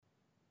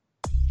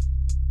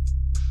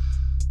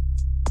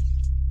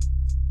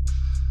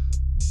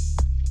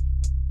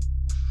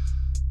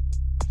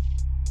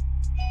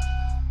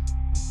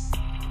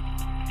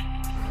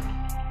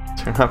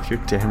Turn off your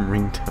damn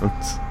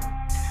ringtones.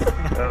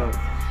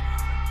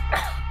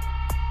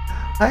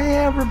 Hey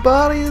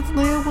everybody, it's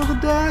Neil with the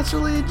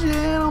Dastardly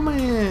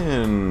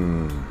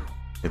Gentleman.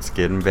 It's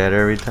getting better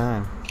every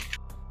time.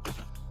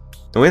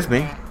 And with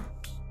me,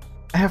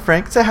 I have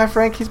Frank. Say hi,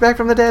 Frank. He's back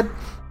from the dead.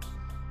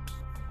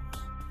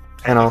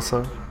 And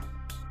also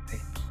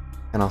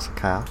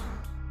Kyle.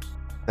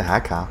 Say hi,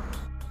 Kyle.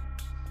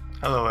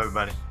 Hello,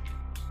 everybody.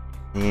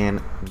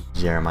 And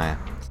Jeremiah.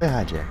 Say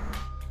hi, Jer.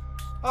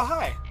 Oh,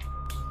 hi.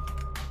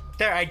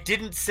 There, I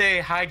didn't say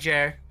hi,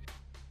 Jer.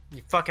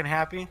 You fucking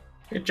happy?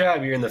 Good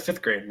job, you're in the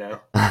 5th grade now.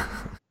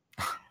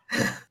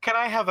 Can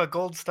I have a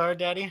gold star,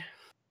 Daddy?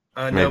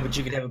 No, but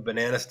you could have a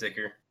banana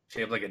sticker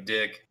shaped like a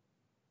dick.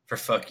 For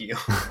fuck you.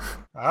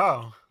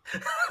 Oh.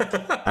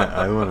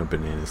 I want a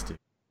banana stick.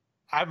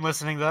 I'm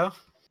listening, though.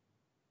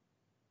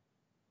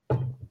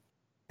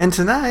 And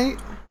tonight,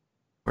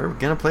 we're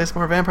gonna play some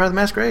more Vampire the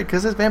Masquerade,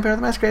 because it's Vampire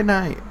the Masquerade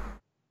night.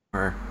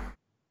 Or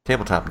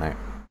tabletop night.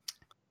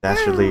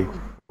 Dastardly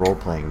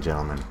role-playing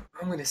gentlemen.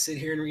 I'm gonna sit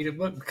here and read a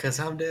book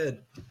because I'm dead.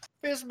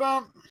 Fist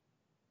bump.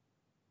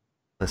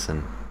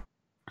 Listen,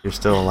 you're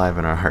still alive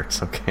in our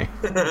hearts, okay?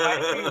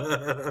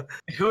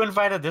 Who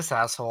invited this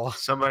asshole?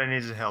 Somebody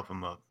needs to help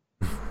him up.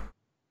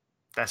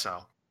 That's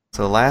all.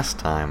 So last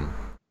time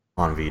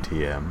on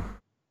VTM...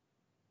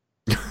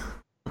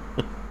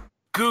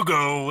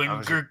 Gugo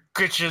and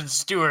Gretchen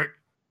Stewart.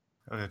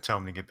 I was going to tell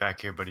him to get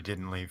back here, but he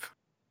didn't leave.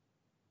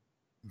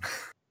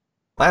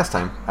 Last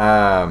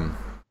time,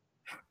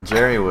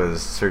 Jerry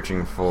was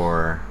searching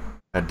for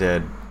a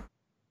dead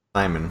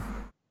Simon.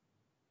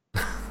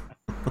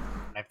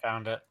 I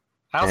found it.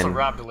 I also And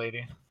robbed a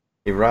lady.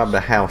 He robbed a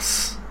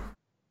house.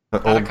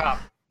 Not a cop.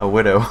 A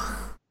widow.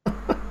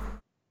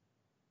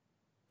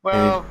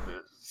 Well,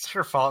 it's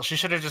her fault. She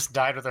should have just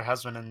died with her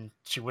husband and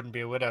she wouldn't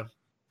be a widow.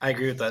 I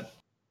agree with that.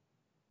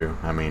 True.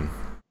 I mean...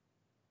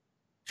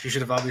 She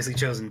should have obviously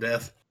chosen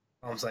death.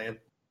 All I'm saying.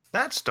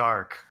 That's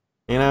dark.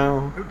 You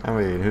know, I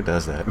mean, who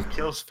does that?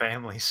 Kills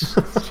families.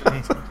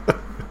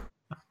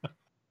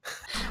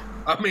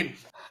 I mean...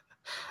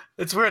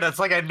 It's weird. It's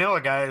like I know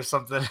a guy or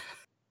something.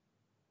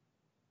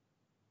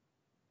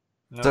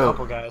 A So-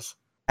 couple guys.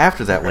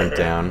 After that went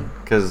down,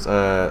 because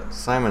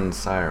Simon's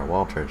sire,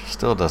 Walter,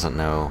 still doesn't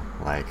know,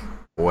 like,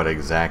 what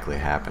exactly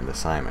happened to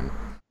Simon.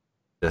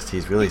 Just,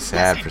 he's really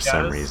sad he for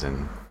some does.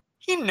 reason.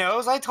 He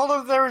knows. I told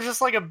him there was just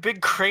like a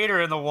big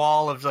crater in the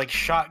wall of like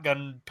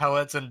shotgun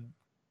pellets and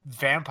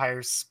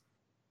vampires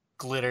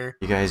glitter.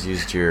 You guys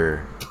used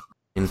your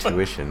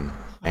intuition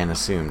and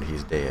assumed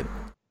he's dead.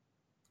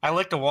 I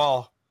licked a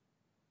wall.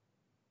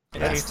 It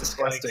That's tastes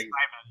like disgusting.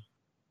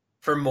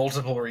 For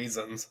multiple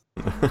reasons.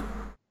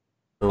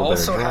 Little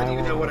Also, better how do you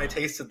growl. know what I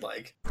tasted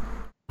like?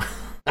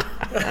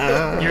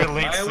 You're a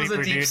late I was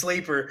sleeper, a deep dude.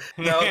 sleeper.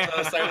 No,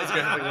 Simon's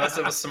gonna have less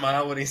of a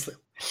smile when he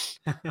sleeps.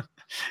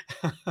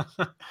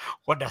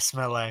 What does that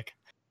smell like?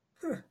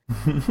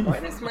 Why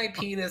does my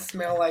penis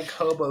smell like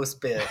hobo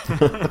spit?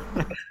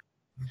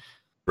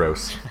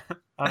 Gross.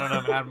 I don't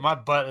know, man. My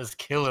butt is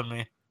killing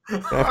me.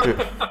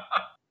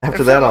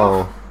 After that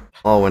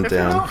all went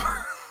down.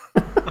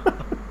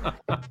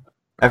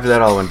 After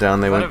that all went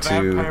down, they Is that went a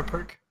vampire to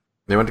perk?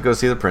 go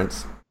see the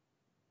prince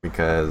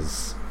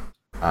because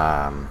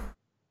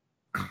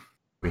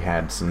we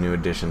had some new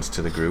additions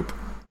to the group,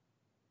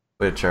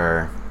 which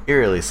are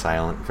eerily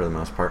silent for the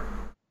most part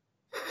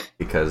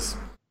because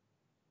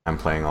I'm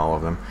playing all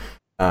of them.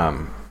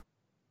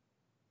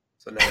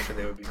 So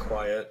naturally they would be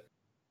quiet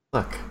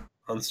Look,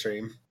 on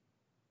stream.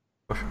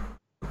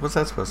 what's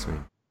that supposed to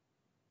mean,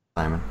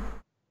 Simon?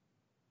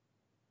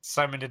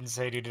 Simon didn't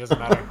say it, dude. It doesn't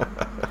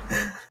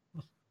matter.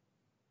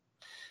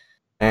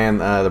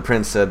 And the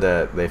prince said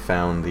that they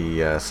found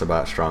the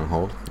Sabbat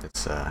stronghold.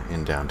 It's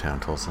in downtown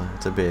Tulsa.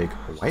 It's a big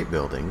white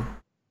building,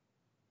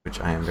 which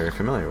I am very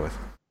familiar with.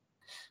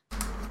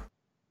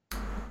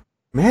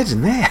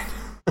 Imagine that!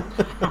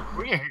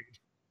 Weird.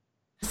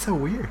 It's so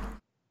weird.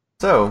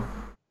 So,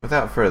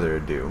 without further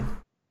ado,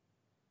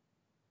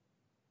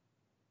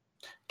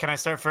 Can I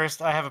start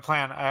first? I have a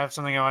plan. I have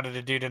something I wanted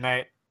to do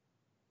tonight.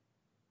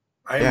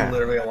 I'm Yeah.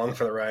 literally along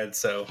for the ride,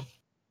 so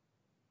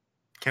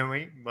Can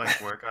we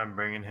work on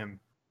bringing him,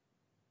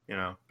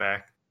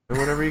 back? do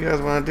whatever you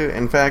guys want to do.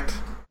 In fact,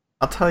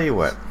 I'll tell you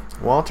what.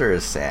 Walter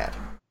is sad.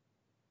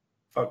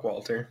 fuck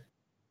Walter.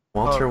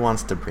 Walter Oh.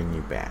 wants to bring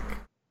you back.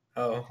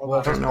 Oh, Hold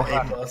Walter's on, my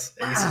hold on.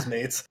 A+, Ace's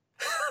mates.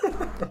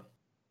 But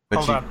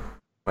Hold you, on.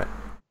 What?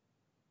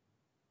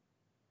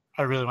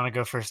 I really want to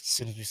go first as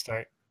soon as we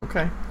start.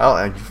 Okay.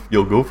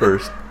 You'll go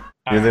first.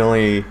 All You're the right.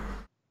 only...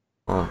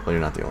 Well, you're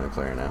not the only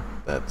player now.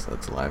 That's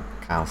alive.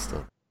 Kyle's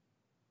still...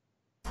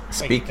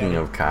 Speaking Daddy.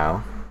 of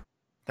Kyle,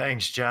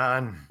 Thanks,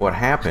 John. what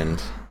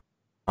happened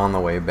on the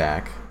way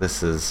back...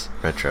 This is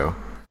retro.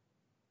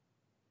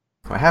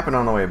 What happened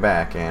on the way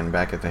back, and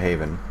back at the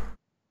Haven,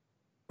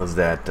 was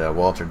that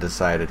Walter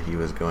decided he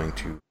was going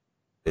to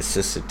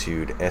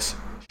vicissitude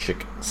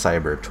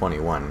Schickdagger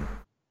 21.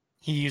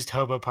 He used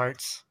hobo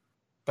parts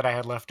that I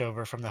had left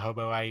over from the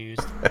hobo I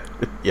used.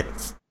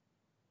 Yes.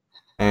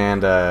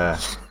 And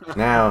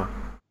now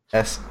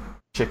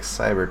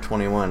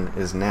Cyber21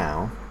 is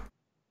now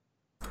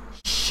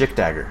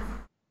Schickdagger.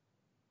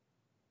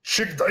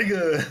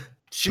 Schickdagger.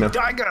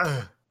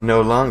 Schickdagger.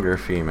 No longer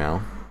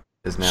female,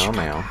 is now a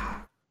male.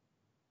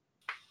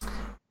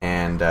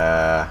 And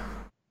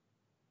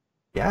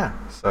yeah,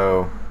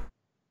 so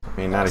I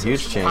mean, not a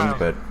huge change,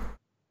 but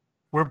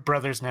we're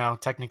brothers now,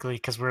 technically,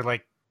 because we're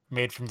like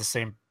made from the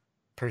same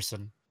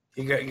person.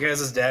 You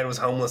guys' dad was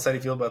homeless. How do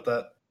you feel about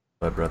that?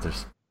 blood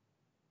brothers.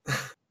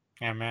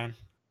 Yeah, man.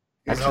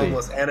 He was Actually-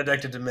 homeless and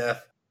addicted to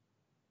meth.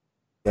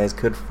 You guys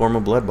could form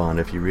a blood bond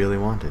if you really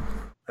wanted.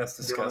 That's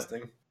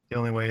disgusting. The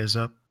only way is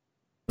up.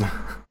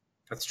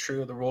 That's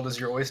true. The world is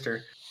your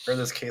oyster. Or in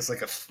this case,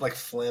 like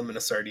phlegm in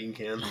a sardine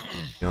can.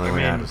 The only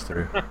way out is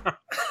through.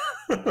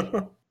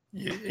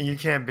 You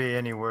can't be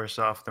any worse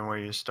off than where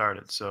you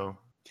started. So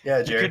Yeah,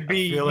 You Jared. could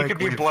be feel like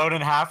be we've- blown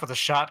in half with a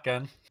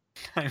shotgun.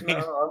 I mean,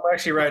 No, I'm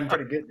actually riding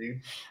pretty good,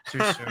 dude. too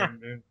soon,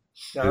 dude.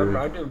 No,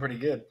 I'm doing pretty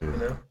good. You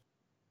know.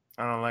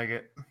 I don't like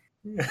it.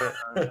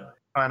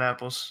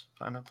 Pineapples.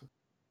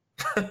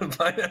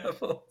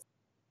 Pineapple.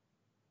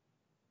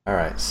 All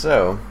right,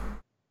 so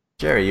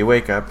Jerry, you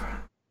wake up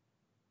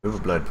with a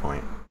blood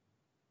point.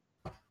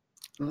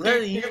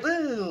 Let you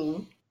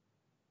do.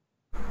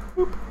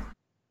 all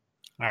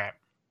right.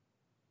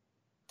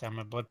 Down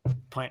my blood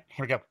point.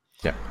 Here we go.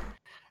 Yeah.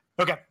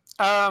 Okay.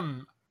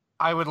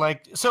 I would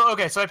like so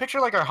I picture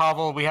like our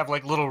hovel, we have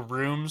like little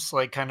rooms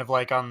like kind of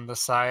like on the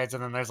sides,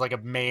 and then there's like a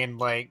main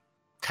like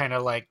kind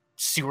of like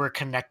sewer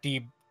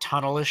connecty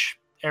tunnelish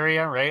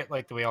area, right?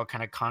 Like that we all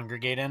kind of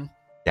congregate in.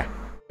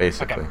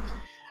 Basically. Okay.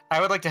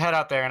 I would like to head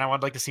out there, and I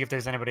would like to see if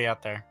there's anybody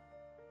out there.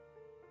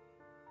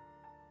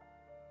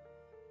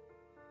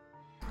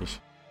 You should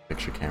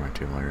fix your camera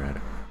too while you're at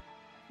it.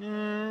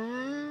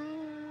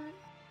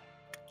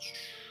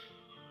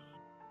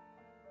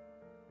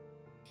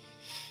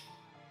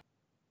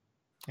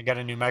 I got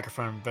a new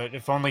microphone, but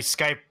if only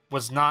Skype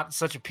was not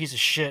such a piece of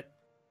shit.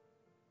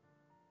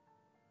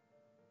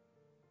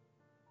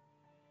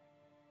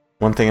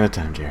 One thing at a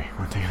time, Jerry.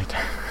 One thing at a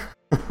time.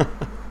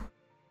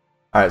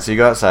 All right, so you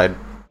go outside.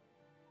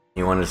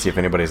 You wanted to see if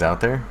anybody's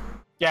out there.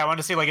 Yeah, I wanted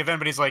to see like if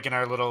anybody's like in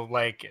our little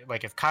like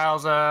if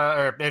Kyle's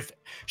or if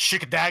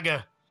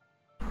Schickdagger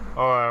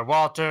or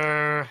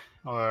Walter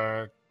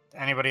or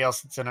anybody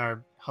else that's in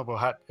our hobo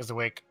hut is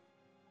awake.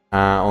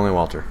 Only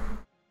Walter.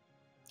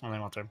 Only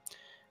Walter.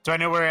 Do I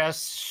know where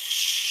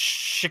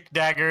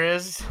Schickdagger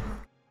is?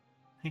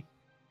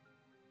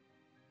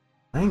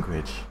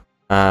 Language.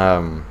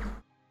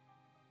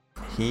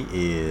 He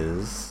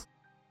is.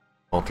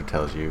 Walter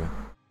tells you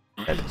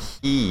that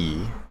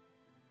he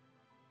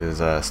is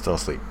still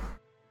asleep.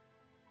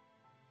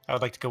 I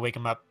would like to go wake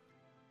him up.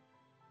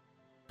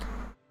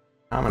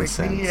 Common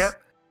sense.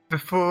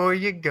 Before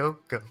you go.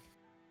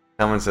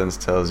 Common sense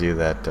tells you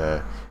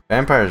that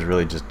vampires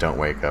really just don't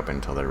wake up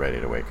until they're ready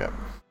to wake up.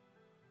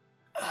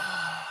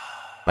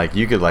 Like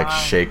you could like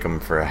Fine. shake him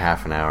for a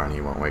half an hour and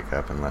he won't wake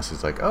up unless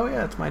he's like, "Oh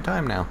yeah, it's my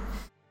time now."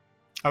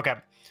 Okay.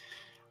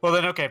 Well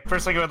then, okay.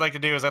 First thing I would like to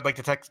do is I'd like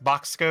to text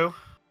Boxco,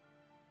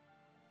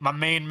 my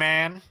main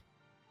man,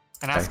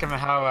 and ask him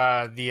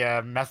how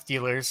the meth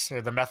dealers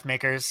or the meth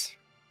makers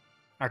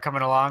are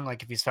coming along.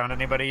 Like if he's found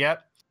anybody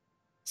yet.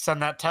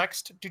 Send that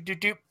text. Doot,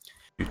 doot, doot.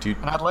 Toot, toot.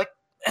 And I'd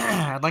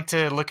like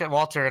to look at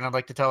Walter and I'd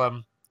like to tell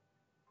him,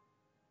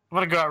 I'm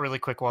gonna go out really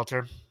quick,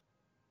 Walter.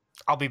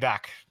 I'll be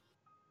back.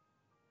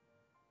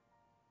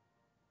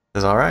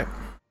 Is all right.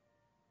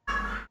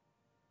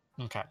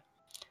 Okay.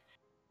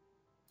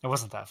 It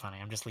wasn't that funny.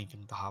 I'm just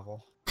leaving the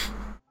hovel.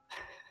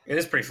 It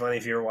is pretty funny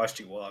if you ever watched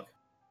you walk.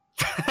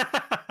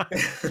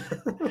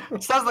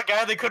 Sounds the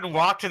guy that couldn't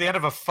walk to the end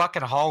of a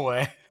fucking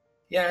hallway.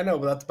 Yeah, I know,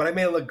 but I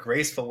made it look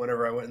graceful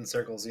whenever I went in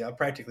circles. Yeah, I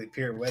practically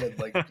pirouetted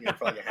like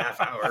for like a half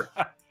hour.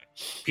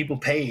 People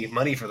pay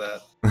money for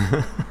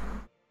that.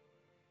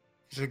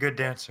 He's a good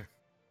dancer.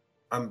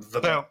 I'm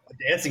the So-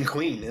 dancing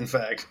queen, in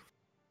fact.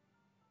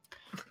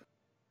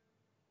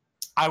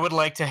 I would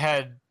like to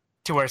head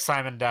to where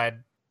Simon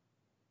died.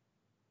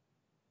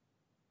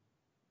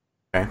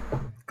 Okay.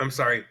 I'm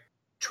sorry,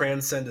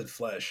 transcended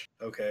flesh.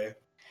 Okay,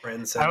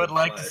 transcended. I would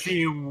like to flesh.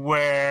 see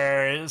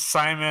where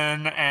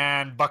Simon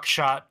and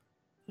Buckshot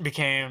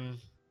became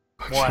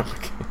one.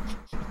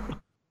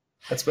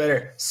 That's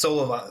better.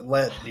 Soul of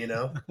lead, you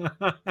know. All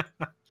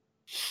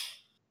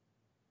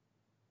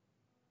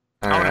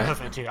I want to right.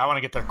 hoof it too. I want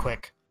to get there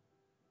quick.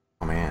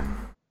 Oh man.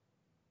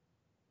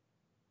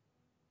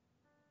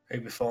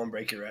 Maybe fall and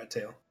break your rat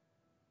tail.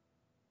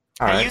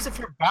 All I right. use it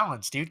for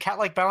balance, dude.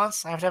 Cat-like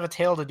balance. I have to have a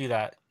tail to do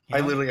that. You I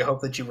know? literally hope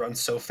that you run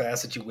so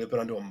fast that you whip it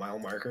onto a mile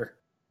marker.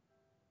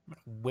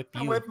 Whip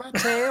I you. whip my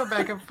tail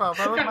back and forth.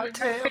 I whip my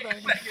tail back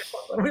and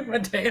forth. I whip my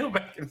tail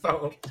back and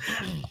forth.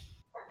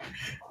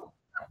 All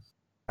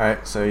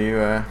right. So you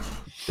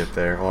get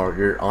there, or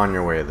you're on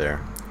your way there.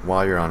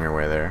 While you're on your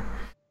way there,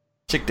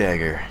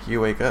 Schickdagger, you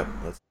wake up.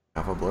 Let's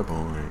have a blood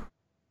point.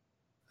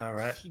 All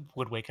right. He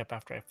would wake up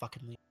after I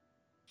fucking leave.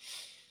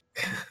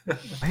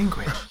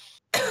 Language.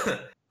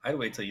 I'd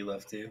wait till you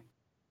left too.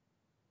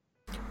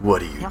 What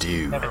do you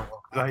do? Never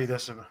woke up. Value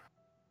decima.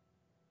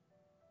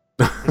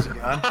 Is he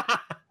gone?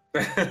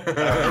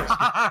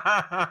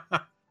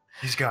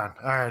 He's gone.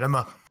 All right, I'm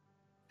up.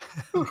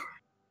 You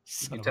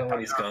can tell when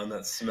he's gone,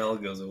 that smell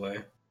goes away.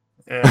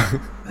 Yeah,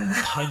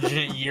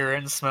 Pungent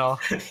urine smell.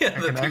 Yeah,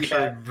 I can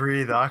actually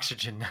breathe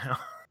oxygen now.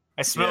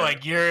 I smell Yeah.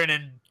 like urine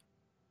and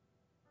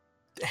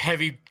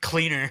heavy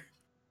cleaner.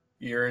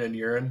 urine and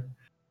urine.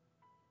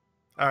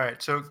 All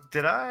right, so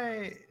did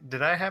I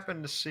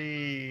happen to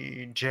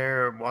see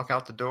Jer walk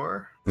out the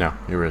door? No,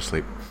 you were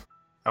asleep.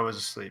 I was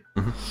asleep.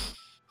 Mhm.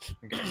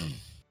 Okay.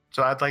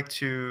 So I'd like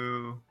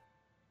to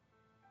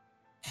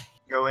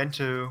go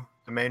into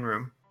the main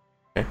room.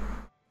 Okay.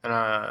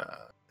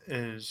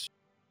 And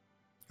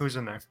who's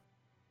in there?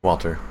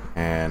 Walter.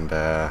 And,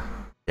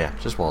 yeah,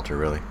 just Walter,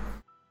 really.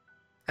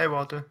 Hey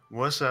Walter,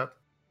 what's up?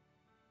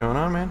 What's going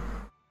on, man?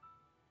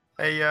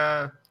 Hey,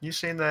 you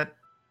seen that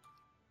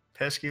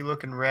pesky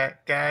looking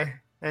rat guy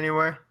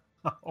anywhere?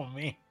 Oh,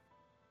 me.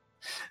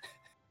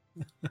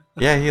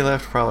 Yeah, he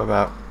left probably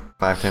about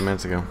 5-10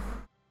 minutes ago.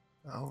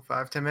 Oh,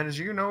 5-10 minutes.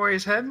 You know where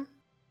he's heading?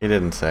 He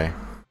didn't say.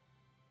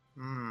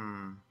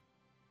 Hmm.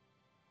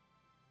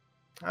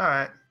 All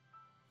right.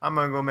 I'm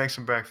gonna go make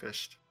some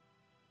breakfast.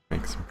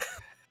 Thanks.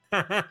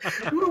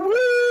 Woo!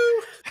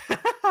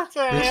 That's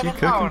early Is in she the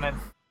cooking? morning.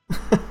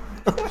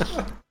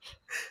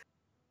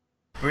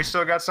 We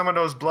still got some of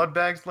those blood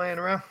bags laying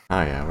around.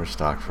 Oh, yeah, we're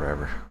stocked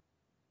forever.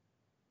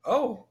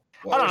 Oh,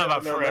 I don't know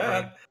about known forever.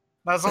 that.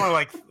 That's only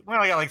like we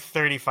only got like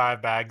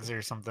 35 bags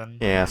or something.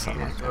 Yeah,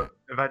 something like So that.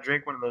 if I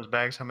drink one of those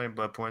bags, how many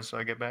blood points do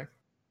I get back?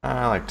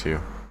 I like 2.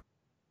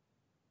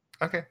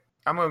 Okay,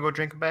 I'm gonna go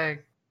drink a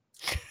bag.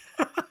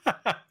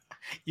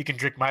 You can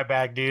drink my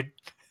bag, dude.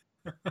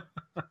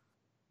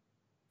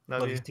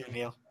 Love you. too,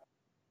 Neil.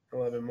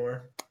 11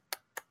 more.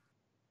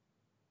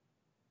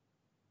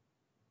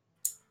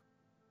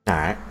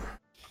 Alright.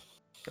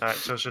 All right,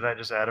 so should I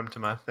just add them to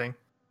my thing?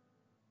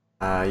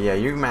 Yeah,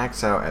 you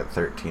max out at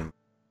 13.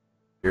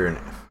 You're an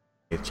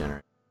 8th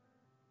generation.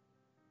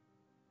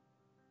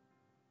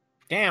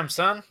 Damn,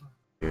 son.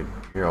 Dude,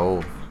 you're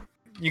old.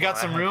 You got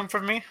Well, some room for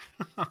me?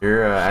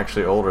 You're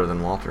actually older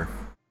than Walter.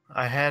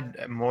 I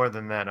had more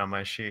than that on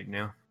my sheet,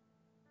 Neil.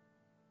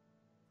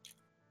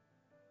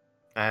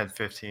 I had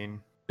 15.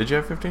 Did you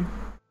have 15?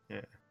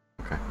 Yeah.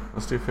 Okay,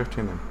 let's do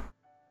 15 then.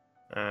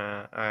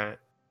 All right.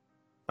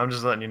 I'm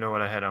just letting you know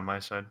what I had on my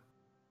side.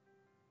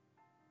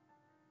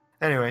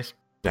 Anyways.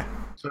 Yeah.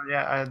 So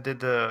yeah, I did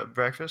the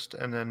breakfast,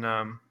 and then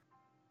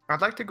I'd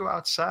like to go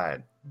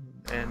outside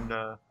and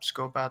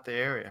scope out the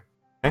area.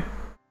 Okay.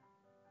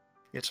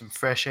 Get some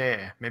fresh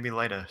air. Maybe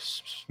light a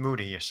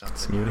smoothie or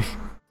something.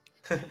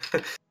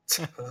 Smoothie.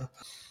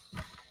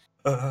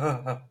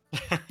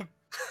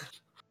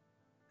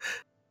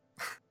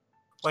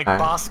 Like Alright.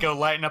 Bosco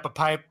lighting up a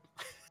pipe.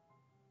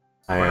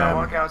 I When I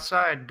walk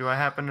outside, do I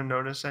happen to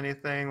notice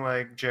anything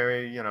like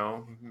Jerry,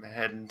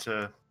 heading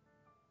to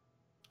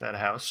that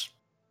house?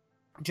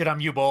 Dude,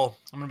 I'm U-Bowl.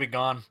 I'm gonna be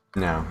gone.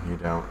 No, you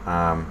don't.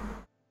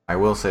 I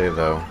will say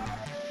though,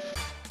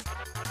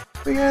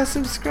 we got a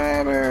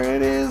subscriber.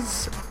 It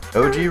is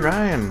OG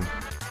Ryan.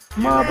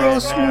 Marlboro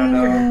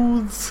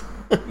Smooths.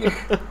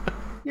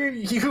 You're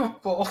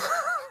you-bull.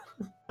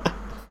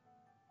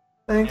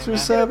 Thanks for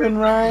Amen. subbing,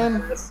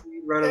 Ryan.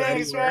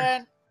 Thanks,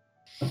 man.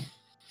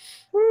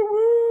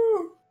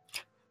 Woo-woo.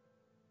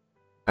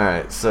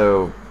 Alright,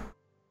 so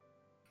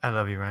I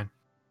love you, Ryan.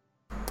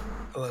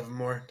 11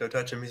 more. Don't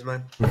touch him. He's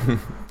mine.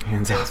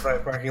 hands Let's off.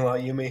 fight parking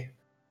lot, you me.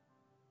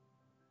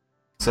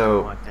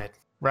 So Want that?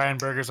 Ryan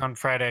Burgers on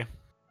Friday.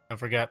 Don't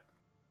forget.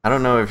 I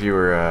don't know if you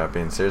were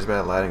being serious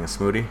about lighting a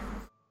smoothie,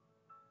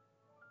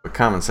 but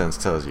common sense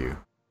tells you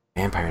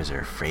vampires are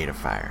afraid of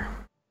fire.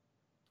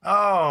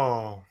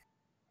 Oh.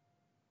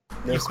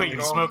 No You quit your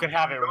go- smoking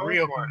habit go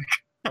real for it. quick.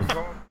 I'm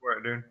going for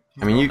it, dude.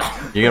 I mean, you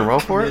gonna roll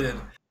for it?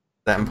 Committed.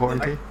 That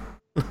important to you?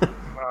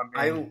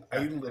 I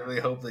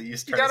literally hope that you You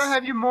start. gotta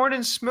have your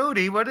morning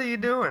smoothie. What are you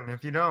doing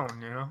if you don't, I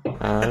mean,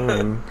 I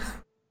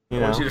you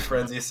want know, you to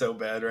frenzy so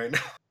bad right now.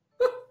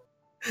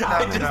 Ah,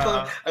 I just man.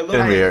 love. I it's gonna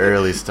love. be an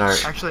early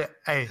start. Actually,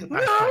 hey,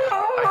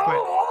 I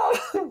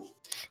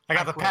I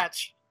got the quit.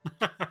 patch.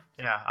 quit.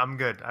 Yeah, I'm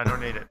good. I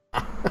don't need it.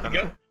 I'm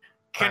good.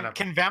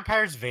 Can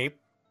vampires vape?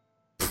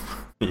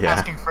 Yeah,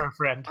 Asking for a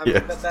friend. I mean,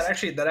 Yes. that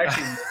actually makes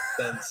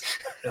sense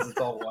because it's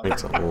all water.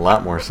 makes a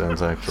lot more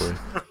sense actually.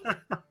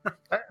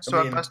 So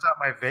I mean- bust out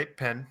my vape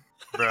pen,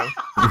 bro.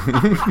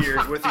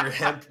 with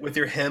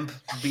your hemp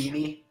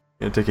beanie.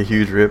 Gonna take a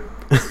huge rip.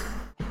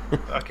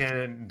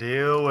 Fucking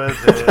deal with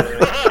it.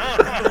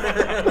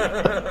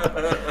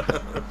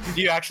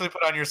 Do you actually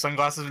put on your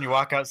sunglasses when you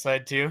walk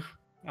outside too?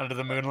 Under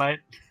the moonlight?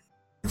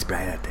 It's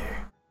bright out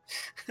there.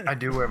 I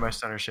do wear my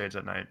center shades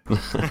at night.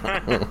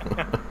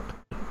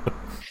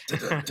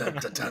 Dun, dun,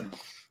 dun, dun.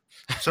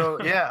 So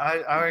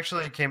yeah, I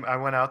actually I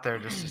went out there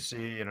just to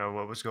see,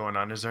 what was going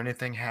on. Is there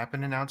anything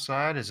happening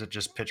outside? Is it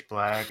just pitch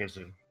black? Is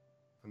it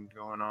something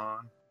going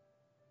on?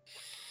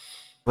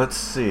 Let's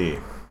see.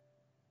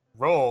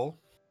 Roll.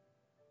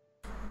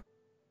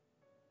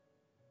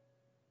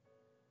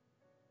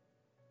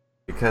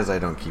 Because I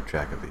don't keep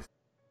track of these,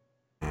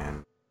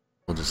 and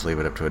we'll just leave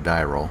it up to a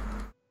die roll.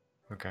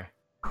 Okay.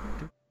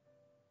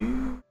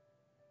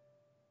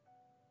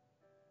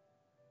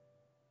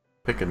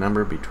 Pick a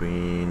number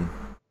between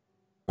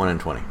 1 and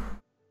 20.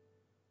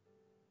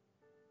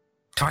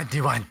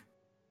 21.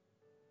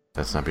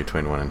 That's not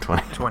between 1 and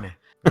 20. 20.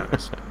 No,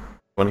 it's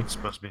 20?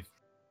 supposed to be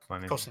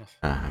funny. Close enough.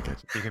 Ah, I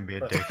got you. You can be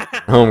a dick.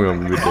 I'm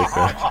gonna be a dick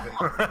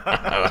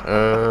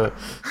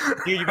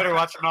Dude, you better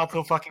watch him else.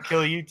 He'll fucking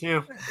kill you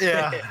too.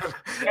 Yeah.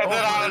 And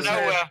then out of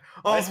nowhere,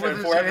 I spent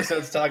 4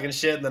 episodes talking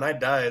shit and then I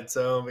died.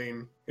 So I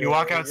mean, you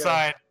walk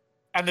outside,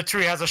 and the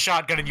tree has a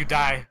shotgun, and you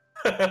die.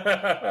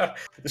 the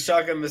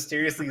shotgun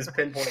mysteriously is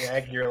pinpoint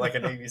accurate like a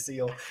Navy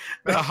SEAL.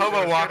 A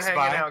hobo Good walks hanging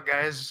by. out,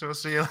 guys. We'll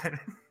see you later.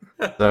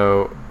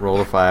 So, roll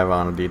a 5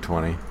 on a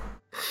d20.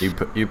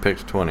 You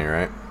picked 20,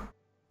 right?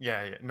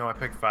 Yeah. No, I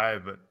picked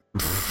 5, but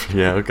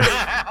Yeah, okay.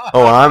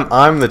 Oh,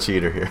 I'm the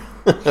cheater here.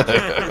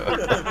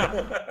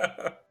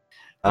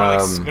 Or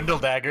like Spindle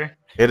Dagger.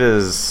 It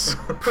is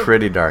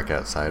pretty dark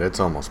outside. It's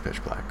almost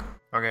pitch black.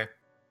 okay.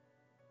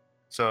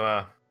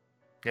 So,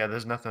 yeah,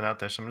 there's nothing out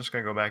there, so I'm just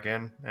gonna go back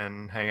in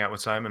and hang out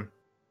with Simon.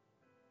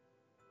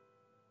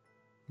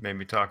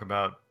 Maybe talk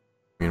about.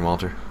 Me and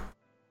Walter.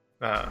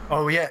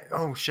 Oh yeah.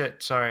 Oh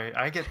shit. Sorry,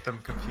 I get them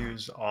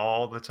confused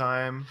all the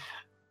time.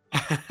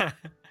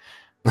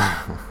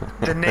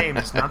 The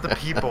names, not the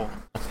people.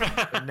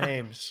 The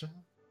names.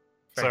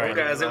 Sorry. Oh,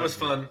 guys, it was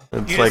fun.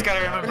 It's You like just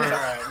gotta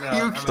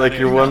remember. it's like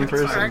you're one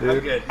person, I'm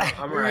dude. good.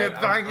 I'm alright.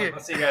 I'll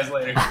see you guys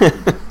later.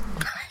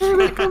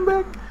 Come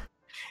back.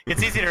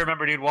 It's easy to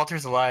remember, dude.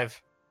 Walter's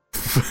alive.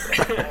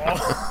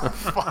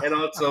 And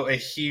also a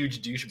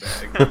huge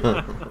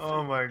douchebag.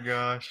 Oh my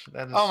gosh.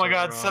 That is Oh my so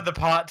god, wrong. set the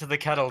pot to the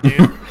kettle, dude.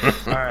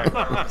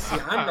 Alright. See,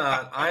 I'm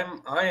not. I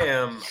am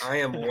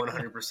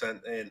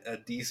 100% a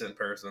decent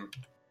person.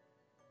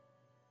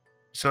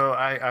 So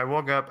I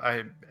woke up,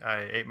 I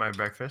ate my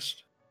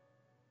breakfast.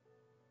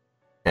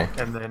 Okay.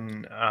 And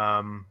then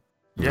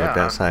You yeah. looked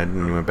outside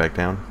and you went back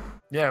down.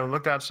 Yeah, we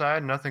looked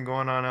outside, nothing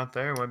going on out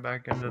there. Went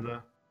back into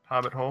the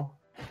hobbit hole.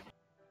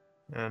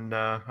 And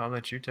I'll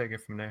let you take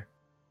it from there.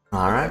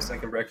 All right.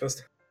 Second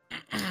breakfast.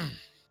 You're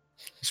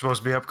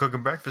supposed to be up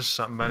cooking breakfast or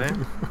something by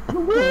then.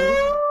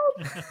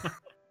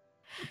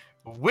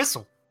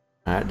 Whistle.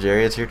 All right,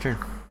 Jerry, it's your turn.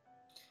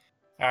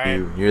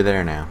 Alright, You're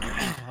there now.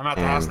 I'm at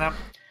the house now.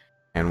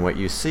 And what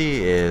you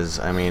see is,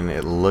 I mean,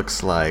 it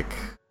looks like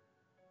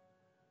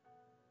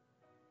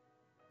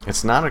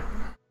it's not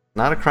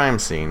a crime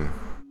scene,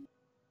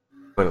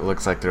 but it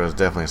looks like there was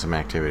definitely some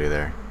activity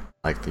there,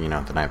 like the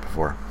night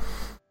before.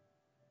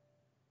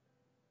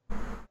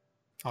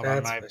 Hold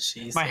on, That's what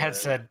she my said.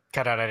 headset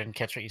cut out. I didn't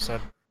catch what you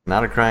said.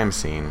 Not a crime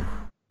scene,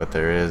 but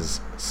there is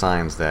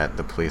signs that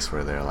the police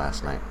were there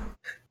last night.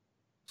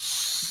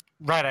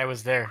 Right, I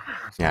was there.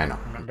 Yeah, I know.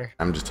 Remember?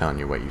 I'm just telling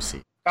you what you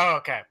see. Oh,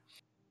 okay.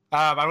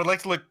 I would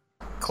like to look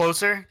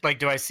closer. Like,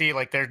 do I see,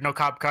 like, there's no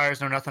cop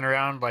cars, no nothing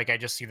around? Like, I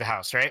just see the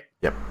house, right?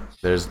 Yep.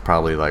 There's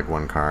probably like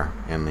one car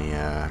in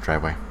the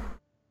driveway.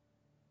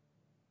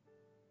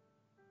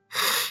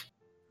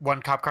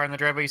 One cop car in the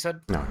driveway, you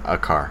said? No, a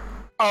car.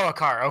 Oh, a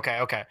car. Okay,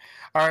 okay.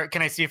 All right,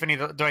 can I see if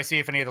do I see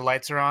if any of the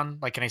lights are on?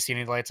 Like, can I see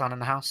any lights on in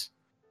the house?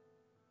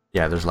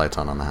 Yeah, there's lights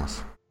on the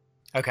house.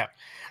 Okay.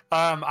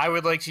 I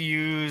would like to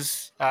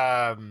use,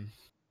 I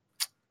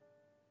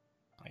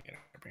gotta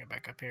bring it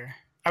back up here.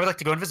 I would like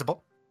to go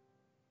invisible.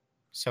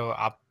 So,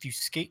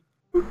 obfuscate.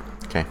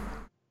 Okay.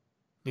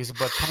 Lose a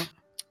blood point.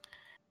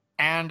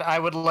 And I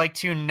would like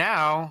to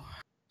now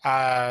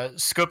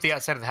scope the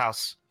outside of the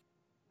house.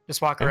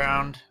 Just walk Okay.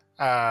 around.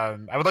 I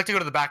would like to go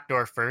to the back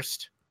door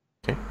first.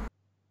 Okay.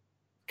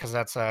 Because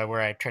that's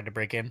where I tried to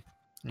break in.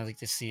 And I'd like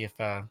to see if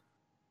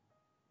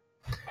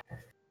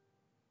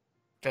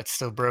that's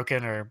still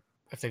broken or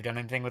if they've done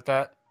anything with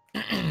that.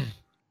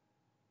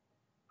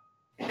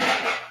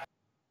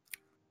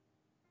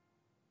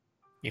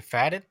 You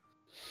fatted?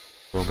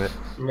 A little bit.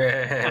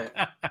 Meh.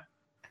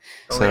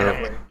 So- Only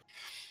halfway.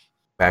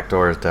 Back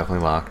door is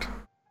definitely locked.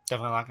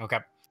 Definitely locked. Okay.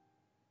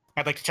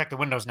 I'd like to check the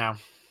windows now.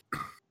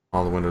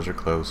 All the windows are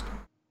closed.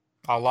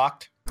 All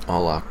locked.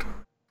 All locked.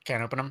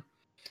 Can't open them.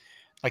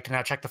 I'd like to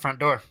now check the front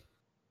door.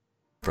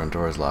 Front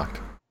door is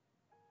locked.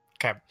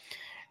 Okay.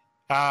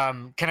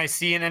 Can I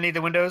see in any of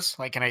the windows?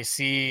 Like, can I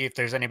see if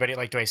there's anybody?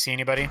 Like, do I see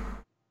anybody?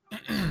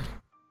 Let's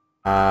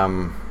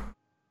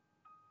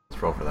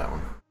roll for that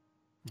one.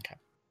 Okay.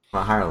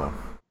 Not high or low.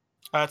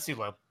 Let's do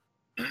low.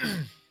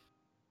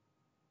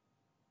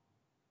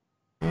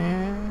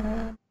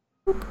 And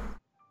boop.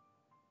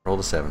 Roll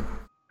to 7.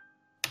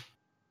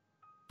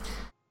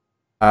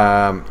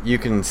 You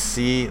can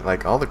see,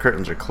 like, all the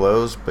curtains are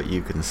closed, but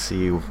you can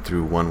see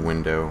through one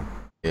window.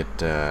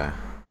 Curtains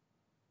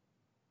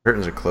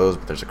are closed,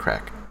 but there's a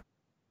crack.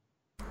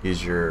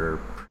 Use your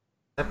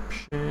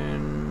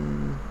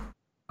perception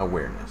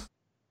awareness.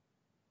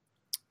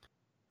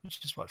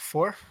 Which is what,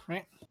 4,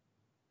 right?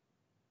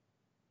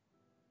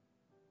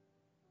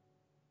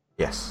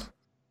 Yes.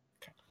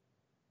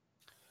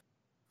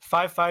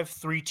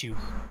 5532.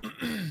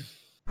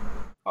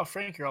 Oh,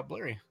 Frank, you're all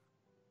blurry.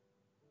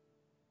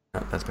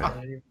 Oh, that's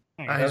bad. Oh,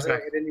 There I you, was go.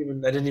 back. I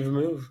didn't even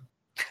move.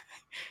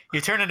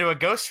 You turned into a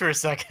ghost for a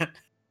second.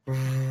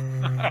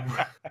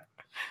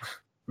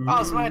 Oh,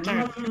 it's my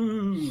turn.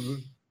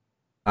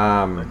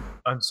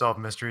 Unsolved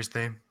Mysteries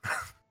theme.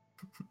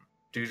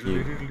 You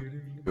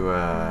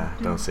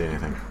don't see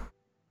anything.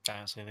 I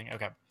don't see anything.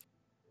 Okay.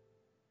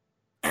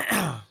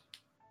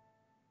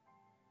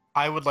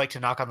 I would like to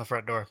knock on the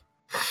front door.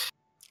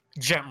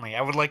 Gently.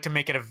 I would like to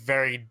make it a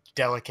very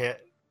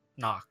delicate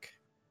knock.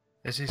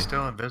 Is he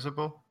still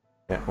invisible?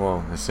 Yeah,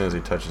 well, as soon as he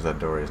touches that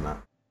door, he's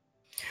not.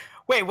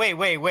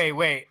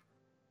 Wait.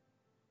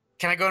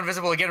 Can I go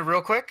invisible again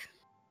real quick?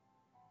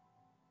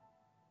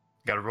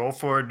 Got to roll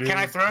for it, dude. Can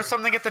I throw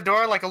something at the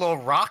door like a little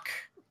rock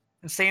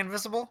and stay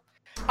invisible?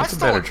 That's I a stole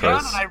better a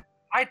gun choice. and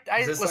I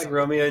Is this listen, like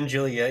Romeo and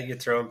Juliet? You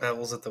throwing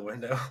pebbles at the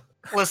window?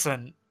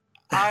 listen,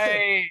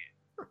 I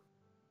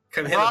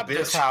Come here, robbed bitch.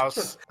 this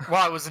house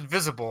while I was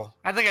invisible.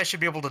 I think I should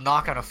be able to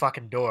knock on a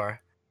fucking door.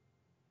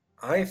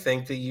 I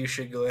think that you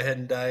should go ahead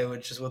and die,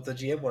 which is what the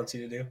GM wants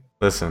you to do.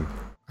 Listen,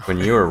 when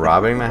you were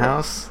robbing the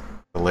house,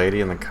 the lady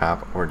and the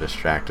cop were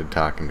distracted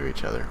talking to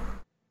each other.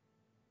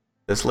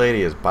 This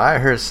lady is by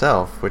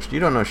herself, which you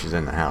don't know she's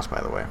in the house, by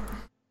the way.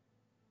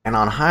 And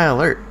on high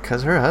alert,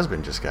 because her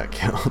husband just got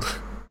killed.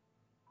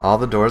 All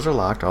the doors are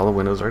locked, all the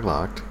windows are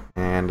locked,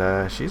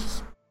 and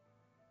she's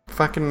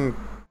fucking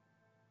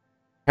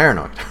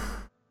paranoid.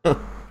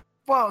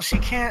 Well, she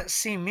can't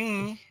see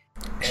me.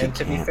 And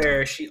to be can't.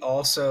 fair, she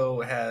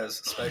also has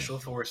special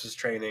forces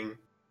training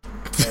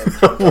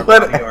and body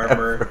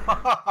Whatever.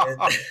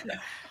 armor,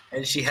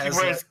 and she She has.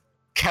 wears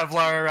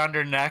Kevlar around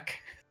her neck.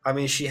 I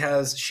mean, she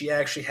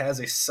actually has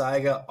a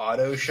Saiga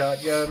auto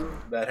shotgun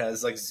that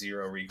has like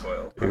 0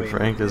 recoil. Dude,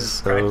 Frank it is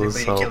so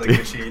practically a killing salty.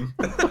 machine.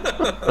 I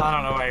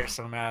don't know why you're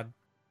so mad.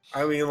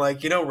 I mean,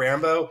 like, you know,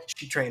 Rambo.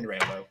 She trained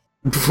Rambo.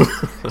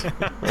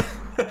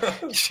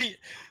 She,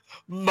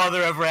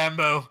 mother of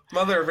Rambo.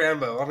 Mother of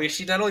Rambo. I mean,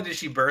 she not only did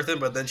she birth him,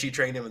 but then she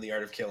trained him in the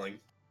art of killing.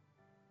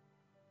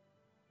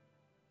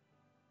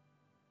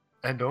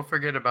 And don't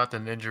forget about the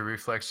ninja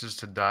reflexes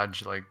to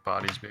dodge like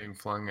bodies being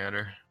flung at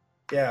her.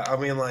 Yeah, I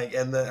mean, like,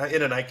 and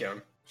in a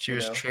nightgown. She You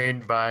was know?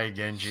 trained by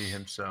Genji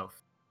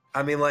himself.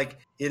 I mean, like,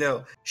 you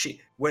know,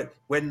 she when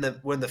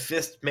the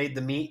fist made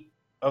the meat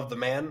of the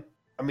man.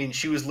 I mean,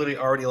 she was literally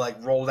already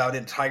like rolled out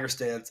in tiger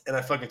stance, and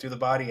I fucking threw the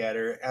body at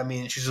her. I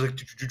mean, she's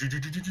like,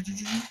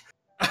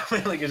 I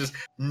mean, like, it's just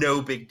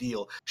no big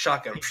deal.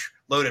 Shotgun,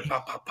 loaded,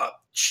 pop, pop,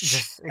 pop,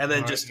 Just and then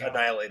ignore just it, yeah.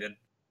 annihilated.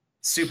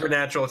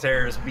 Supernatural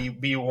terrors,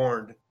 be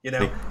warned. You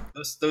know,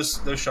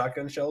 those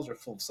shotgun shells are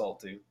full of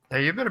salt too.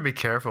 Hey, you better be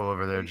careful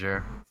over there,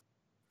 Jer.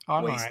 Oh,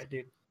 I'm Waste. alright,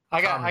 dude.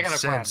 I got a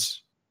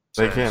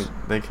plan.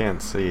 They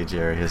can't see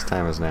Jerry. His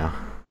time is now.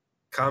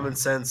 Common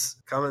sense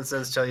tells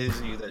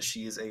you that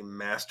she is a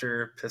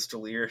master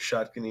pistolier,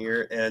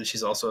 shotgunneer, and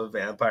she's also a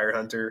vampire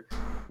hunter.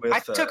 With, I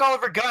took all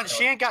of her guns.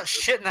 She ain't got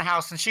shit in the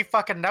house, and she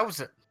fucking knows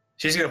it.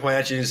 She's gonna point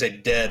at you and say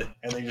 "dead,"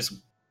 and then just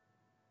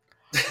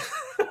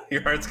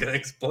your heart's gonna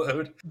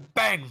explode.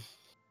 Bang.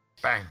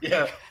 Bang.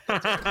 Yeah.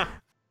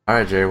 All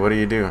right, Jerry. What do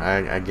you do?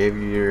 I gave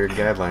you your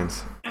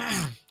guidelines.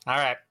 All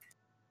right.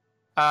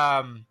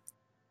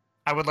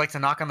 I would like to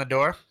knock on the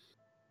door.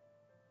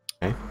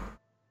 Okay.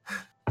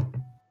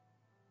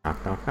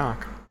 Knock, knock,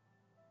 knock.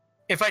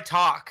 If I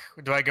talk,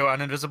 do I go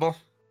uninvisible?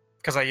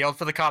 Because I yelled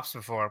for the cops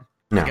before.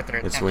 No, get their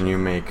it's attention. when you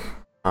make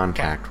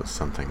contact with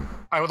something.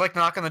 I would like to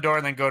knock on the door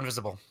and then go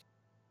invisible.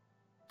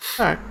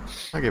 All right,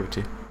 I'll give it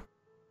to you.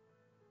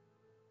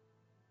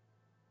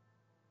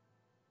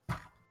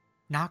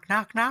 Knock,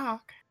 knock,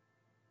 knock.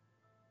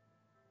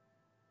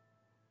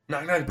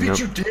 Knock, knock, bitch, Nope.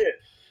 you did.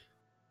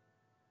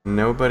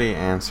 Nobody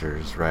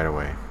answers right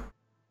away.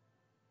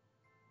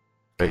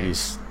 But you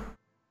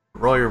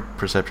roll your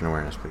perception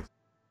awareness, please.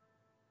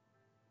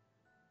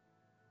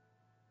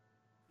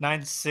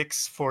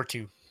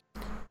 9642.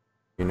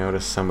 You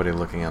notice somebody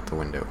looking out the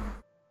window.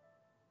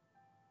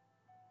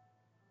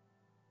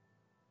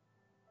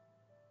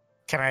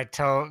 Can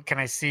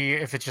I see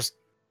if it's just,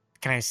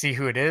 can I see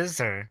who it is,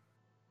 or?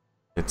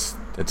 It's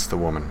the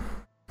woman.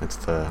 It's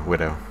the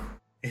widow.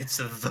 It's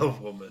the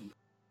woman.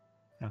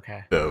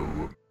 Okay.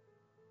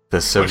 The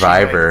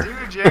survivor.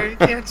 Dude, Jerry,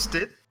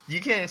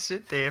 you can't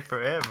sit there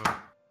forever.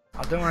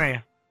 Oh, don't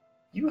worry.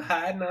 You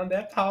hiding on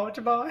that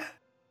porch, boy?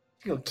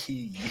 She gonna kill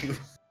you.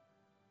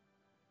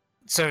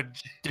 So,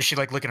 is she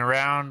like looking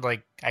around?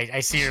 Like, I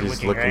see her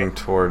She's looking, right?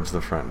 towards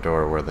the front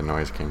door where the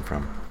noise came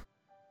from.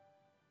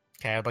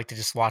 Okay, I'd like to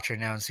just watch her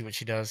now and see what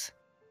she does.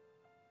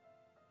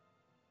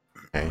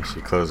 Okay, she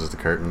closes the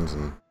curtains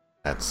and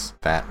that's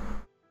that.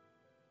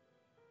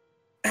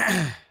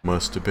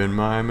 Must have been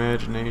my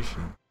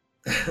imagination.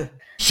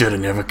 Should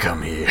have never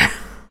come here.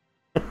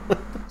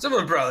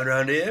 Someone prowling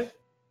around here.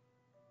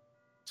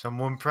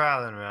 Someone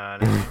prowling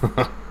around.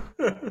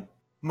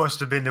 Must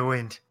have been the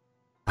wind.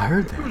 I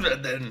heard Who's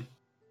that. that then?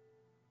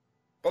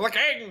 Well, the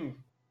king.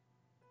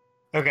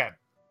 Okay.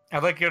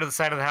 I'd like to go to the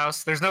side of the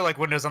house. There's no like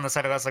windows on the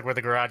side of the house, like where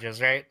the garage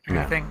is, right? Or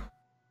No. anything.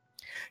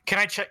 Can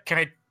I check? Can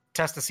I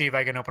test to see if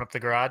I can open up the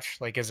garage?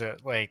 Like, is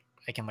it like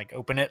I can like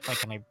open it? Like,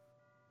 can I?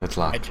 It's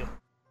I locked. just,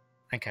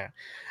 Okay.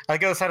 I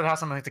go outside of the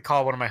house and I'd like to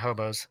call one of my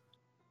hobos.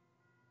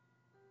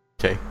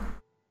 Okay.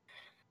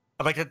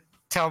 I'd like to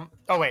tell...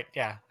 Oh, wait.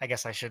 Yeah. I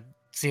guess I should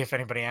see if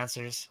anybody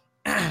answers.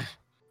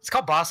 It's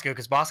called Bosco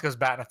because Bosco's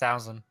batting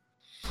 1,000.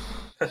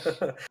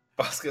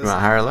 Bosco's,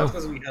 High or low?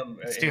 Bosco's become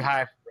It's a too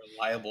high.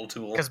 reliable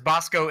tool. Because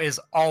Bosco is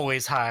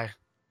always high.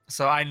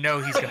 So I know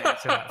he's going to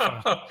answer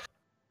that phone.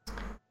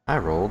 I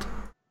rolled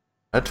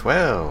a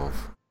 12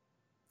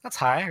 That's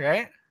high,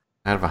 right?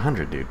 out of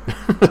 100, dude.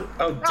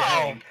 Oh,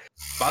 dang.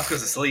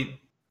 Bosco's asleep.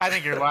 I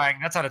think you're lying.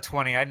 That's out of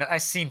 20. I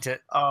seen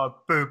it. Oh,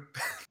 boop.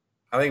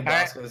 I think All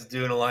right. Bosco's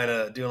doing a line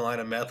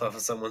of meth off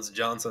of someone's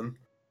Johnson.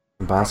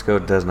 Bosco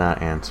does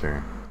not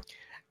answer.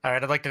 All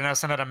right, I'd like to now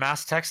send out a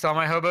mass text to all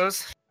my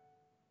hobos.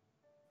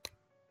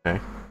 Okay.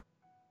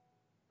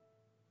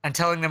 And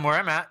telling them where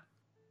I'm at.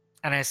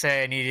 And I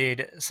say I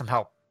need some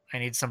help. I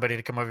need somebody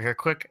to come over here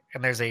quick.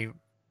 And there's a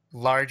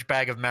large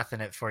bag of meth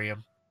in it for you.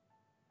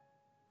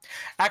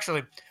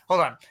 Actually, hold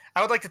on.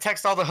 I would like to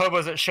text all the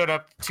hobos that showed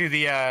up to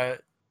the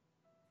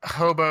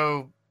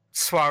hobo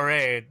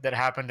soiree that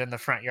happened in the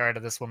front yard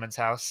of this woman's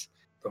house.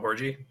 The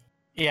orgy?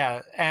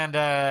 Yeah, and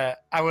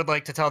I would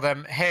like to tell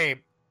them,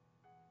 hey,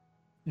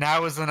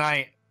 now is the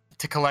night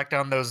to collect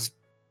on those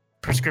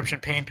prescription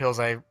pain pills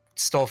I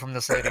stole from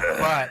this lady,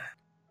 but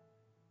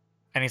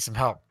I need some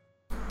help.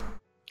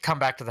 Come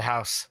back to the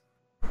house.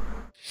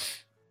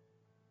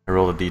 I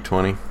rolled a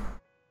d20,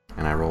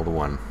 and I rolled a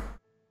 1.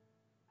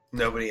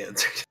 Nobody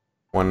answered.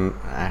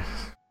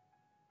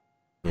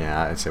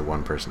 Yeah, I'd say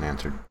one person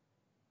answered.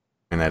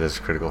 And that is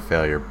a critical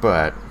failure,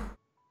 but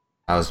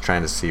I was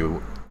trying to see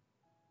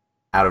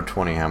out of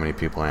 20 how many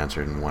people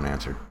answered, and 1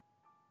 answered.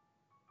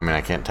 I mean,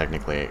 I can't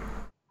technically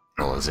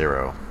roll a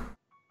 0.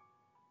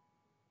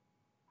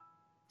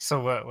 So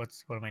what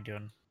am I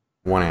doing?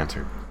 1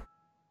 answered.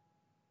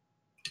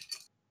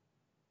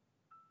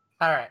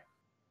 All right.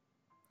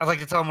 I'd like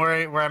to tell him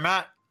where I'm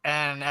at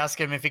and ask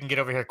him if he can get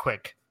over here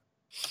quick.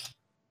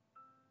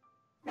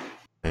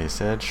 They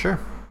said sure.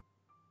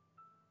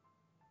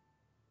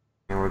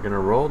 And we're gonna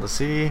roll to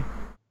see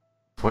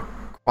what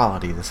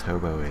quality this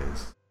hobo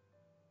is.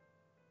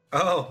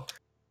 Oh.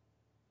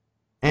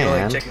 And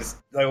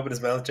I open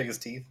his mouth and check his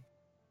teeth.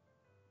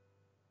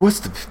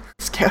 what's the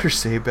scouter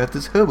say about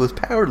this hobo's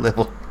power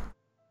level?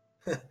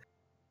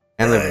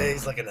 And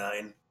He's like a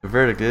 9. the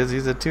verdict is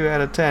he's a 2 out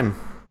of 10.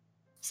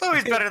 So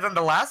he's better than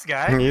the last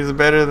guy. He's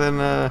better than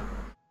what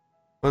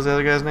was the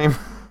other guy's name?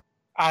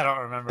 I don't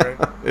remember.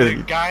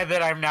 The guy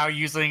that I'm now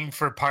using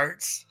for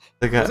parts.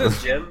 The guy,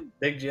 Was it Jim?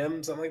 Big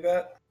Jim? Something like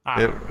that?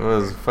 I don't it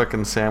was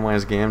fucking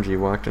Samwise Gamgee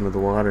walked into the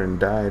water and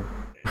died.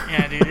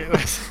 Yeah, dude, it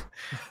was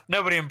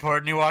nobody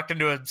important. He walked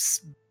into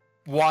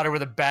water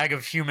with a bag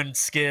of human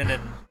skin,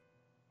 and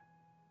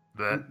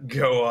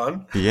Go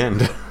on. The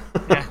end.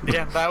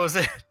 yeah, that was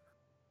it.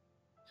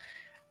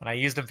 And I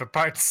used him for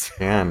parts.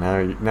 Yeah,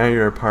 now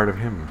you're a part of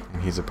him,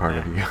 and he's a part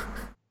of you.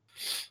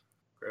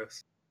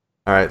 Gross.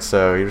 All right,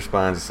 so he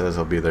responds. He says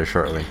he'll be there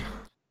shortly.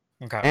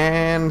 Okay.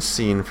 And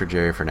scene for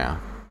Jerry for now.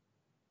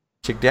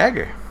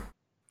 Schickdagger,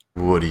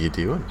 what are you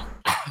doing?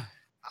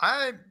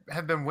 I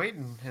have been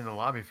waiting in the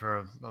lobby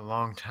for a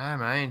long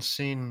time. I ain't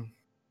seen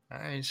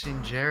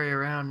Jerry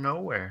around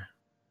nowhere.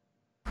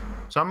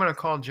 So I'm gonna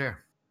call Jerry.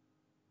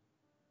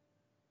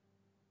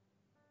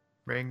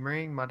 Ring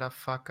ring,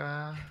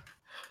 motherfucker.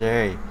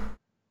 Jerry,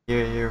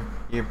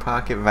 your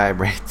pocket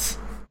vibrates.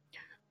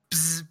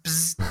 Bzz,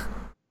 bzz.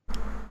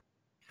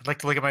 I'd like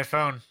to look at my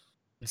phone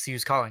and see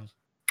who's calling.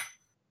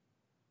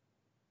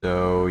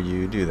 So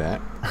you do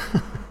that.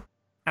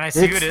 And I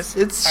see who it is.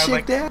 It's I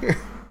would Schickdagger.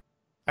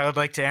 I would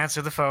like to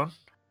answer the phone.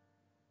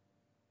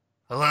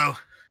 Hello.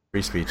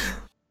 Free speech.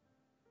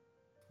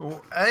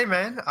 Hey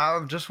man,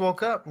 I just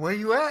woke up. Where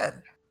you at?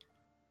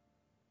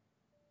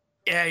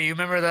 Yeah, you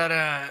remember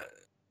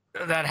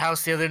that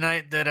house the other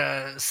night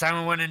that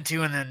Simon went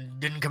into and then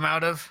didn't come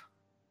out of?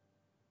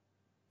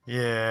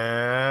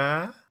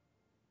 Yeah.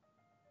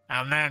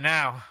 I'm there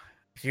now.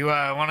 If you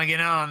want to get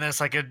in on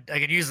this, I could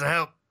use the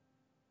help.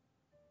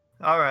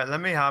 All right, let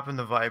me hop in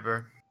the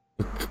Viper.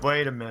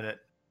 Wait a minute.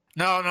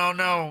 No.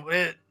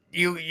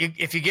 You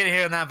if you get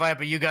here in that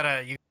Viper, you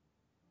gotta.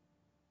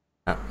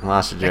 I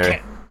lost you, Jerry.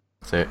 can't-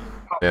 Say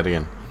it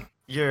again.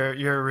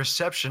 Your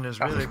reception is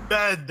really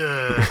bad.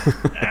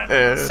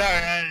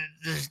 Sorry,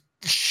 there's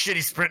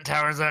shitty Sprint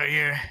towers out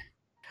here.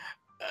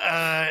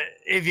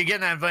 If you get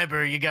in that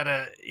Viper, you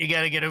gotta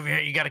get over here.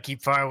 You gotta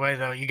keep far away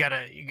though. We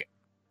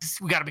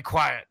gotta be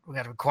quiet. We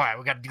gotta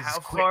do this How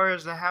quick. far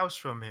is the house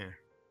from here?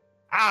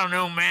 I don't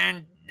know,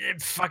 man.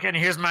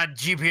 Here's my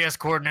GPS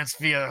coordinates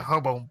via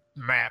hobo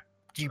map.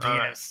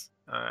 GPS.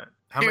 All right.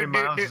 How many Dude,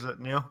 miles dude. is it,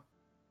 Neil?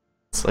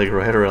 It's like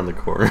right around the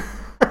corner.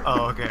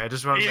 Oh, okay. I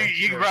just want to You, make you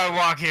sure. can probably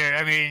walk here.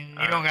 I mean, you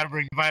Alright. don't gotta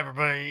bring the Viper,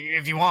 but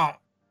if you want.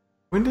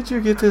 When did you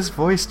get this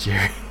voice,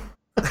 Jerry?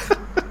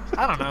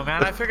 I don't know,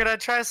 man. I figured I'd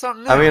try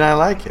something new. I mean, I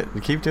like it.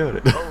 Keep doing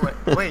it. Oh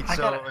wait. I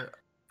So gotta-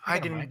 I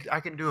gotta mic.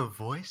 can do a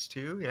voice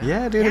too. Yeah.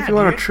 Yeah, dude. Yeah, if you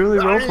want dude. to truly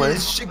roleplay.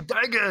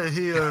 Schickdagger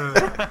here.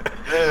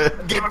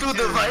 Get through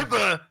the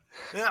Viper.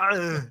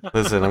 Yeah.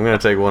 Listen, I'm gonna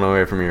take one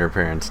away from your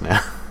appearance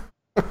now.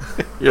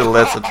 You're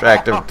less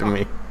attractive to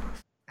me.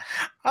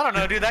 I don't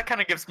know, dude. That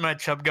kind of gets my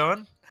chub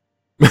going.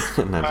 No, just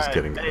Alright,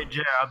 kidding. Hey,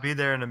 Jay, I'll be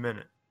there in a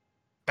minute.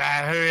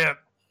 Hurry up.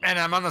 And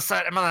I'm on the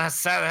side of the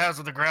house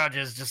where the garage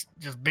is. Just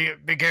be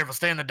careful.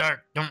 Stay in the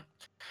dark. Don't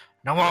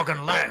walk in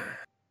the light.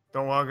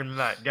 Don't walk in the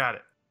night. Got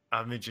it.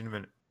 I'll meet you in a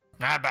minute.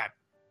 Bye.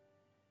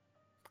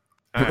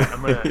 Alright,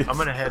 I'm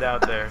gonna head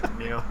out there,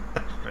 Neil.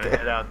 I'm gonna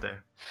head out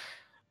there.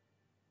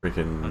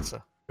 Freaking. That's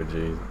a...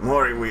 Jeez.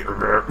 Morty, we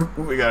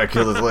gotta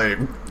kill this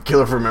lady.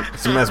 Kill her for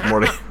some mess,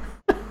 Morty.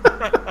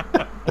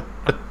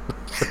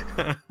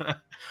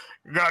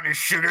 Got any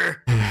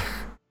sugar?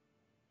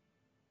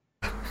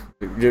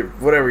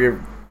 Whatever,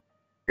 you're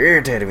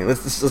irritating me.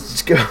 Let's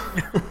just go.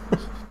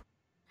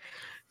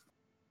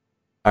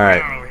 All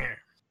right. Get over here.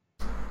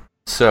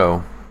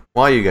 So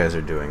while you guys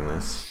are doing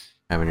this,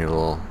 having your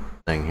little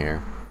thing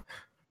here.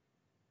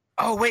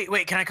 Oh wait.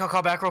 Can I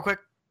call back real quick?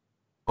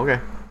 Okay.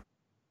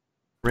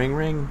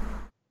 Ring.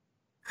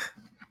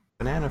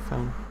 Banana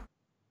phone.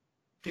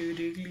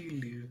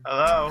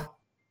 Hello?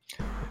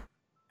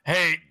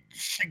 Hey,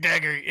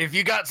 Schickdagger, if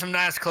you got some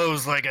nice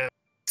clothes like a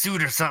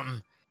suit or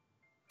something,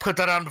 put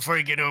that on before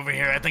you get over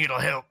here. I think it'll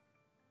help.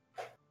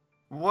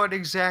 What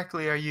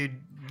exactly are you...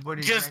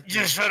 Just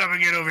shut up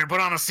and get over here. Put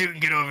on a suit and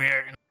get over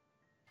here.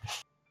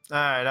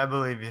 Alright, I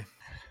believe you.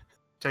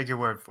 Take your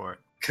word for it.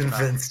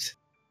 Convinced.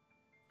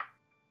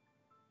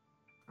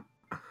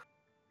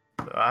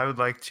 I would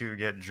like to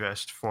get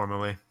dressed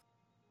formally.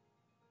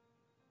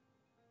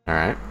 All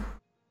right.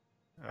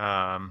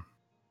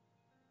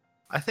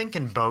 I think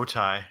in bow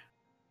tie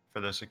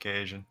for this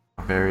occasion.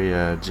 Very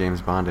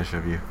James Bondish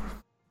of you.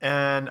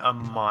 And a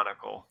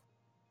monocle.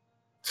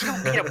 You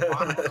don't need a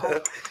monocle.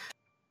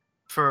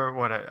 For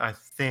what I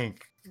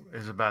think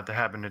is about to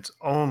happen. It's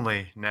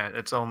only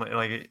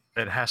like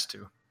it has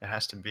to. It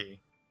has to be.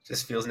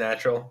 Just feels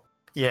natural.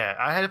 Yeah,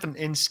 I have an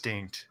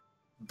instinct.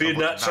 Be of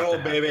what's natural,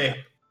 about to happen.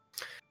 baby.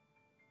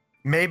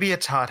 Maybe a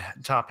top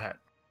hat.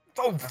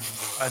 Oh,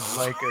 I'd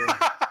like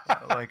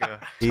a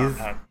top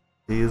hat.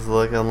 He's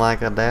looking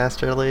like a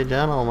dastardly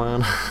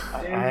gentleman.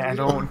 I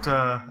don't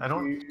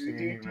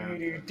see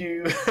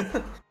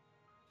around.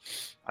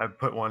 I'd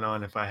put one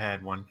on if I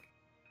had one.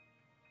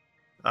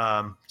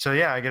 So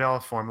yeah, I get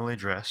all formally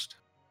dressed.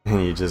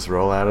 And you just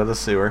roll out of the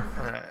sewer.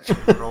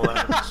 Roll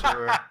out of the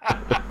sewer.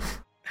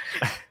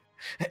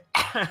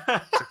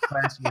 It's the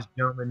classiest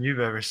gentleman you've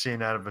ever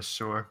seen out of a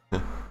sewer.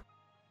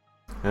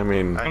 I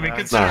mean,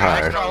 consider not I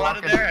hard. crawl out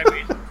of there. I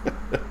mean,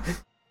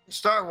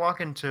 Start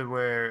walking to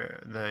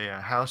where the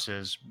house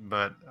is,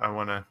 but I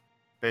want to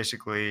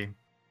basically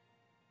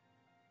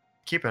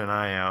keep an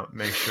eye out,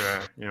 make sure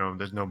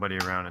there's nobody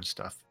around and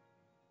stuff.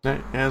 Yeah,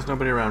 there's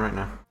nobody around right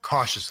now.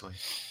 Cautiously.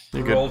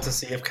 You're Roll good. to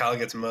see if Kyle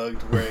gets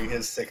mugged wearing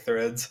his sick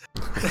threads.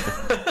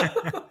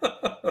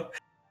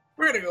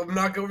 We're gonna go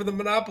knock over the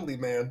Monopoly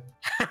man.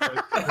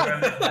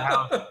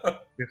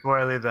 Before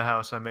I leave the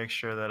house, I make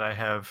sure that I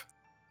have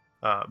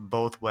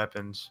both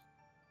weapons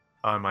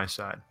on my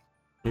side.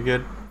 You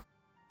good?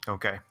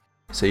 Okay.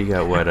 So you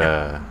got what?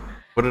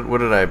 What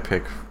did I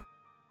pick?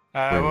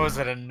 what was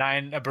it? A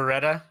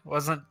Beretta?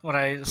 Wasn't what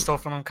I stole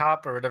from a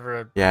cop or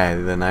whatever? Yeah,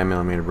 the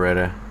 9mm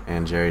Beretta,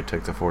 and Jerry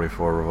took the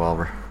 44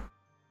 revolver.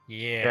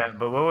 Yeah,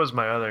 but what was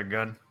my other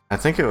gun? I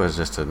think it was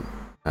just a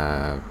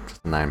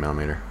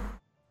 9mm.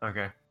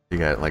 Okay. You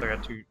got I like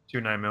got two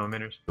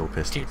 9mm. dual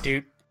pistols.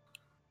 Toot.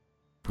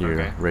 Your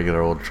Okay.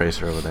 regular old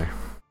tracer over there.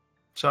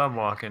 So I'm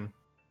walking.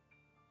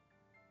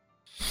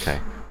 Okay.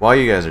 While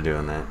you guys are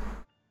doing that,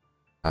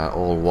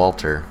 old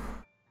Walter.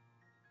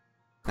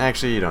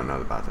 Actually, you don't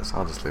know about this.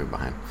 I'll just leave it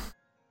behind.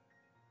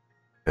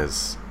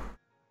 Because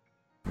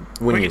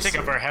when We you can take see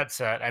off our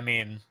headset. I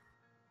mean,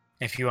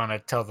 if you want to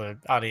tell the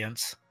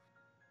audience.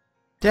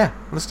 yeah,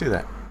 let's do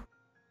that.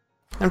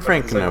 And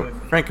Frank is can that know.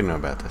 good? Frank can know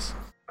about this.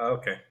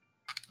 Okay.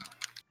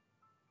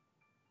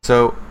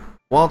 So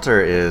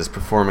Walter is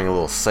performing a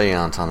little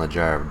séance on the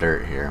jar of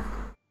dirt here.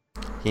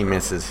 He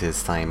misses his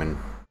Simon.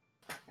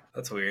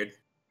 That's weird.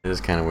 It is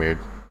kind of weird,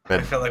 I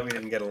but felt like we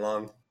didn't get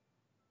along.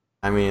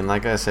 I mean,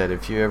 like I said,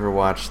 if you ever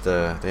watch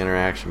the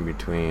interaction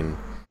between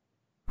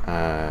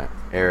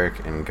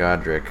Eric and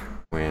Godric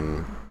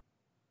when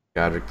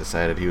Godric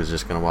decided he was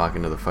just gonna walk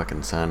into the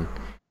fucking sun,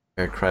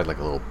 Eric cried like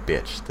a little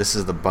bitch. This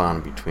is the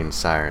bond between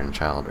sire and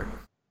childer.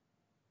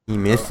 He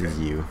misses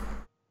you.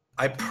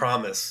 I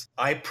promise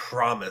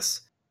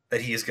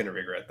that he is going to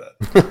regret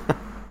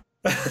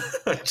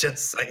that.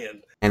 Just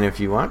saying. And if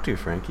you want to,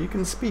 Frank, you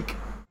can speak.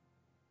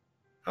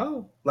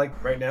 Oh,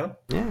 like right now?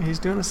 Yeah, he's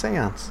doing a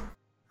séance.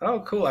 Oh,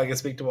 cool. I can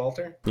speak to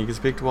Walter. You can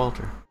speak to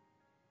Walter.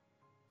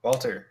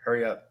 Walter,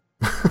 hurry up.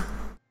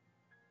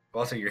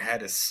 Walter, your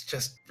hat is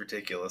just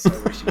ridiculous. I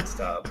wish you would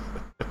stop.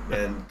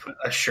 And put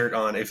a shirt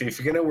on. If you're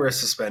going to wear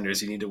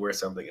suspenders, you need to wear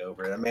something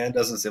over it. A man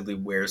doesn't simply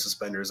wear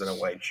suspenders and a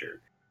white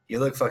shirt. You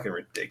look fucking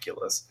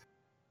ridiculous.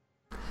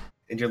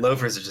 And your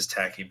loafers are just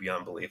tacky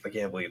beyond belief. I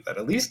can't believe that.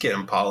 At least get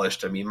them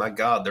polished. I mean, my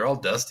God, they're all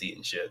dusty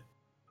and shit.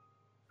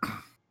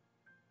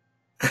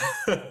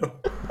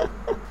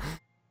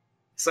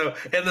 So,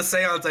 in the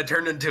seance, I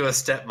turned into a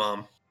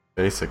stepmom.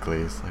 Basically,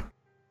 it's like,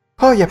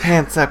 Pull your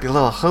pants up, you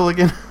little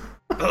hooligan.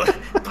 Pull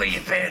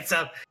your pants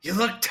up. You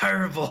look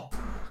terrible.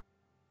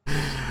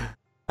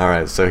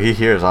 Alright, so he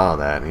hears all of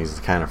that, and he's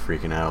kind of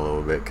freaking out a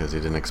little bit because he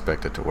didn't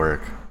expect it to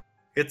work.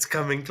 It's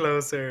coming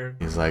closer.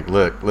 He's like,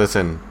 look,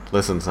 listen,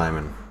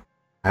 Simon.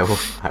 I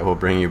will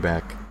bring you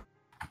back.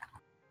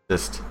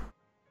 Just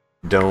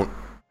don't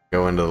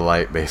go into the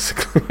light,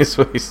 basically, is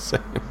what he's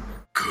saying.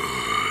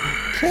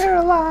 Good.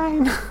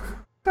 Caroline,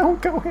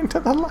 don't go into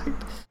the light.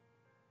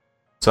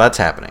 So that's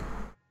happening.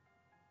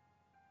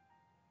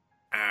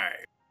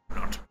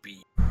 Not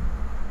be.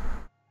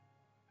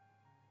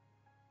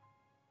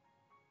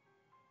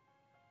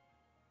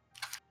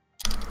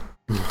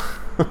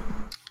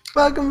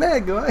 Welcome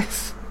back,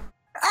 guys.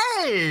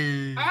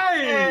 Hey!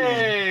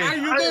 Hey! How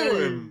you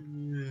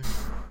doing?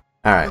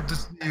 Alright, Good to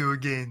see you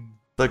again.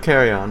 so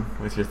carry on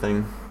with your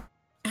thing.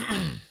 All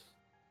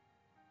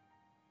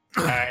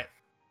right.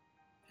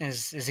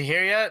 Is he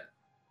here yet?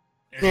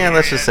 Is he Yeah, here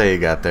let's just yet? say you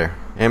got there.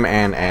 Him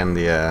and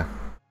the,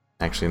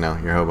 actually no,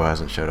 your hobo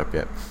hasn't showed up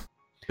yet.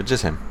 But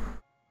just him.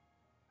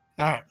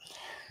 All right.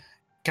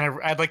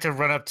 I'd like to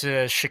run up to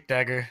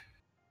Schickdagger.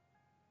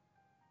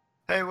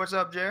 Hey, what's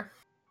up, Jer?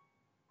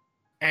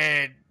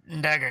 Hey,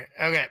 Dagger.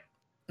 Okay.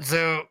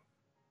 So,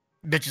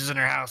 bitch is in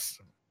her house.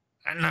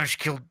 I know she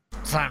killed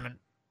Simon.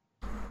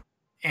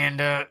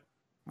 And,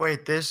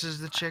 Wait, this is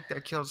the chick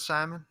that killed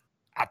Simon?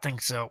 I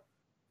think so.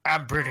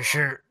 I'm pretty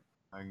sure.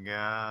 My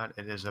God,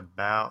 it is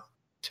about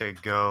to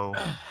go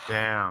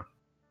down.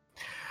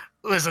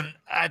 Listen,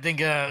 I think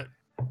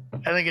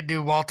it'd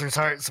do Walter's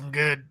heart some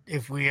good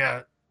if we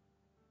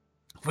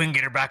can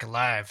get her back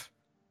alive.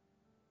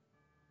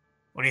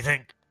 What do you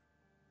think?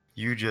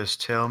 You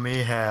just tell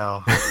me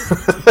how.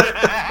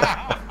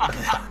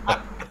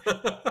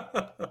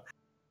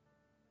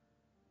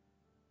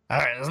 All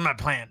right, this is my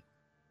plan.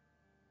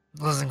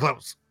 Listen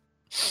close.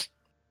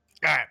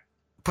 All right,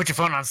 put your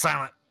phone on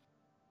silent.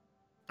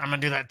 I'm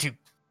gonna do that too.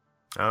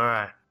 All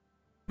right.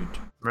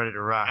 Ready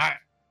to rock. All right.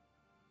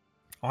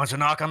 I want you to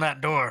knock on that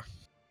door.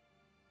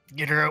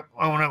 Get her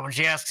open up when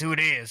she asks who it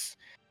is.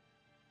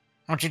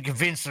 I want you to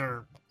convince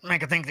her,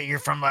 make her think that you're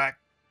from like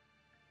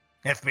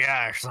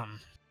FBI or something.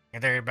 You're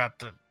there about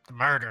the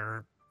murder,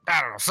 or, I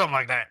don't know, something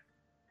like that.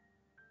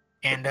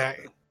 And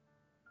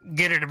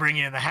get her to bring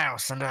you in the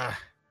house, and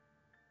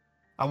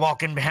I'll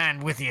walk in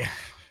behind with you,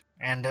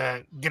 and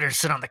get her to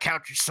sit on the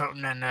couch or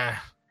something, and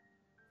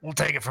we'll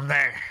take it from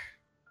there.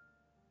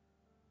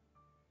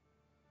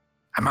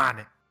 I'm on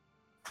it.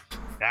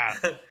 Yeah.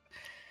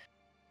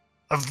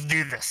 Let's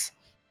do this.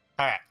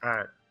 All right. All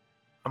right.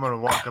 I'm going to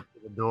walk up to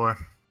the door.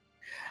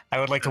 I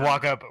would like to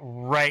walk up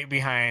right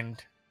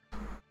behind.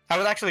 I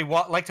would actually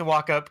like to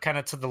walk up kind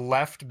of to the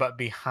left, but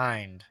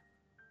behind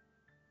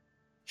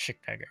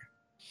Schickdagger.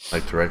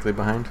 Like directly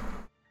behind?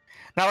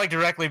 Not like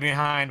directly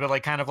behind, but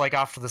like kind of like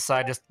off to the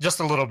side, just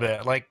a little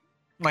bit. Like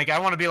I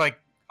want to be like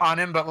on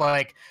him, but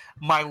like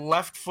my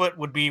left foot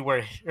would be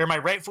where, or my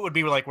right foot would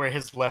be like where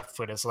his left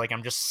foot is. So like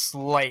I'm just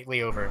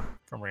slightly over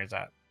from where he's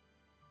at.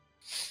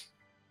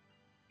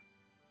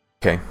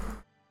 Okay.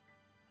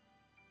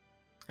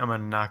 I'm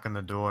going to knock on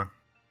the door.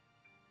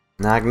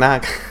 Knock,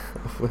 knock.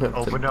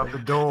 Open up the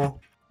door.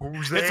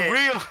 Who's there? It's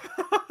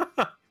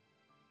real.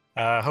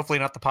 Hopefully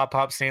not the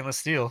pop stainless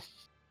steel.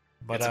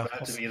 But It's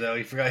about to be though.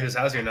 You forgot whose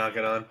house you're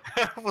knocking on.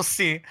 we'll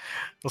see.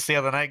 We'll see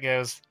how the night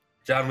goes.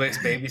 John Wick's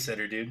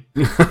babysitter, dude.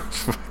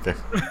 Okay.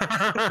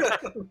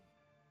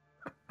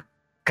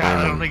 God,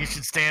 I don't think you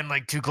should stand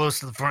like too close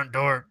to the front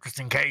door, just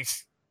in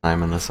case.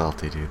 I'm an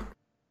salty dude.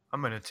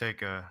 I'm going to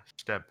take a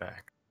step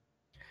back.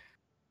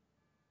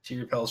 She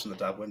repels from the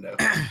top window.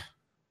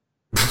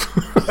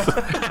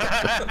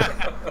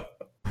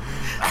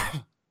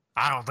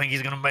 I don't think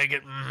he's gonna make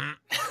it.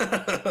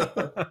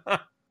 Mm-hmm.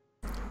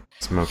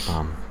 Smoke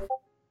bomb.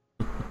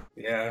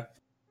 Yeah.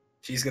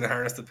 She's gonna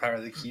harness the power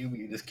of the cube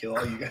and just kill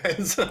all you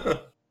guys.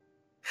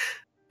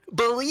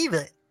 Believe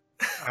it.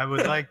 I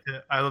would like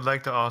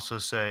to also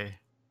say,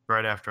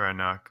 right after I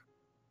knock,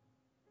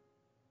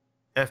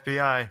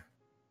 FBI.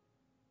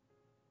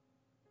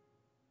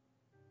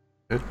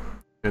 Good.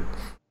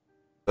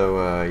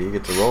 So you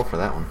get to roll for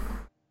that one.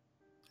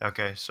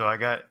 Okay, so I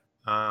got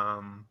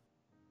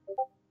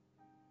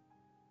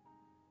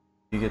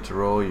You get to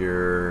roll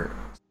your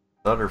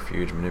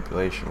subterfuge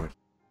manipulation, which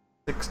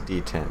is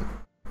 6d10.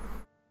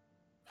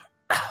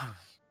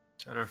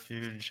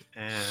 subterfuge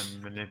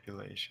and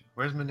manipulation.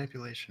 Where's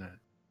manipulation at?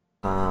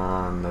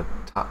 On the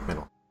top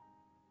middle.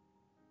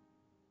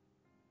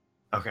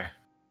 Okay.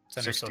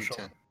 Center 6d10. social.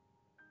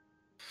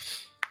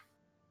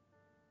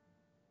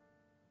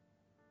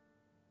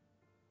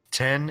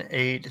 10,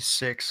 8,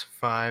 6,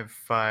 5,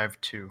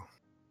 5, 2.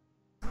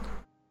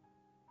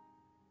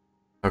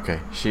 Okay,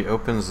 she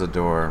opens the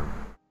door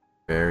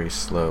very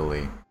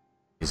slowly.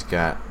 He's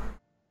got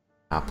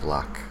top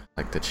lock,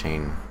 like the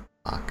chain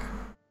lock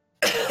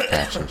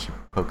catch, and she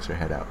pokes her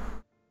head out.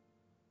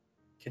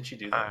 Can she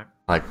do that? Alright.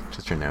 Like,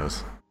 just her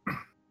nose.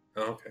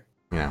 Oh, okay.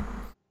 You know.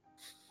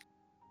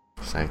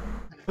 She's like,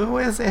 who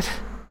is it?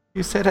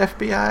 You said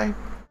FBI?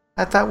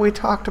 I thought we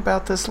talked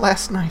about this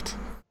last night.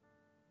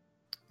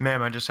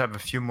 Ma'am, I just have a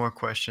few more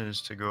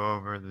questions to go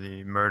over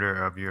the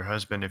murder of your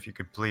husband. If you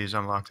could please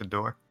unlock the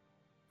door.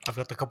 I've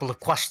got a couple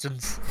of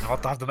questions. I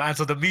want to have them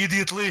answered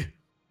immediately.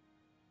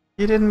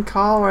 You didn't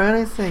call or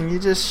anything. You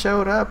just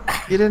showed up.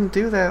 You didn't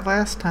do that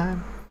last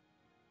time.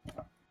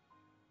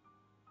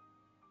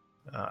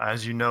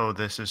 As you know,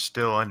 this is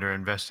still under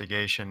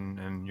investigation,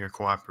 and your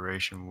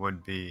cooperation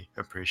would be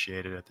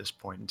appreciated at this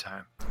point in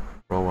time.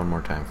 Roll one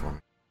more time for me.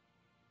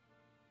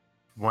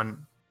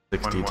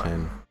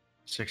 60-10.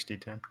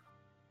 60-10.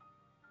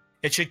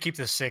 It should keep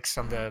the 6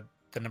 on the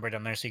number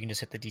down there, so you can just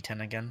hit the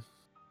D10 again.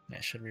 And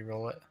it should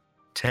re-roll it.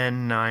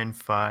 10, 9,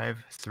 5,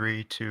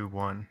 3, 2,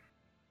 1.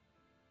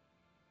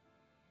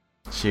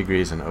 She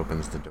agrees and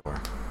opens the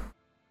door.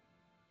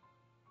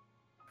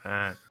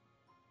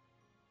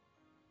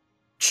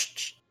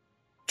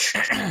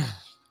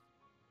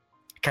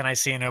 Can I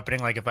see an opening,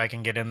 like if I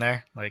can get in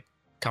there? Like,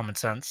 common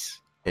sense.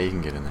 Yeah, you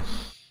can get in there.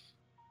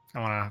 I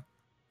want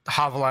to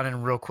hovel on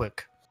in real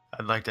quick.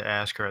 I'd like to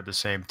ask her at the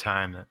same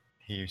time that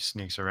he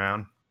sneaks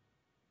around.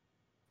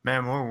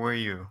 Ma'am, where were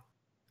you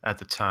at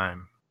the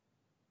time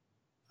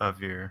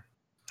of your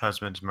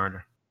husband's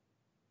murder?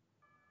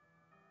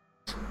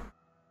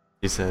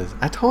 She says,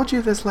 I told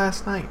you this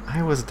last night.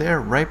 I was there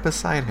right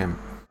beside him.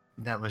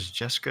 That was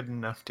just good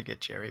enough to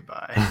get Jerry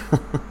by.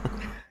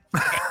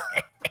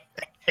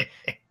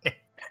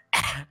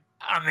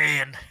 I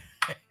mean,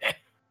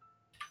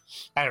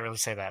 I didn't really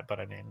say that, but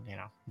I mean, you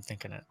know, I'm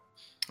thinking it.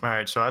 All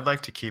right, so I'd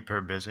like to keep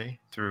her busy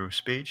through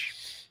speech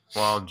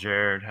while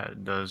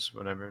Jared does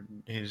whatever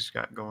he's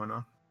got going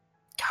on.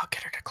 I'll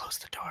get her to close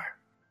the door.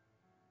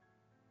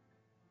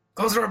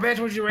 Close the door, bitch.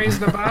 Would you raise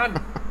the bond?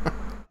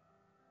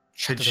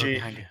 Shut the door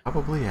behind you.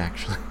 Probably,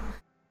 actually.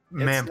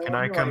 Ma'am, can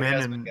I come in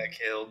and got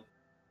killed?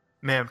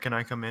 Ma'am, can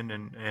I come in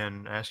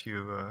and ask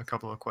you a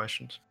couple of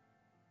questions?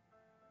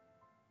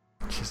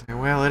 She's like,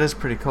 well, it is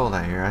pretty cold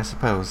out here, I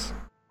suppose.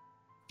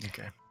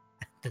 Okay.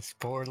 This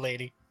poor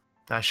lady.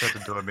 I shut the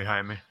door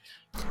behind me.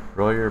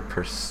 Roll your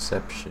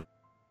perception.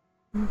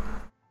 And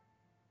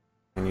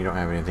you don't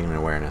have anything in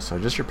awareness, so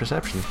just your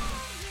perception.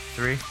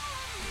 3.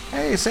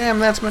 Hey, Sam,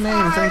 that's my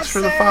name. Thanks for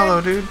the follow,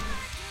 dude.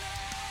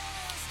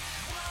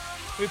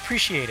 We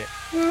appreciate it.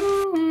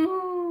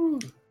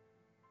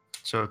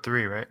 So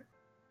 3, right?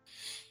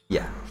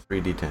 Yeah,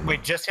 3d10.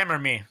 Wait, just him or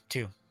me,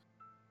 too?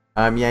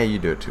 Yeah, you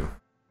do it too.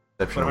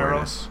 Perception What do I roll?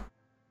 awareness.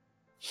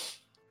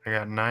 I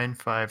got 9,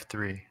 5,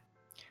 3.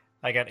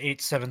 I got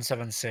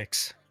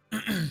 8776.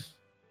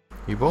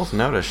 You both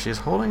notice she's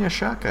holding a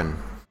shotgun.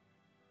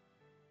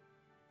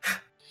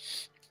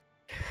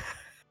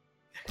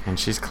 And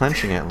she's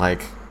clenching it,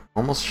 like,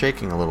 almost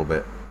shaking a little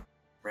bit.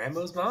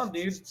 Rambo's mom,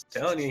 dude.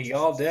 Telling you, he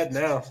all dead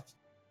now.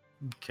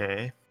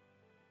 Okay.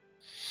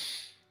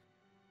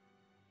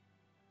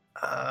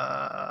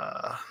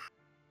 Kyle,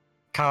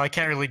 I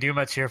can't really do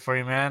much here for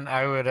you, man.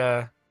 I would,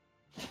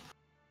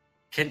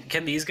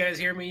 Can these guys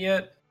hear me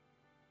yet?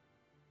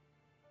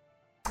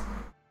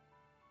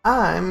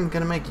 I'm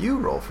gonna make you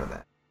roll for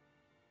that.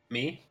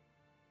 Me?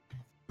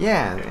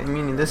 Yeah, I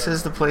mean, this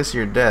is the place of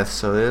your death,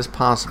 so it is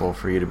possible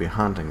for you to be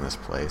haunting this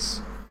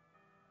place.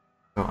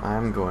 So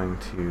I'm going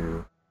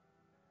to...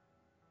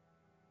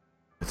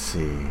 Let's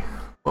see.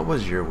 What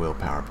was your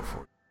willpower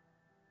before?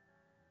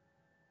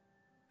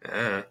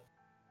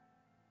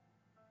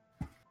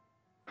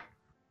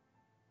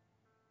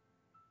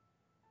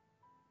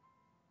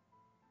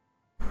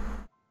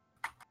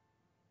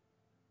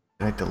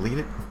 Did I delete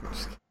it?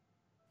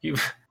 You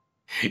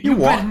You better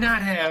what?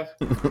 not have.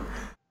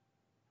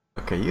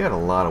 Okay, you had a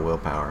lot of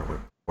willpower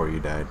before you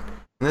died.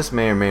 And this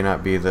may or may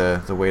not be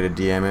the way to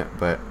DM it,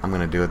 but I'm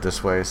going to do it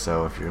this way,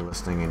 so if you're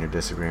listening and you're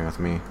disagreeing with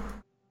me,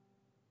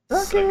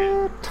 suck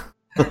it!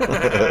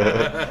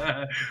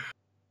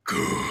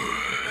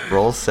 Good.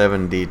 Roll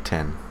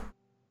 7d10.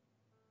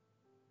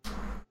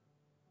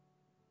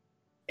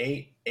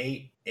 8,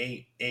 8,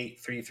 8, 8,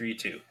 3, 3,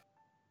 2.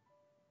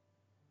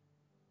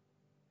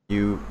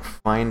 You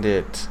find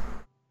it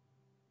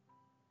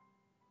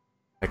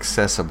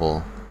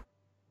accessible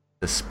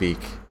to speak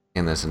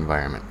in this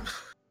environment.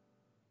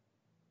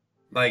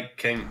 Like,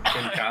 can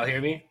Kyle hear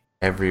me?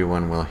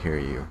 Everyone will hear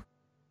you.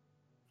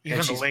 even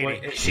And the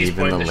lady. she's Even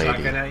pointing the the lady.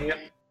 shotgun at you?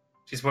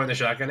 She's pointing the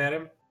shotgun at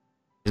him?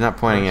 She's not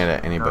pointing it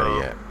at anybody Oh.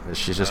 yet.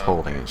 She's just Oh,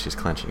 holding okay. it. She's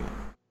clenching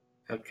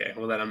it. Okay,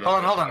 well then I'm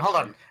not. Hold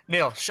on.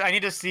 Neil, I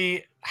need to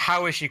see,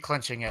 how is she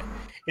clenching it?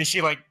 Is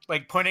she like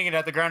pointing it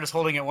at the ground, just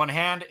holding it one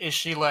hand? Is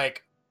she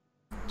like...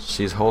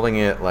 She's holding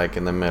it like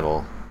in the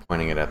middle,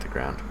 pointing it at the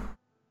ground.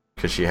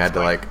 Because she had to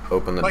like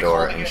open the like door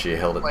holding and it she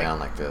held it like- down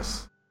like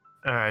this.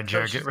 All right,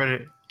 Jared, she's-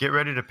 get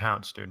ready to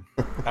pounce, dude.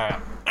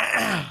 Alright.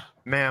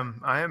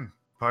 Ma'am, I am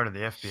part of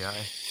the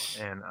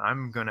FBI, and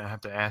I'm gonna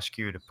have to ask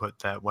you to put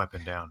that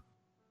weapon down.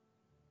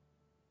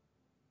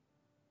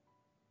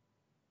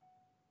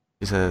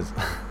 She says,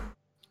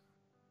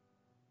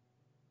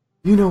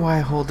 "You know why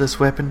I hold this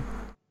weapon?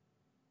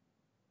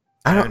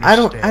 I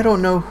understand.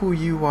 don't know who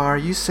you are.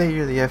 You say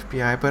you're the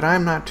FBI, but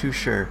I'm not too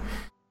sure.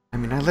 I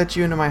mean, I let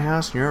you into my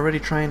house and you're already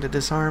trying to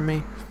disarm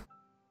me."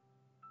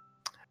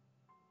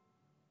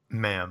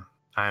 Ma'am,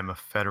 I am a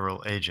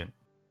federal agent,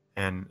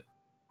 and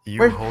you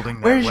Where-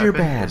 holding that where's your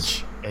weapon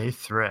is badge? a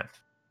threat.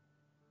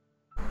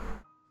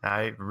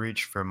 I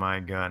reach for my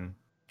gun.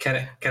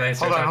 Can I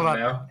start Hold on,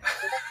 talking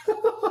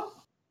now?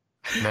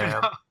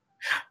 Now,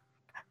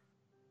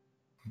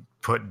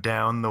 put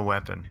down the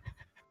weapon.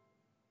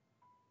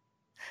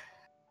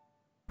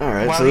 All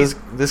right, While so he's-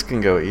 this can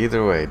go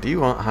either way. Do you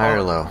want high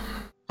or low?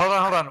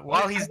 Hold on.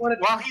 While he's mid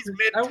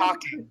I wanna-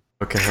 talking,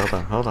 Okay,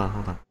 hold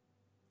on.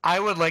 I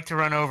would like to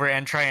run over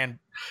and try and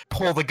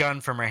pull the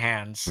gun from her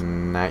hands.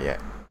 Not yet.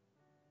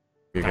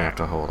 You're gonna have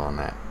to hold on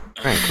that.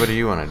 Frank, what do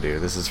you want to do?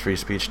 This is free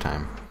speech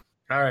time.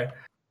 All right.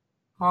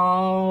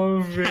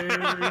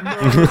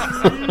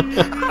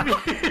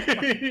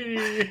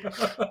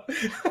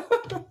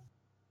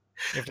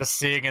 You have to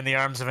sing in the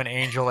arms of an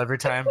angel every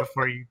time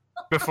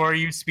before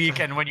you speak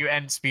and when you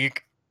end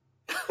speak.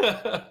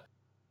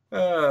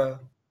 Uh,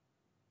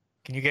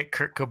 Can you get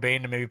Kurt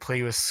Cobain to maybe play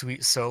you a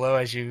sweet solo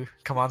as you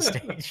come on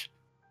stage?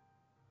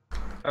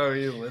 oh,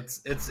 yeah,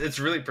 it's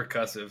really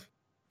percussive.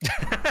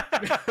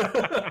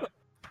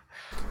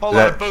 Hold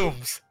That- on,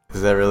 booms.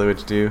 Is that really what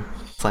you do,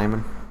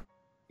 Simon?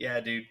 Yeah,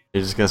 dude.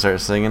 You're just gonna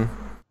start singing?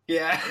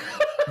 Yeah.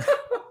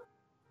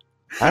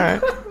 All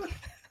right.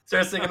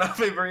 Start singing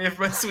Ave Maria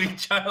for my sweet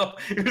child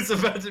who's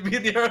about to be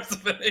in the arms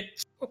of an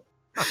angel.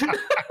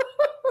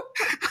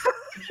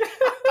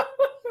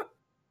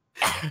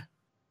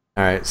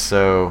 All right.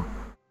 So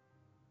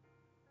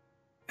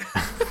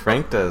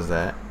Frank does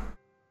that,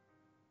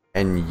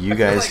 and you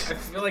guys. I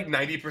feel like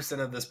 90%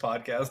 of this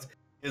podcast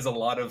is a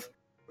lot of.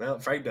 Well,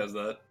 Frank does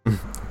that.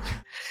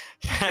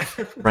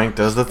 Frank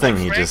does the thing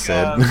he Frank, just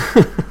said.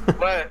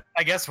 What?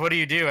 I guess. What do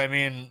you do? I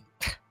mean,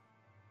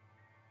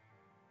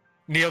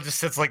 Neil just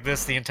sits like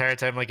this the entire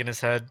time, like in his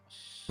head,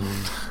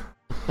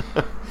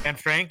 and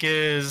Frank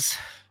is.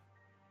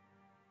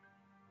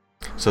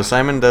 So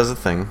Simon does the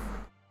thing.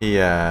 He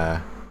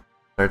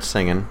starts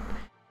singing.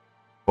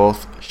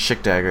 Both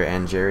Schickdagger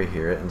and Jerry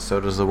hear it, and so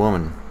does the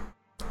woman.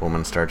 The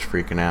woman starts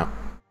freaking out.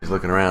 She's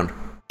looking around.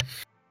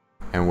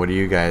 And what do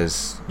you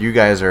guys... You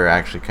guys are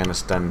actually kind of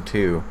stunned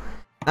too.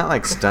 Not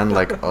like stunned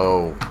like,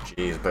 oh,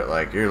 jeez, but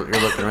like you're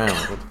looking around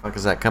like, what the fuck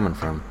is that coming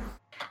from?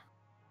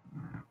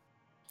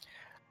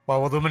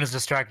 While the woman is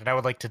distracted, I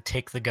would like to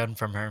take the gun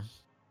from her.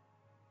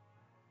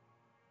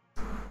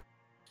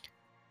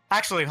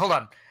 Actually, hold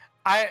on.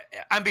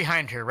 I'm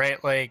behind her,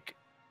 right? Like,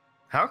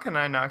 How can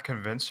I not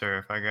convince her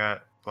if I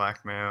got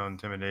blackmail,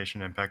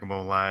 intimidation,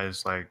 impeccable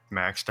lies like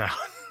maxed out?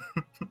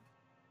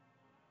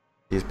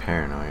 He's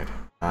paranoid.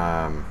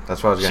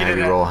 That's why I was She gonna have did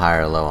you that- roll high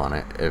or low on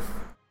it. If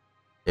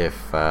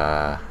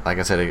like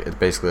I said, it's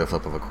basically a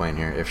flip of a coin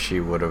here. If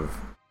you would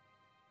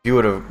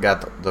have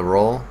got the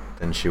roll,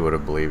 then she would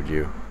have believed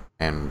you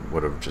and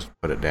would have just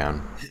put it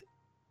down.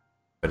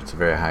 But it's a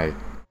very high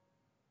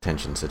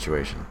tension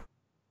situation.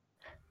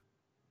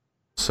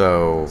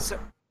 So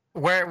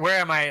where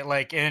am I?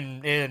 Like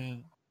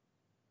in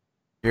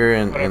you're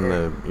in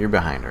whatever. you're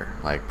behind her,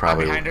 like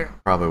probably behind her?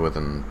 probably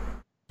within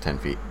 10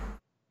 feet.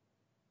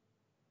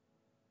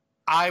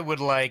 I would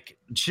like.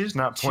 She's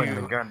not pointing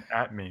To- the gun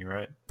at me,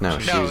 right? No,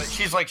 No, she's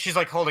she's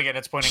like holding it.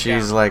 It's pointing down.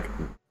 she's like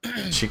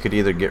she could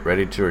either get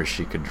ready to or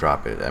she could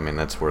drop it. I mean,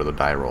 that's where the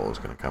die roll is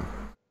going to come.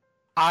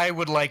 I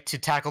would like to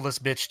tackle this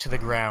bitch to the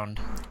ground.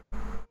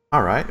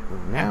 All right,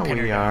 now pin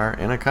her we down. are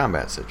in a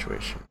combat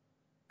situation.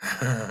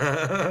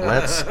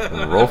 Let's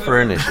roll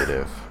for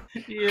initiative.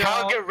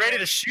 Kyle, get ready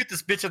to shoot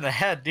this bitch in the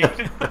head, dude.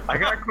 I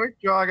got quick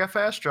draw, I got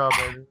fast draw,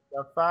 baby.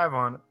 Got 5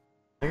 on it.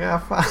 I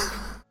got 5.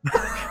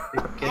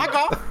 I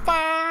got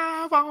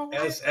 5 on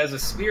it. As a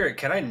spirit,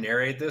 can I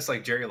narrate this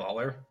like Jerry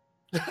Lawler?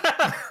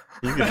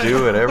 You can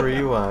do whatever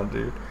you want,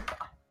 dude.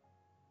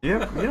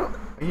 Yeah,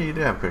 you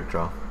do have quick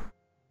draw.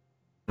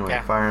 No, wait,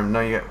 Yeah. firearm.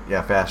 No, you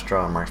got fast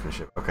draw and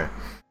marksmanship. Okay.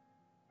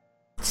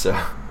 So,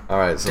 all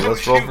right. So Don't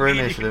let's roll shoot for me.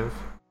 initiative.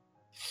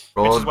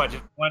 Which Roll is what,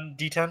 just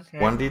 1d10?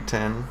 right?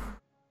 1d10.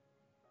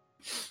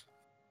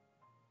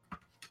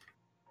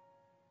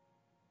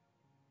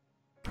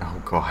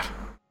 Oh God.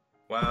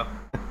 Wow.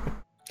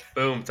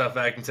 Boom, tough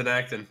acting to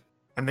acting.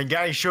 And the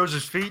guy shows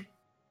his feet.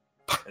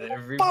 And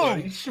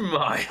everybody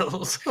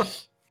smiles.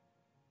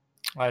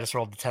 I just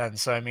rolled the 10,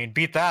 so I mean,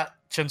 beat that,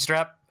 chin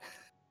strap.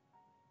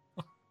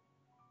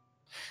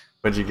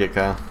 What'd you get,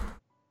 Kyle?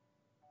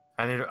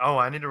 I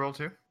need to roll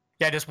 2?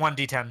 Yeah, just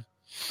 1d10.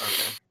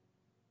 Okay.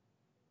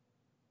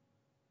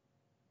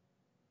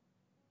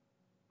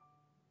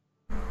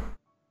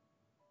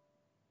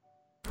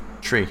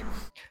 Tree.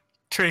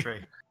 Tree.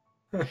 3.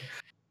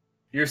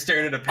 You're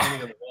staring at a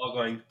painting on the wall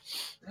going,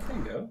 that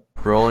can go.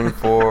 Rolling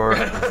for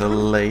the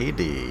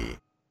lady.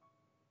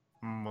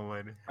 My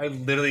lady. I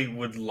literally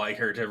would like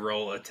her to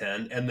roll a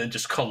 10 and then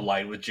just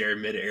collide with Jerry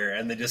midair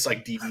and then just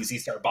like DBZ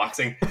start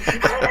boxing.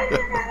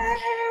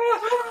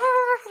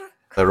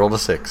 I rolled a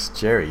 6.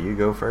 Jerry, you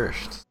go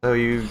first. So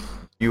you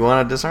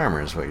want to disarm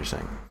her, is what you're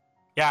saying?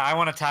 Yeah, I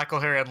want to tackle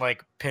her and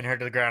like pin her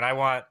to the ground. I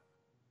want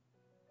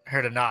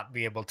her to not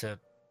be able to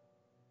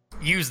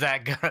use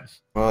that gun.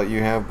 Well,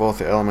 you have both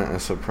the element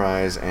of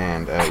surprise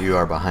and you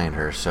are behind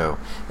her, so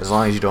as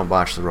long as you don't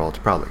botch the roll, it's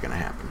probably going to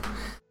happen.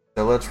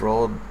 So let's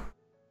roll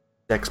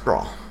Dex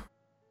Brawl.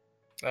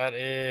 That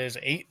is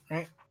 8,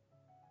 right?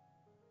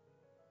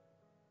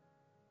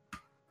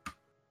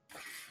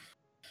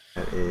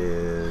 That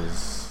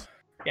is...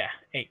 Yeah,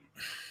 8.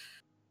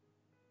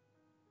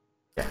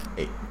 Yeah,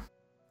 8.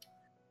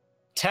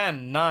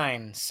 10,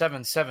 9,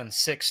 7, 7,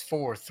 6,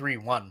 4, 3,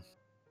 1.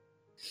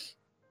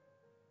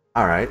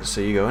 Alright,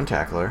 so you go and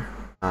tackle her.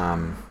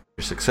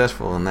 You're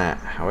successful in that.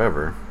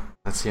 However,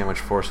 let's see how much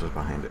force was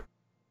behind it.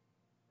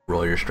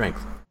 Roll your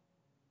strength.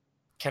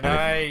 Can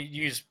I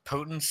use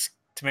potence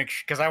to make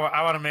sure? Because I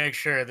want to make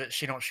sure that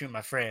she don't shoot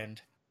my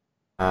friend.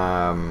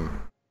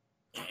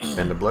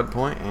 Spend a blood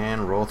point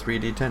and roll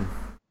 3d10.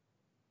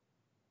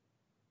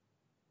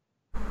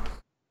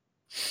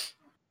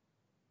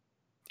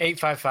 Eight,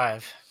 5,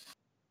 5.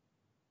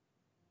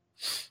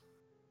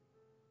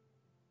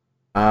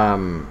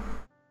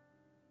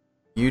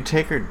 You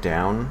take her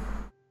down.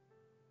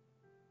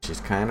 She's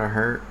kind of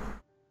hurt,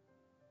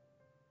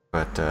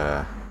 but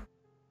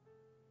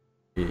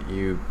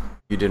you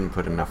didn't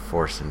put enough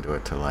force into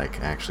it to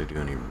like actually do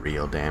any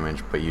real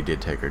damage. But you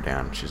did take her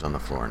down. She's on the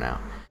floor now,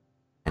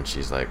 and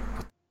she's like,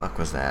 "What the fuck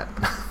was that?"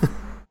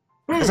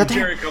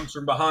 Jerry comes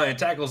from behind,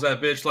 tackles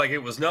that bitch like it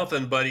was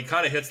nothing, but he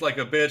kind of hits like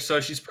a bitch,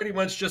 so she's pretty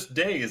much just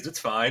dazed. It's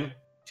fine.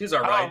 She's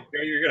all right.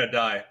 You're gonna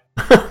die.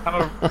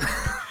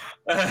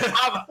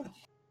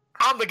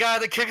 I'm the guy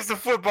that kicks the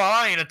football.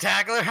 I ain't a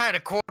tackler. I ain't a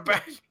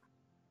quarterback.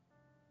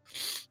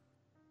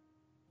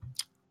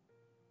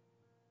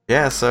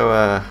 Yeah,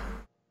 so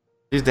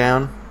she's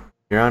down.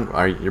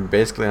 You're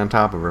basically on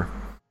top of her.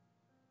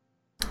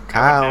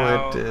 Kyle,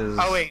 Now, it is.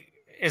 Oh wait,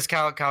 is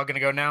Kyle gonna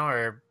go now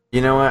or?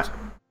 You know what?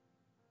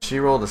 She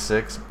rolled a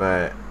 6,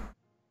 but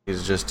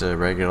he's just a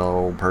regular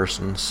old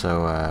person,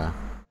 so I'm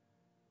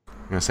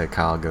gonna say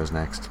Kyle goes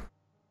next.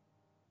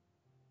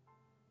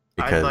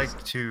 I'd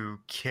like to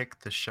kick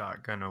the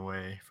shotgun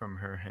away from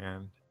her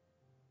hand.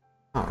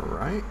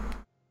 Alright.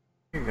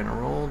 You're gonna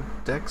roll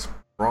Dex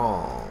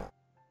Brawl.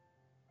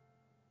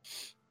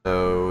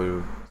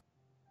 So,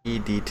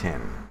 ED10.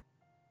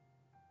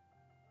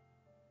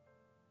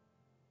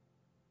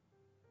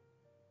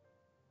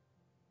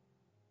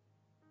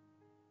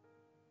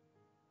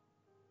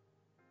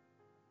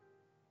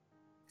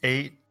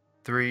 Eight,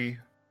 3,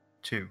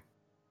 2.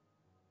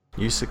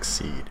 You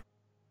succeed.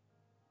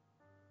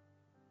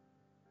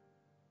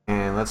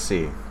 And let's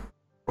see.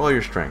 Roll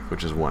your strength,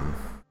 which is 1.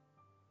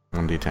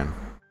 1d10.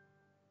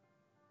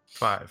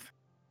 5.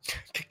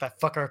 Kick that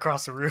fucker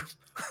across the room.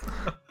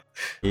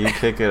 You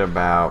kick it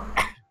about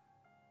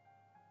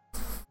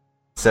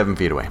 7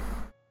 feet away.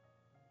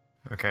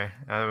 Okay,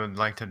 I would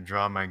like to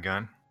draw my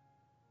gun.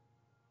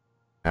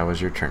 That was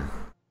your turn.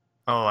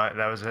 Oh,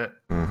 that was it?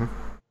 Mm-hmm.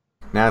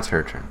 Now it's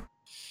her turn.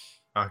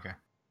 Okay.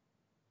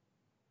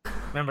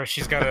 Remember,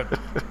 she's got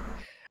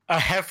a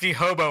hefty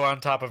hobo on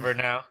top of her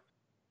now.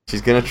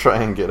 She's gonna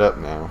try and get up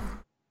now.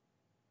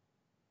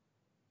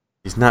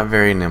 She's not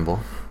very nimble.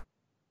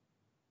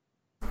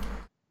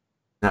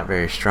 Not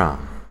very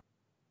strong.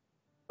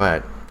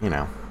 But, you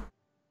know,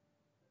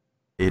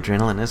 the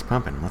adrenaline is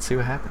pumping. Let's see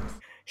what happens.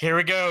 Here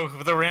we go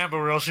with the Rambo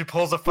roll. She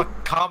pulls a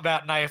fucking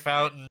combat knife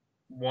out and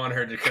Want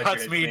her to cut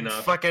cuts your me chin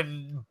off.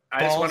 fucking I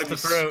just want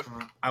balls to to throat.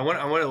 I want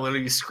to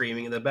literally be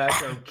screaming in the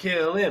background,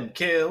 kill him,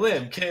 kill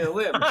him, kill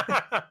him.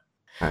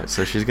 Alright,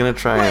 so she's gonna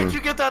try Where'd and...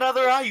 you get that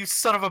other eye, you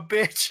son of a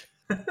bitch?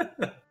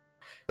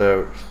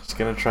 So, she's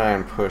gonna try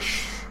and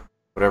push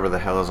whatever the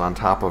hell is on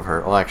top of her.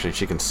 Well, actually,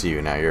 she can see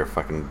you now. You're a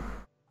fucking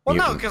Well,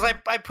 no, mutant. because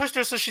I pushed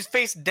her so she's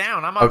face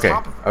down. I'm on Okay,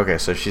 top of her. okay,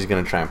 so she's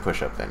gonna try and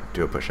push up then.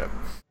 Do a push up.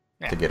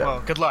 Yeah, to get up.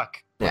 well, good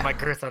luck. Yeah. With my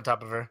girth on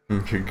top of her.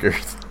 Your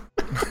girth.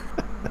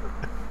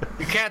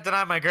 You can't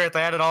deny my girth.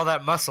 I added all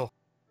that muscle.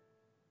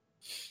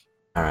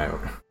 Alright, we're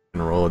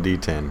gonna roll a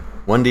d10.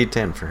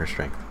 1d10 for her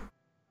strength.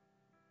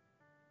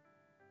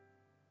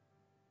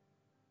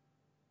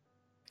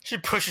 She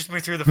pushes me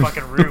through the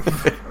fucking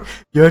roof.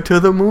 You're to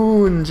the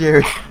moon,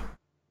 Jerry.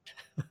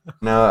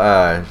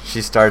 No,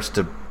 she starts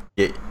to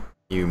get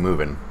you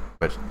moving,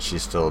 but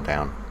she's still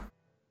down.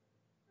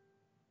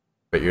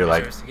 But you're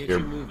like, Starts to get you're...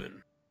 you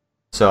moving.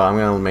 So I'm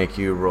gonna make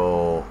you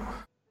roll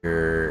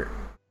your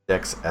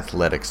Dex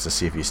Athletics to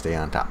see if you stay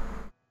on top.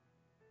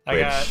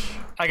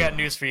 I got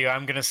news for you.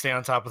 I'm gonna stay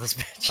on top of this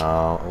bitch.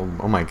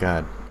 Oh my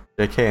god.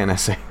 JK and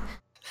SA.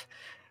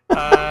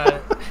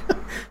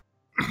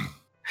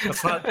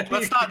 Let's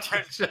not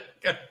turn.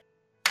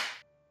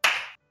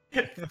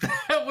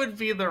 That would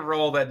be the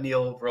roll that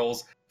Neil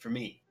rolls for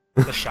me.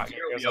 The shotgun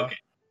You'll goes be off.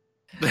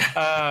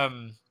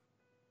 okay.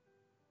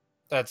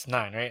 That's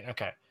 9, right?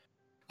 Okay.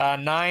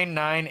 9,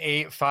 9,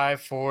 8,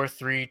 5, 4,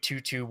 3, 2,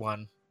 2,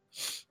 1.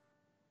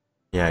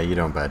 Yeah, you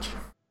don't budge.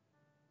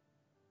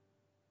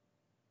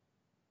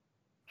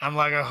 I'm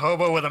like a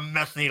hobo with a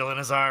meth needle in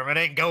his arm. It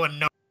ain't going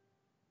no.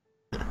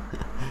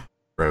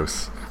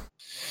 Gross.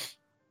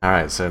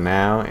 Alright, so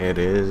now it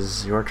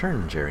is your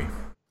turn, Jerry.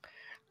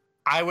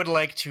 I would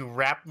like to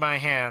wrap my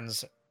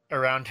hands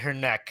around her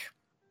neck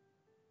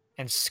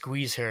and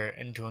squeeze her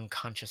into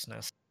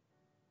unconsciousness.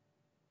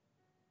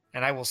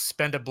 And I will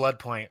spend a blood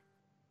point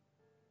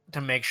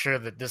to make sure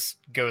that this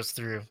goes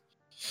through.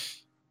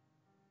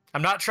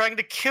 I'm not trying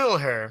to kill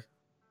her.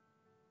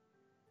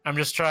 I'm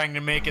just trying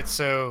to make it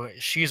so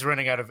she's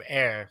running out of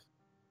air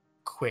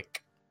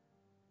quick.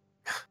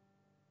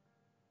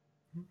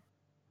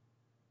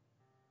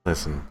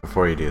 Listen,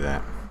 before you do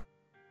that,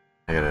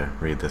 I gotta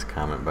read this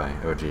comment by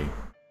OG.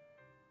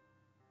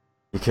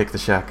 You kick the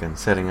shotgun,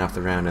 setting off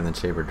the round in the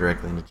chamber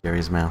directly into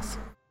Jerry's mouth.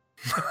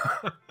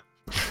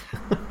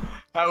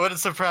 That wouldn't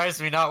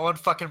surprise me, not one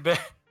fucking bit.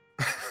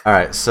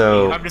 Alright,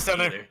 so I'm just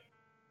under.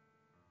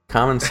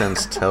 common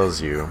sense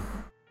tells you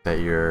that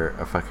you're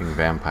a fucking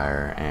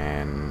vampire,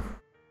 and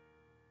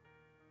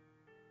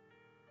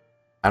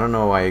I don't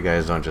know why you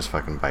guys don't just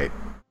fucking bite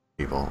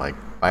people. Like,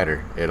 bite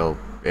her. It'll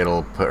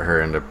put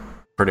her into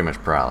pretty much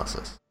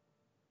paralysis.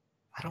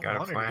 I don't Got a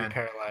want her to plan. be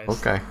paralyzed.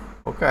 Okay.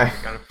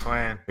 Got a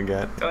plan. I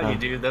got. Tell you,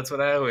 dude, that's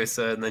what I always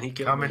said, and then he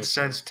killed me. Common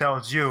sense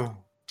tells you.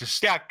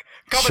 Just Yeah,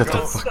 Shut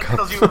common the sense fuck up.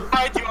 tells you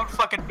mind your own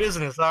fucking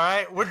business,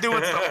 alright? We're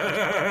doing something.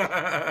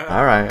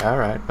 All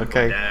right.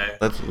 Okay. Yeah.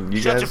 Let's you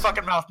Shut guys. your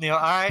fucking mouth, Neil,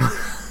 alright?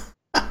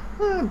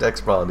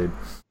 Dex brawl, dude.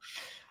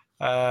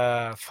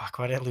 Fuck,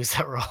 why did I lose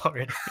that roll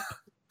already?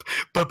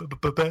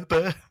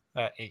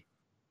 8.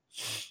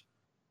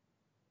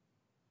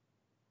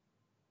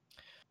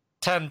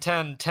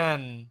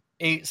 10,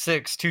 8,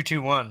 6, 2,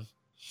 2, 1.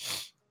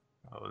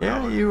 oh, that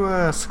Yeah, was-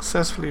 you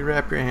successfully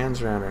wrap your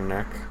hands around her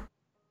neck,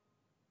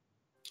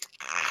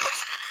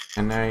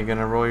 and now you're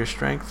gonna roll your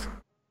strength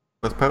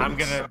with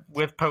potence.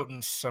 With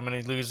potence, I'm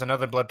gonna lose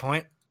another blood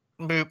point.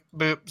 Boop,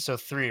 boop. So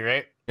 3,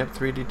 right? Yep,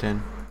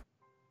 3d10.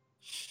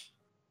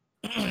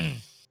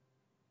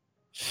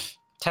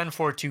 10,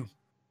 4, 2.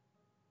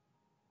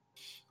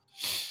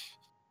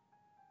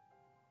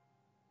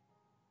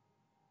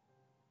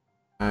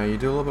 You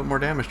do a little bit more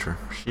damage to her.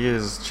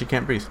 She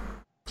can't breathe.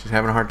 She's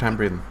having a hard time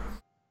breathing.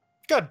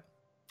 Good.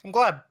 I'm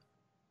glad.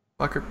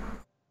 Fuck her.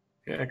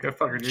 Yeah, go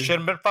fuck her, dude.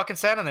 Shouldn't have been fucking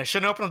standing there.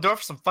 Shouldn't open the door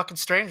for some fucking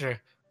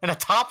stranger. In a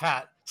top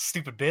hat.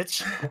 Stupid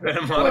bitch.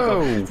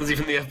 Monaco. Whoa. This is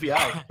even the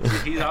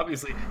FBI. He's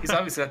obviously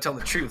not telling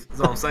the truth.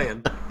 That's all I'm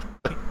saying.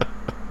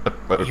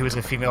 He was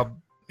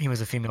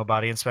a female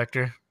body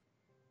inspector.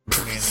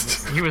 I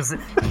mean, he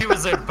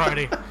was there to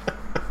party.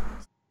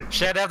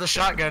 She had to have the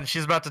shotgun.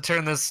 She's about to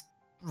turn this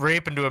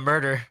rape into a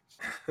murder.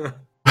 Here,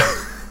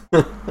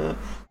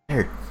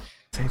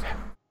 say that.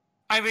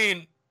 I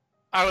mean,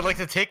 I would like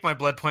to take my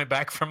blood point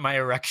back from my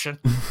erection.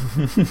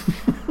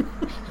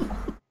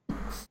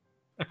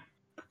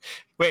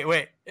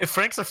 Wait. If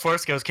Frank's a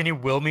force ghost, can you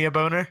will me a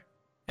boner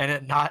and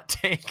it not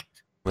take?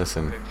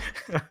 Listen,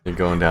 you're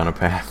going down a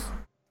path.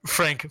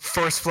 Frank,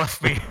 force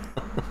fluff me.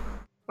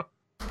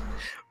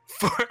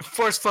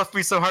 Force fluff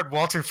me so hard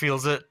Walter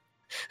feels it.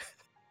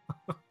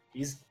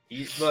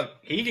 Look,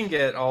 he can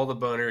get all the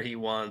boner he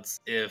wants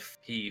if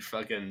he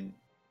fucking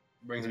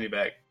brings me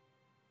back.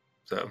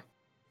 So,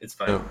 it's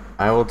fine. So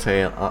I will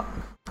tell.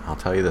 I'll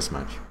tell you this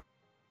much.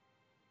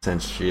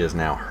 Since she is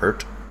now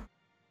hurt,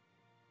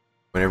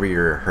 whenever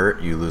you're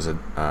hurt, you lose a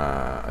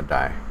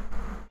die.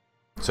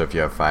 So if you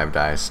have 5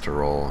 dice to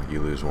roll,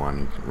 you lose 1.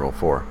 You can roll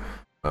 4.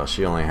 Well,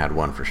 she only had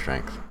 1 for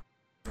strength.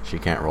 She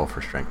can't roll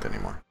for strength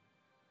anymore.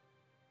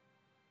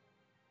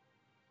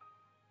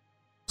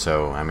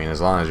 So I mean,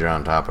 as long as you're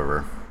on top of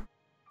her.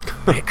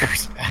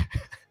 Makers.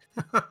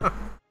 I'm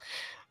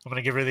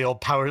gonna give her the old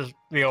power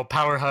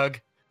hug,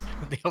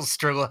 the old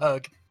struggle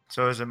hug.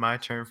 So is it my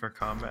turn for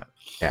combat?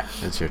 Yeah,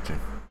 it's your turn.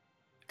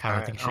 Kyle, I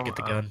Alright, think you should get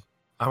the gun.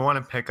 I want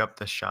to pick up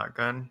the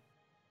shotgun,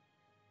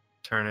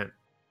 turn it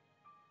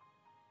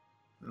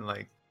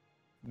like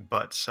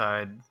butt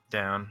side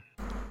down,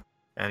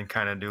 and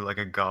kind of do like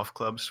a golf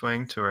club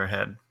swing to her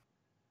head.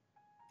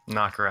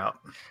 Knock her out.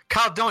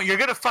 Kyle, don't! You're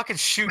gonna fucking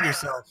shoot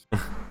yourself.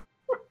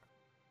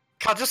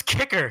 Kyle, just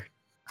kick her.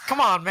 Come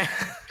on, man.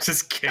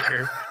 Just kick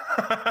her.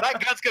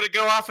 That gun's gonna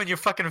go off in your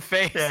fucking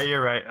face. Yeah,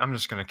 you're right. I'm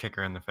just gonna kick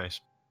her in the face.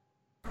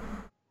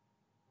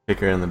 Kick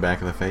her in the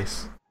back of the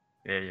face.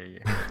 Yeah. You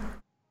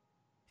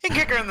can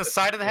kick her in the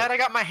side of the head. I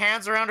got my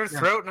hands around her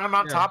throat and I'm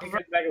on top of her.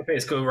 Back in the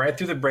face. Go right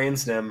through the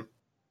brainstem,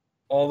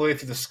 all the way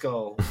through the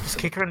skull. Just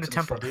kick her in the To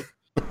temple, front.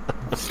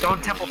 dude.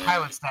 Stone Temple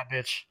Pilots that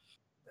bitch.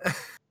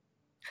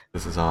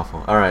 This is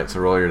awful. Alright,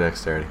 so roll your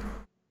dexterity.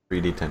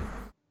 3d10.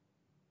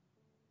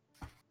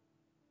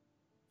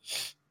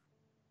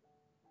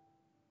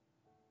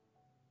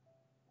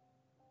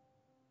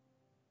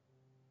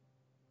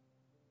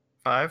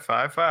 5,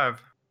 5,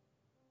 5.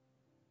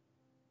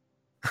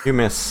 You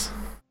miss.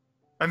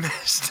 I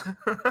missed.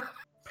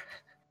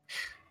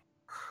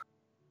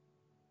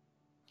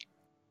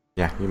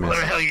 Yeah, you What the miss.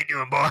 hell are you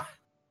doing, boy?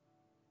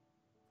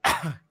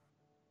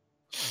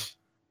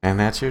 And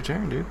that's your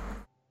turn, dude.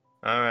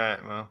 All right.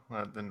 Well,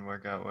 that didn't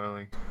work out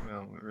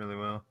really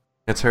well.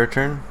 It's her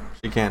turn.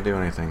 She can't do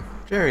anything.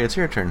 Jerry, it's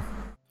your turn.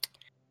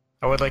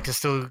 I would like to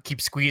still keep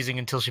squeezing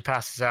until she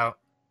passes out.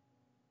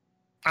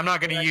 I'm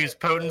not going to use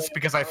potence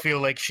because I feel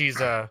like she's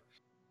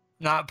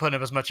not putting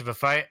up as much of a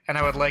fight, and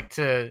I would like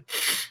to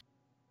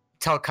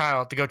tell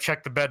Kyle to go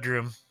check the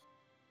bedroom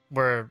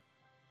where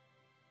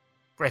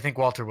I think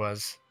Walter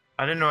was.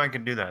 I didn't know I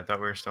could do that. I thought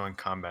we were still in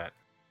combat.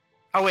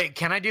 Oh wait,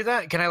 can I do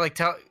that? Can I like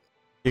tell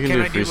You can Can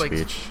do I free do, like,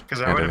 speech.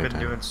 Because I at would have any been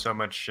time. doing so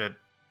much shit.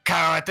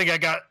 Kyle? I think I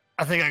got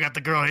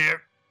the girl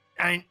here.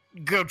 I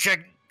go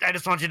check. I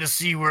just want you to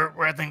see where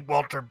I think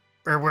Walter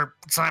or where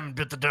Simon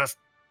bit the dust.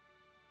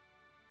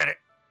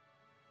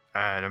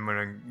 Alright, I'm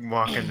gonna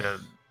walk into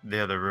the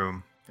other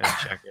room and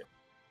check it.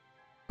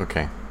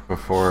 Okay,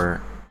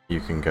 before you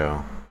can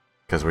go,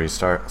 because we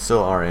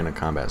still are in a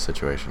combat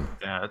situation.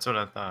 Yeah, that's what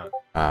I thought.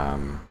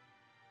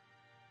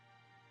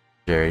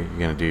 Jerry, you're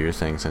gonna do your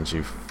thing since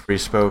you free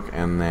spoke,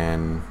 and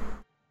then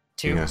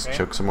you're gonna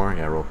choke some more.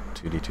 Yeah, roll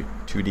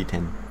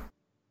 2d10.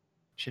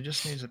 She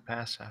just needs to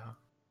pass out.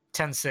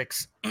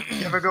 10-6.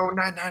 Never go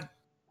 9-9.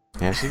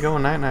 Yeah, she's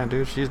going night,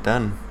 dude. She's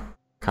done.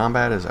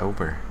 Combat is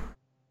over.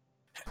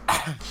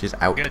 She's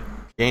out. Good.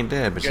 She ain't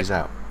dead, but Good. she's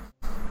out.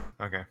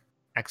 Okay.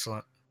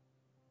 Excellent.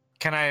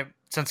 Can I,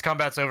 since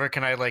combat's over,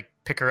 can I like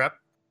pick her up?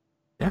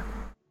 Yeah.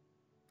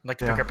 I'd like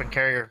to pick her up and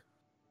carry her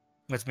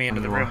with me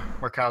into the You room are.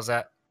 where Kyle's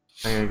at.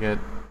 I gotta get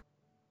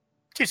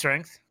 2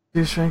 strength.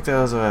 2 strength.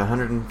 That was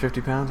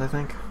 150 pounds, I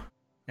think.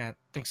 Yeah, I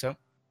think so.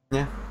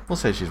 Yeah, we'll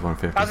say she's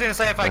 150. I was gonna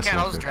say if I That's can,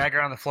 I'll just 150. drag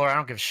her on the floor. I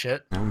don't give a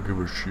shit. I don't give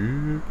a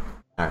shit.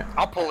 Alright,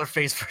 I'll pull her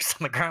face first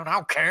on the ground. I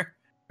don't care.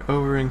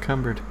 over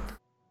encumbered.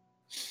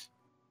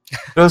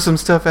 Throw some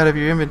stuff out of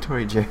your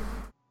inventory, Jay.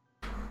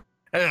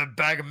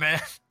 Bag of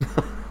meth.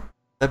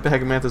 That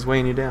bag of meth is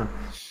weighing you down.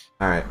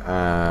 Alright,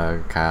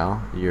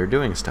 Kyle, you're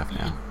doing stuff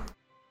now.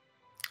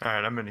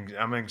 Alright,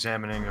 I'm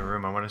examining the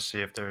room. I want to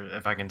see if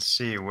I can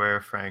see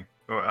where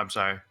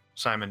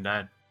Simon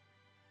died.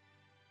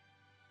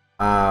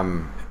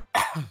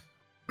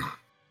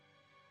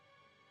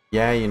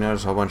 Yeah, you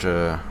notice a whole bunch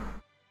of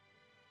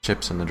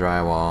chips in the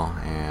drywall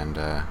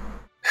and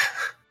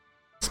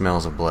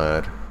smells of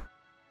blood,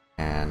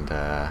 and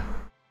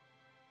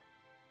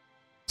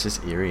it's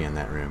just eerie in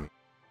that room.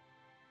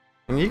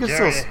 And you can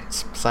Jerry.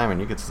 Simon,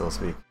 you could still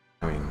speak.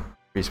 I mean,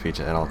 free speech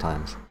at all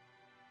times.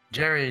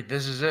 Jerry,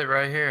 this is it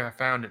right here. I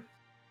found it.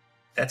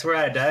 That's where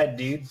I died,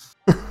 dude.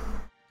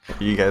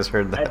 You guys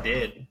heard I that?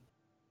 did.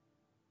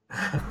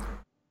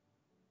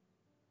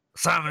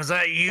 Simon, is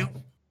that you?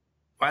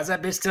 Why is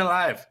that bitch still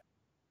alive?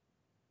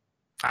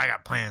 I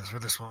got plans for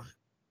this one.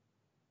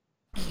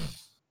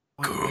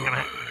 We're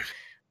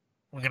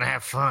gonna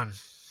have fun.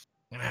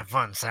 We're gonna have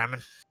fun,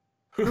 Simon.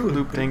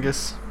 Loop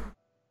dingus.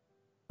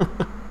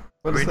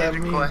 What does we that need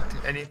to mean? collect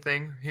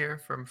anything here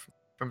from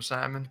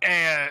Simon.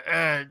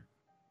 Hey,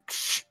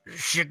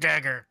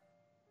 Schickdagger.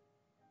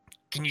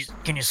 Can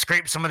you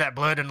scrape some of that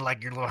blood into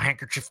like your little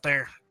handkerchief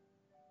there?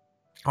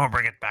 I want to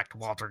bring it back to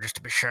Walter just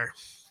to be sure.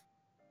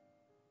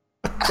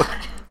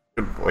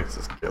 Good voice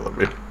is killing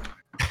me.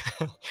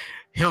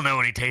 He'll know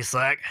what he tastes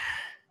like.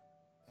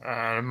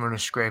 I'm gonna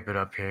scrape it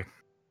up here.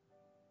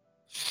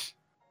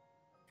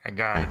 I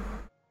got it.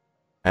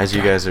 As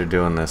you guys are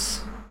doing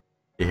this,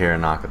 you hear a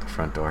knock at the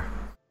front door.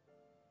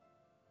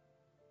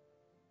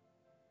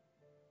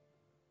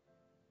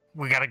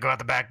 We gotta go out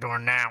the back door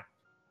now.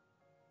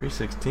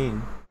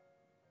 316.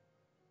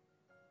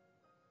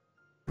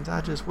 And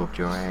I just whooped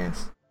your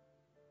ass.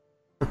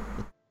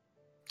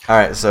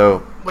 Alright,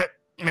 so Wait,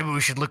 maybe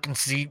we should look and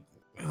see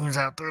who's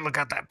out there. Look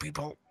out that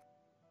peephole.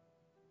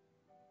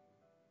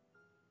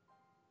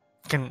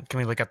 Can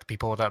we look at the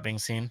people without being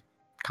seen?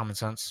 Common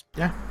sense.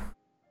 yeah,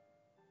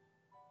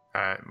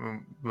 Alright, we'll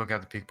look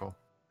at the people.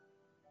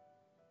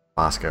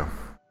 Bosco.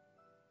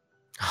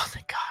 Oh,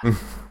 thank God.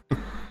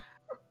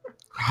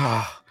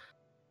 Oh,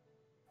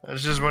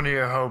 That's just one of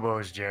your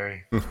hobos,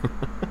 Jerry.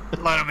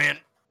 let him in.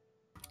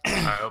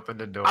 I opened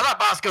the door. I thought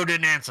Bosco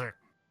didn't answer.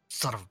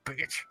 Son of a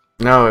bitch.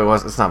 No,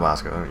 it's not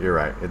Bosco. You're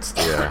right. It's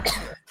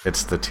the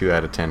it's the 2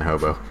 out of 10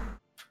 hobo.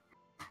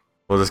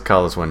 We'll just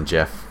call this one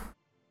Jeff.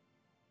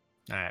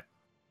 All right.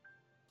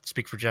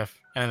 Speak for Jeff.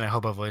 And then a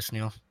hobo voice,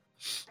 Neil.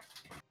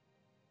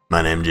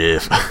 My name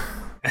Jeff.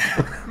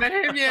 My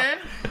name, yeah.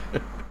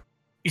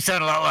 You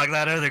sound a lot like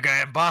that other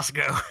guy in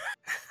Bosco.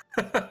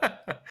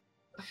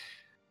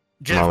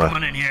 Jeff, Mama. come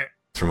on in here.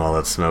 From all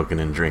that smoking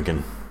and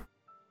drinking.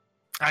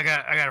 I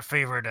got a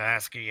favor to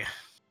ask of you.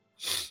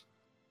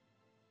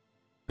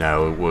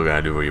 Now we're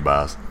gonna do for you,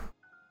 boss.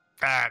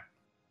 I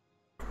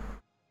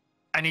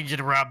need you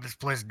to rob this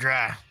place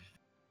dry.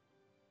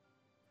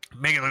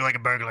 Make it look like a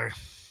burglar.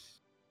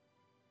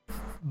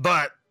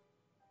 But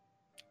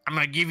I'm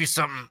gonna give you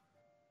something.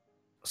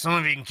 Some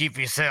of you can keep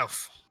for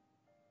yourself.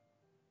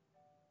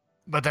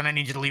 But then I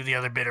need you to leave the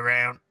other bit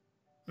around.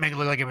 Make it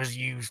look like it was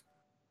used.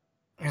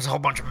 There's a whole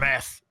bunch of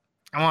meth.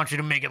 I want you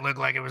to make it look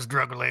like it was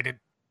drug related.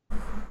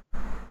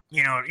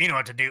 You know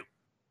what to do.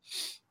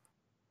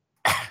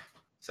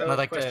 So,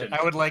 question.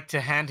 I would like to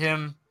hand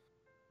him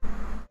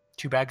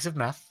 2 bags of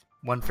meth.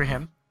 One for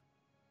him.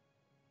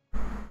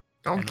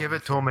 Don't give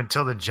it to him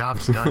until the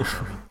job's done.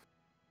 Toby.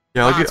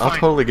 Yeah, Nah, it's I'll fine.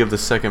 totally give the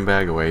second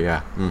bag away.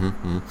 Yeah.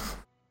 Mm-hmm.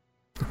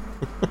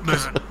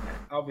 Listen,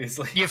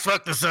 Obviously. you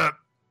fucked this up.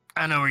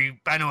 I know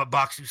what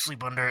box you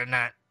sleep under at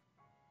night.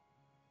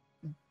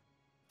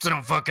 So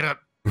don't fuck it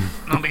up.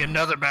 I'll make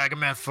another bag of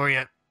meth for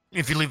you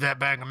if you leave that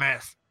bag of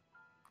meth.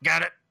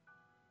 Got it?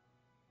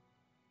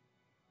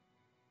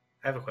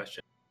 I have a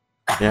question.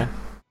 Yeah.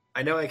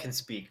 I know I can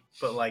speak,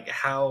 but like,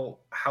 how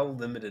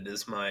limited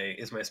is my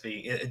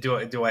speaking?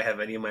 Do I have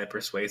any of my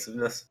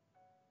persuasiveness?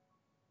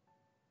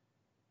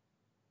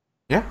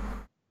 Yeah.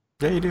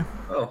 Yeah, you do.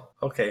 Oh,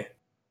 okay.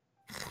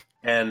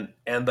 And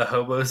the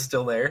hobo's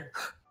still there.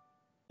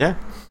 Yeah.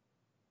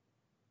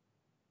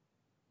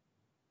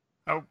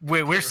 Oh,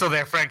 we're still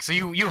there, Frank. So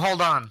you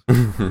hold on.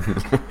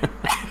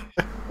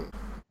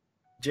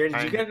 Jared,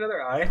 did you get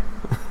another eye?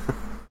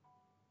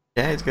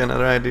 Yeah, he's got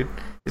another eye, dude.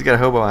 He's got a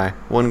hobo eye.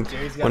 One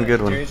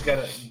good one.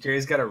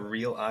 Jerry's got a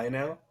real eye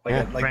now. Like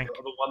Yeah. like Frank.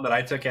 the one that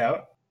I took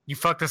out. You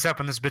fuck this up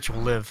and this bitch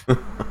will live.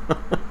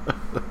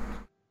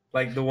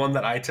 Like the one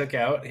that I took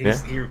out.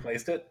 He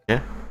replaced it.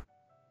 Yeah.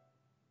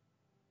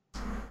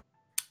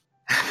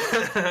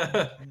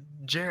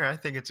 Jerry, I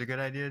think it's a good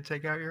idea to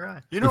take out your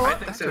eye. You know what? I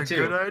think That's so a too.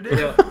 good idea.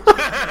 You know,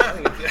 I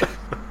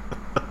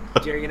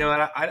think Jerry, you know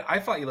what? I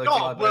thought you looked a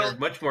lot better,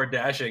 much more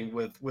dashing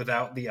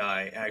without the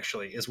eye.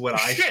 Actually, is what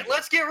I Shit, think.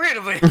 let's get rid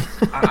of it.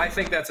 I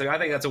think that's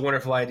a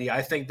wonderful idea.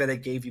 I think that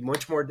it gave you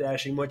much more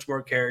dashing, much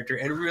more character,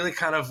 and really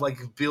kind of like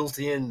built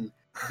in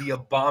the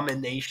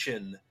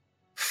abomination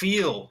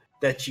feel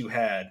that you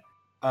had.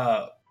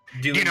 Do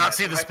you not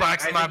see the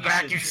spikes in my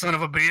back, you son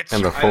of a bitch?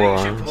 And the I think you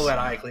should forearms. pull that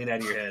eye clean out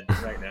of your head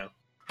right now.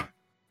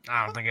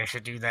 I don't think I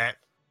should do that.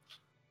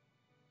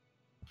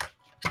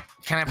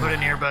 Can I put in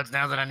earbuds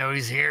now that I know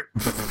he's here?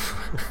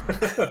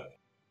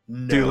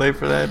 No. Too late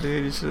for that,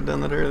 dude. You should have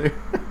done that earlier.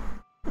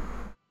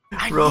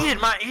 I Roll. needed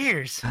my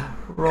ears.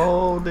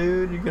 Roll,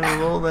 dude. You're gonna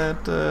roll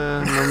that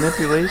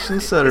manipulation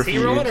Is he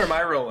rolling or subterfuge. am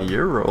I rolling?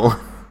 You're rolling.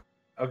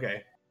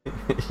 Okay.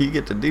 You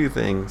get to do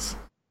things.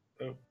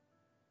 Oh.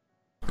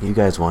 You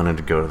guys wanted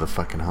to go to the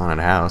fucking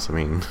haunted house. I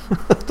mean,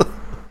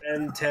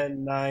 10,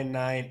 10, 9,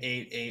 9,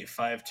 8, 8,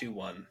 5, 2,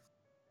 1.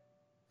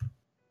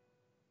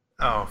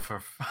 Oh, for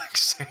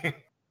fuck's sake.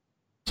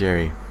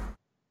 Jerry,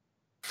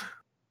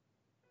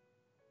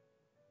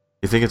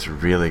 you think it's a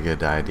really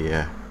good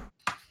idea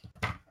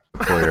to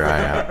pull your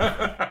eye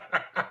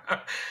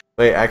out?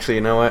 Wait, actually,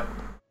 you know what?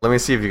 Let me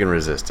see if you can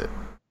resist it.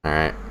 All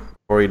right.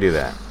 Before you do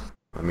that,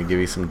 let me give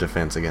you some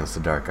defense against the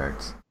dark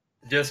arts.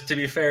 Just to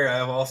be fair,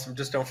 I've also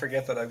just don't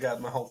forget that I've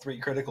got my whole 3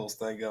 criticals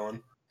thing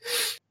going.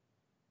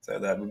 So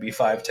that would be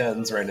 5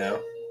 10s right now.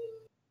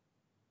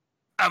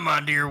 I'm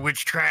onto your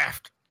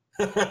witchcraft.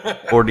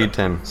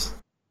 4d10.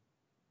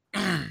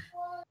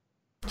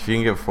 If you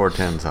can get 4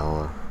 10s,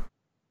 I'll.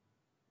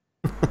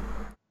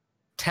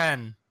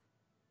 10.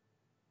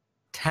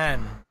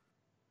 10.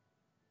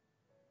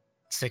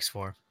 6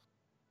 4.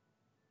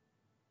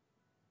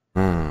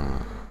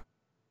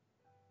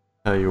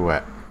 Tell you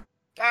what,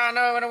 Oh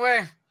no, it went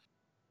away.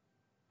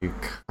 you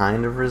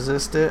kind of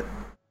resist it,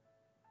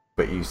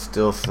 but you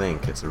still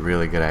think it's a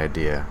really good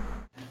idea.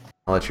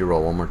 I'll let you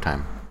roll one more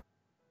time.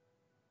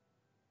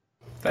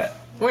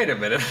 Wait a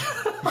minute.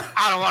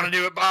 I don't want to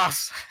do it,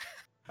 boss.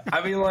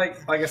 I mean, like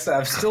I said,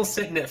 I'm still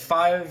sitting at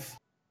 5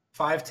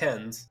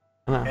 10s,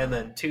 I know. and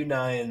then 2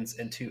 9s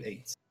and 2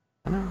 8s.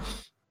 I know.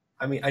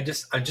 I mean, I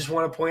just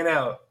want to point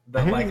out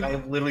that I like hear you.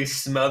 I'm literally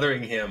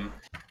smothering him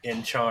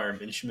in charm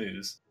and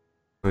schmooze.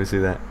 Let me see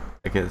that.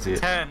 I can't see it.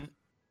 10.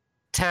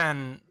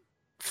 10.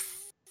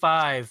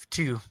 5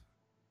 2.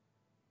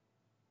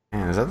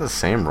 Man, is that the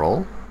same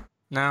roll?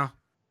 No.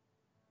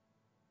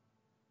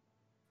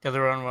 The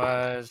other one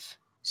was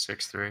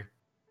 6-3.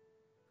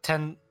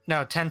 10.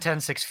 No, 10 10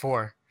 6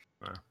 4.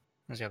 Wow.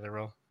 There's the other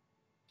roll.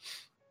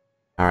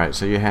 All right,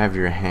 so you have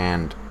your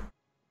hand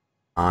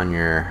on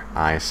your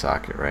eye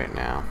socket right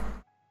now,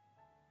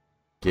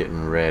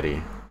 getting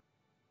ready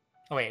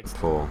Oh wait. to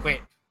pull.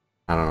 Wait.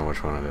 I don't know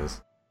which one it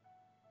is.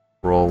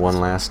 Roll one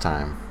last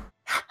time.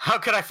 How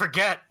could I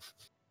forget?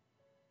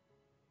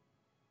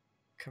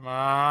 Come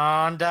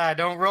on, die.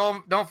 Don't roll.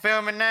 Don't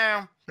film it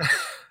now. It's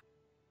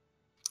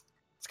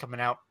coming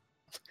out.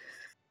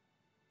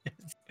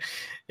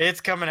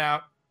 It's coming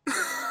out.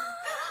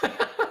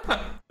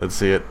 Let's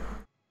see it.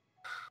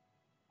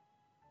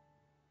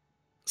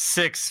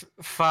 6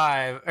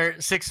 5 or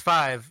 6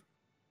 5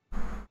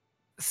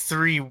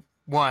 3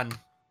 1.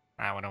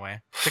 I went away.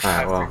 6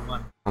 Alright, 5 well. 3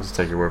 1. I'll just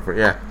take your word for it.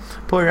 Yeah,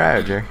 pull your eye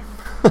out, Jerry.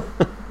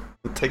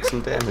 Take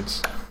some damage.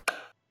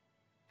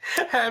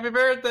 Happy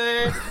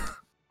birthday!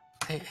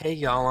 Hey,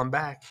 y'all, I'm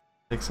back.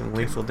 Take some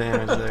lethal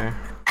damage there.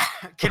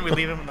 Can we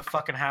leave him in the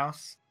fucking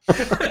house?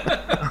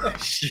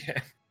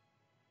 Shit.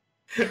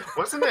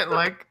 Wasn't it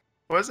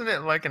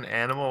like an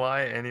animal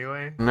eye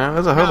anyway? No, it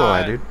was a hobo No,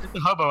 eye, dude. It's a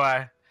hobo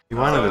eye. You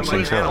wanted Oh, a it was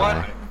chinchilla one-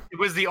 eye. It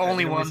was the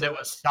only it one was that a-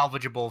 was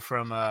salvageable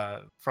from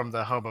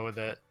the hobo with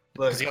it.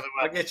 Look, the other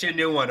I'll one- get you a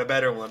new one, a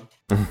better one.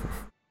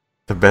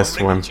 The best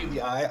I'm gonna one. Get you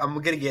the eye. I'm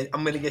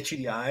gonna get you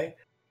the eye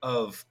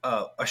of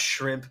a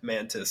shrimp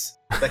mantis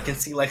that can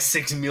see like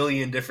 6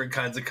 million different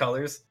kinds of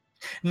colors.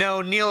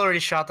 No, Neil already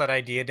shot that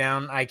idea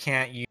down. I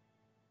can't use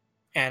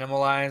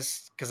animal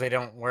eyes because they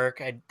don't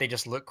work. They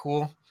just look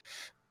cool.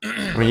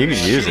 I mean, you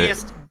can use it.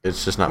 Shittiest-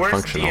 It's just not worst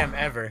functional. DM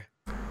ever.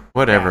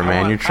 Whatever, Yeah,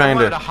 man. I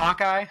wanted a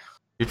Hawkeye.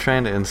 You're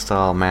trying to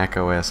install Mac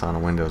OS on a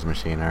Windows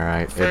machine, all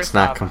right? It's First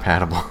not off,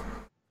 compatible.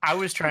 I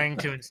was trying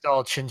to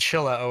install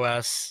Chinchilla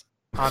OS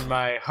on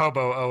my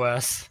Hobo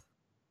OS.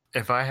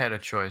 If I had a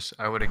choice,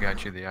 I would have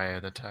got you the Eye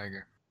of the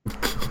Tiger.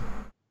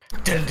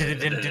 Dun, dun, dun,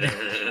 dun, dun.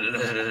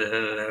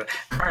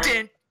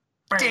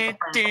 Dun,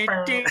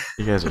 dun, dun.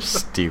 You guys are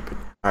stupid.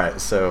 All right,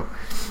 so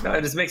No,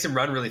 it just makes him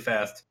run really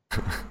fast.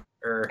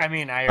 I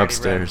mean, I already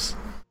upstairs.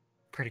 read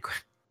pretty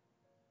quick.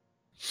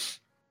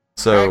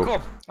 So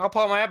Alright, cool. I'll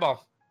pull out my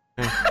eyeball.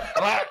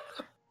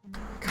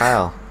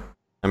 Kyle,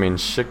 I mean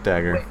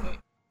Schickdagger,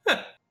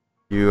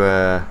 you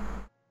Well,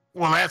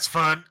 that's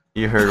fun.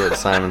 you heard what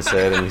Simon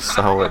said and you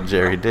saw what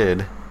Jerry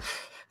did.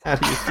 How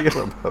do you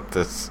feel about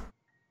this?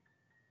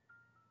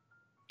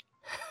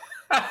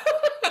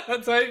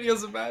 That's how he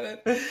feels about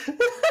it.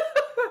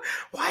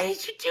 Why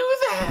did you do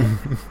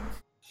that?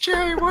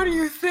 Jerry, what are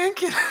you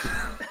thinking?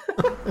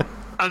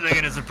 I'm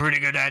thinking it's a pretty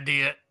good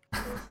idea.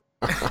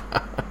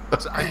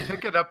 So I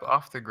pick it up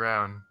off the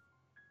ground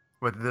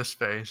with this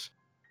face.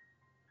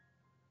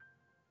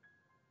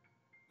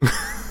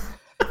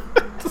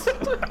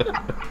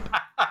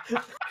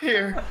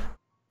 Here.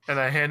 And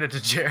I hand it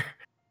to Jerry.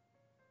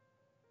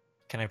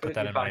 Can I Put put it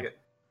that in in your my pocket.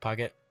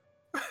 pocket?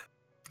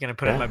 Gonna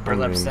put it in Yeah, my I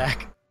burlap mean-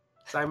 sack.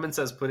 Simon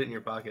says put it in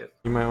your pocket.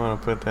 You might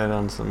want to put that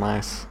on some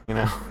ice, you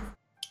know?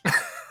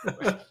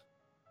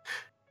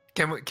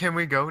 Can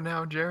we go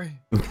now, Jerry?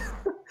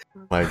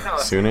 Like No,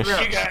 soonish?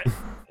 yeah.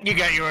 You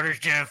got your orders,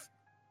 Jeff.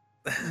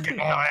 Get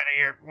the hell out of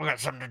here. We got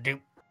something to do.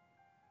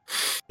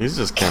 He's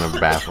just kind of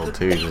baffled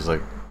too. He's just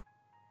like,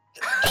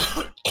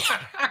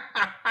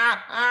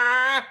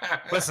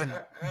 Listen,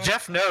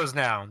 Jeff knows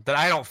now that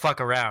I don't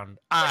fuck around.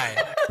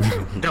 I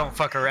don't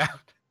fuck around.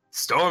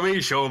 Stormy,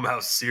 show him how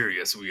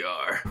serious we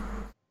are.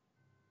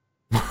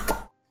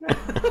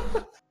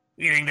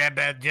 You think that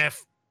bad,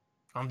 Jeff?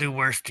 I'll do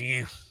worse to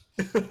you.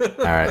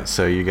 all right,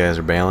 so you guys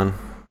are bailing?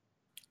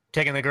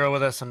 Taking the girl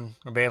with us and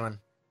we're bailing.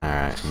 All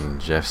right, and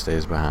Jeff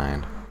stays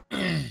behind.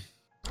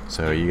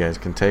 So you guys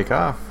can take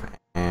off.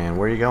 And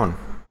where are you going?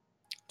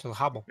 To the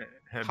hobble.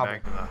 Head Hobble.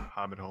 back to the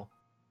Hobbit hole.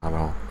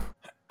 Oh,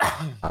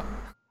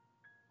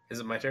 Is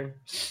it my turn?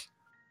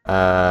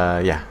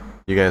 yeah.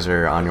 You guys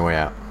are on your way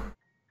out.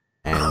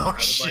 And Oh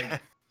shit!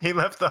 He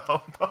left the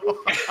hobo.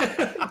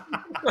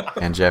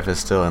 and Jeff is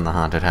still in the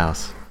haunted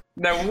house.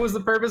 Now, what was the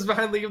purpose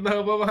behind leaving the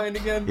hobo behind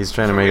again? He's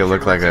trying to make it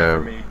look like a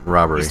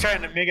robbery. He's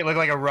trying to make it look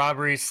like a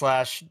robbery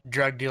 /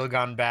 drug deal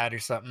gone bad or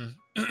something.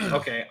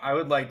 Okay, I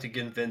would like to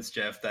convince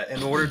Jeff that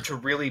in order to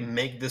really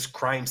make this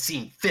crime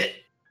scene fit,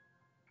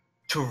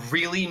 to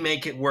really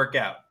make it work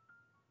out,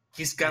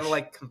 he's got to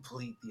like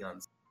complete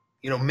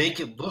the make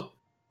it look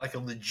like a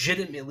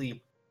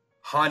legitimately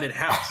haunted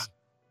house.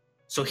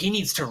 So he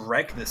needs to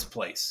wreck this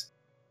place,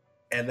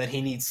 and then he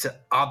needs to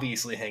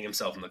obviously hang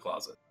himself in the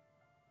closet.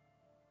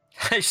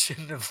 I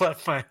shouldn't have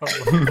left my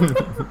home.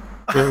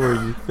 What were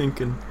you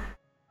thinking?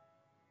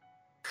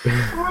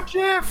 Oh,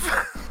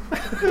 Jeff!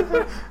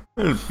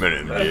 My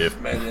name's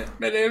Jeff. My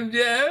name's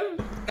Jeff.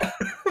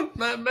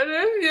 My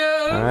name's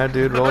Jeff. All right,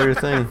 dude, roll your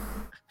thing.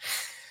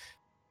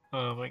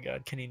 Oh my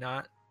god, can he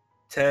not?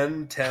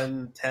 10,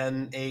 10,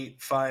 10, 8,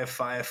 5,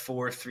 5,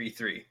 4, 3,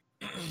 3.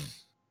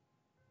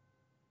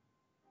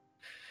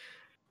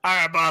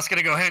 Alright, boss,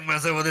 gonna go hang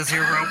myself with this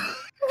here rope.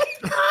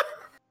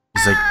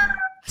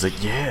 He's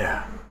like,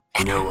 yeah.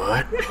 You know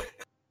what?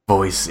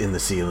 Voice in the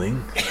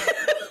ceiling.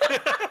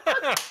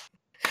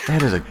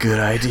 That is a good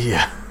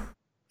idea.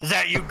 Is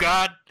that you,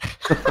 God?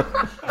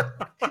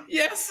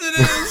 Yes, it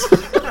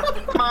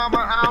is.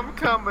 Mama, I'm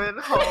coming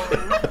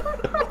home.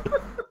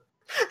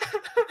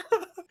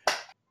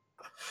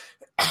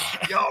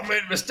 Y'all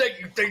made a mistake.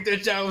 You think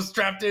that y'all was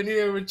trapped in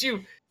here with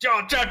you.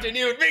 Y'all trapped in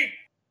here with me.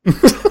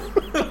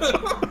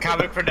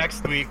 Comic for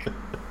next week.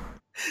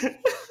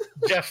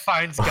 Jeff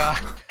finds God.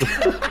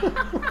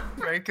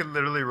 Frank can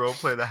literally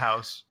roleplay the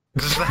house.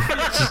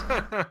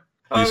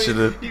 You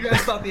should've- You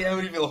guys thought the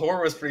Amityville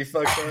horror was pretty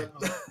fucked up.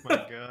 Oh my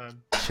god.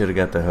 Should have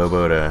got the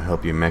hobo to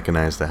help you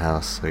mechanize the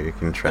house so you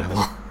can travel.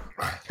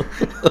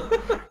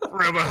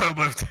 Robo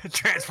Hobo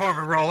transform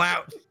and roll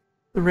out.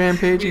 The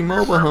rampaging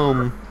mobile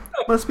home.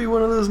 Must be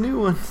one of those new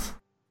ones.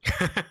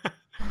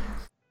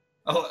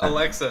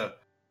 Alexa,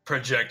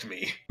 project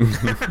me.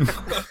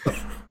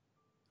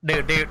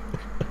 Dude.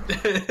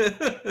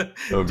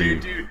 would be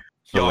dude.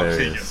 Y'all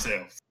see hilarious.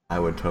 yourselves. I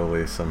would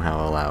totally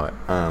somehow allow it.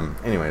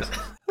 Anyways.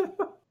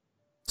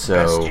 Best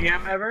So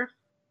GM ever?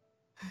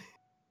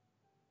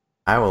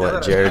 I will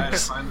let Jared. I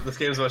find that this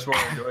game is much more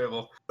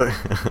enjoyable.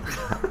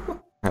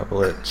 I will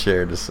let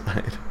Jared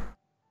decide.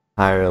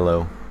 High or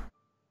low.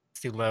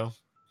 It's too low.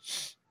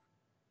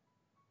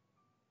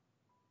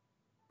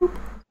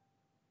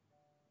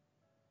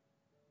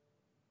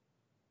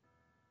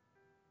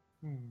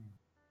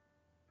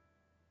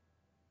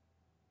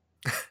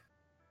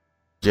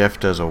 Jeff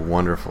does a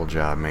wonderful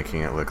job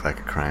making it look like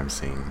a crime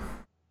scene.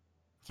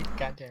 You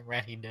goddamn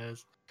right he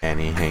does. And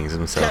he hangs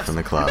himself in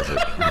the closet.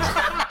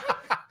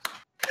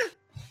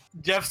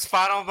 Jeff's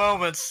final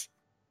moments.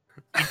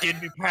 You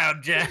did me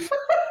proud, Jeff.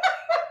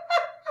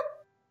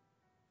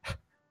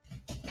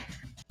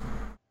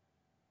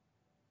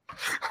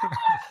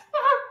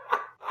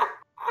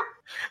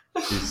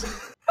 He's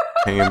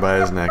hanging by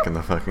his neck in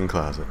the fucking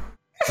closet.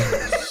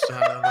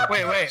 Son of a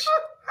Wait. bitch.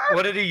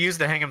 What did he use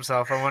to hang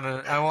himself? I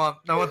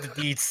want the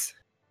deets.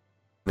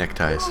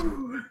 Neckties.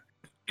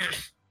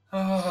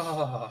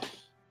 Oh,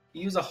 he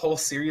used a whole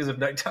series of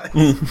neckties.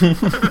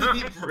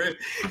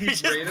 he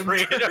just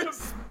braided them.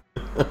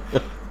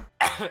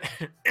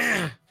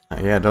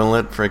 Yeah, don't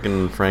let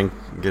frickin' Frank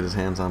get his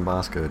hands on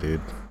Bosco,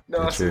 dude.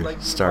 No, That's so your like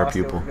me and star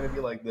Bosco, pupil. We're gonna be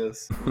like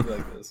this. We'll be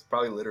like this.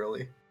 Probably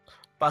literally.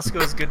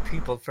 Bosco's good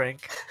people,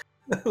 Frank.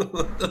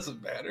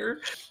 Doesn't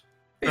matter.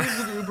 He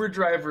used an Uber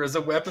driver as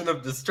a weapon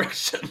of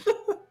destruction.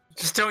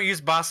 Just don't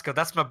use Bosco.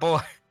 That's my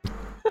boy.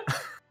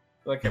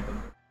 Okay.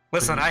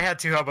 Listen, I had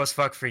 2 hobos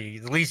fuck for you.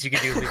 The least you could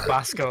do is leave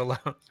Bosco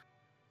alone.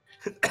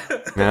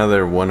 Now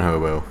they're one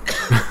hobo.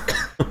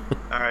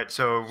 All right,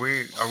 so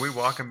are we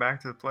walking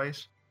back to the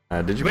place?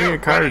 Did you We're bring a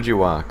car or running. did you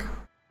walk?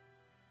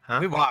 Huh?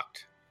 We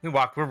walked.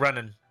 We're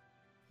running.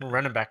 We're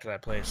running back to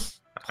that place.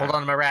 Hold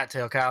on to my rat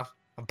tail, Kyle.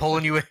 I'm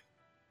pulling you in.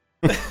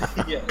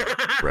 Yeah.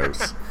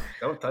 Gross.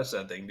 Don't touch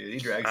that thing, dude. He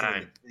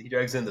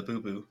drags in the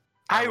poo poo.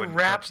 I wouldn't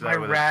wrapped touch that my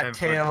with a rat 10-foot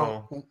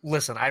tail. pole.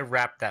 Listen, I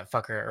wrapped that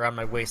fucker around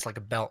my waist like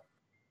a belt.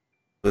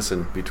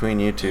 Listen, between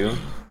you two,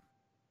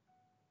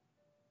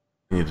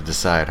 you need to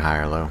decide high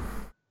or low.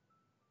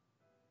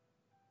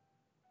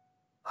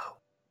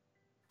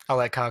 I'll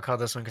let Kyle call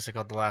this one because I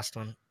called the last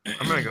one.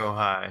 I'm gonna go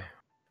high.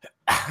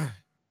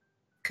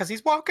 Because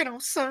he's walking on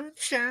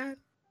sunshine.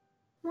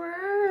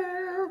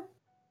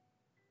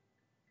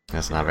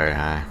 That's not very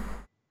high.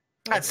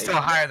 That's still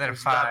higher than a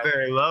It's not 5.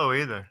 very low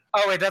either.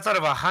 Oh, wait, that's out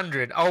of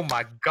 100. Oh,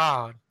 my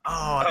God. Oh,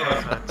 I thought it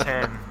was a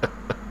 10.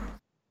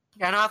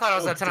 Yeah, no, I thought it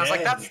was Oh, at 10. I was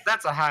like, dang.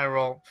 that's a high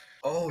roll.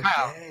 Oh,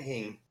 Kyle.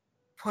 dang.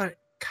 What?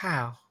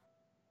 Kyle.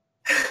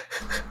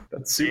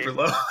 That's super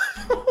low.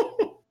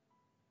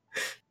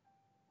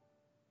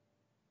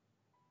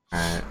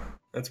 Alright,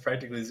 That's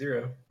practically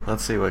 0.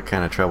 let's see what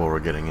kind of trouble we're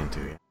getting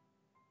into.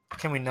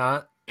 Can we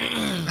not?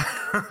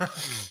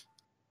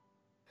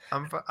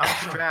 I'm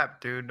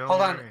strapped, dude. Don't Hold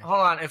worry.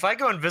 on. If I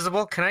go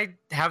invisible, can I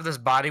have this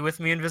body with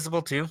me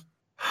invisible too?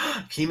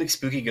 Can you make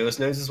spooky ghost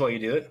noises while you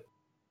do it?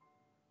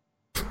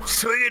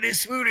 Swinging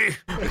his smoothie.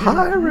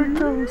 Pirate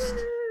Ghost!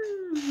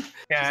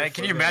 Yeah, He's a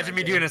can you photo imagine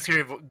me actor. doing a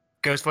scary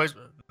ghost voice?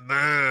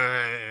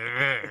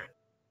 I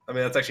mean,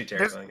 that's actually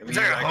There's terrifying. I mean, is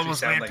there you a actually homeless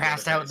sound man like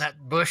passed out in Leatherface.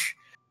 that bush?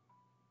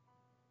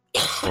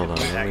 Hold on,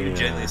 Yeah, you let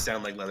genuinely me,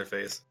 sound like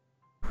Leatherface.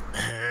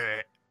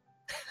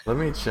 let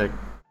me check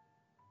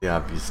the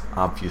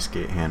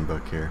obfuscate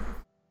handbook here.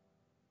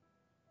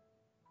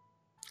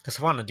 Just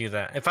want to do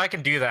that. If I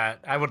can do that,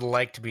 I would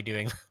like to be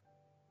doing.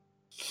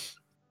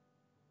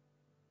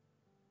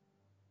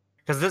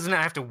 Because doesn't it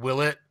have to will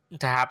it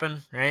to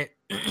happen, right?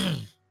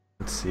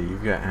 Let's see,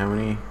 you've got how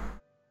many?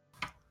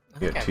 I You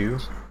think got I 2?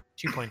 have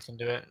 2 points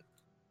into it.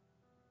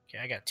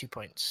 Okay, I got 2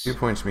 points. 2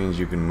 points means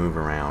you can move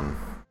around.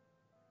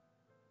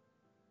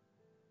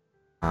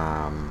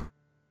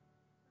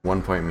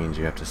 1 point means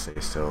you have to stay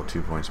still.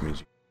 2 points means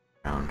you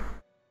can move around.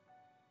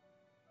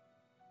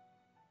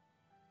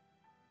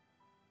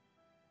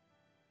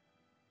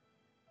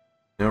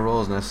 No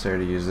roll is necessary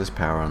to use this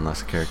power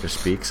unless a character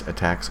speaks,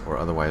 attacks, or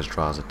otherwise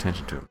draws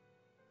attention to him.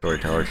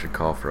 Storyteller should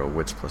call for a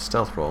wits plus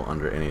stealth roll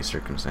under any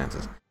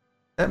circumstances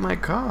that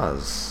might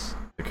cause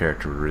the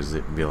character to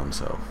reveal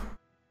himself.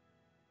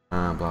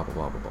 Blah blah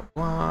blah blah blah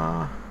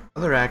blah.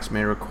 Other acts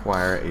may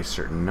require a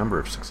certain number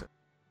of successes.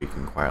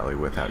 Speaking quietly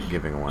without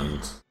giving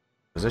one's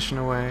position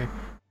away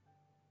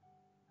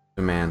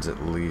demands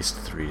at least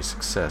 3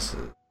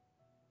 successes.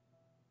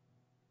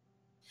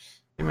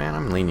 Hey man,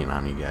 I'm lenient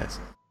on you guys.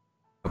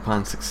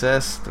 Upon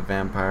success, the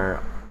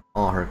vampire,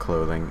 all her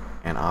clothing,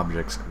 and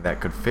objects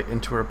that could fit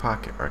into her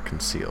pocket are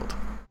concealed.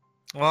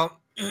 Well,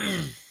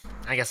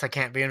 I guess I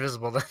can't be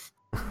invisible then.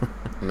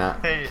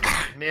 Not. Hey,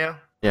 Neo.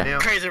 Yeah. Neo,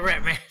 Crazy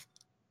rat man.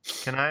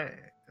 can I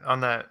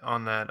on that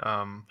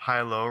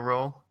high-low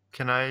roll?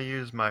 Can I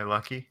use my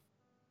lucky?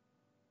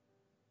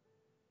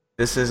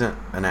 This isn't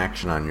an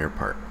action on your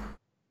part.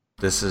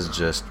 This is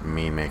just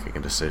me making a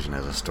decision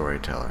as a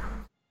storyteller.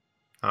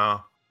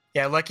 Oh,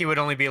 Yeah, lucky would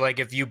only be like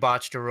if you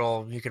botched a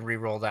roll, you can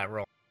re-roll that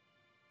roll.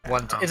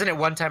 Isn't it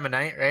 1 time a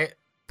night, right?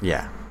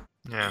 Yeah.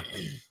 yeah.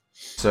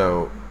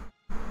 So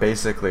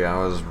basically, I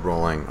was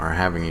rolling or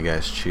having you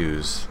guys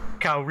choose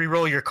Kyle,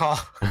 re-roll your call.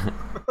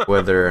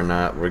 whether or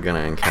not we're gonna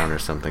encounter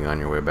something on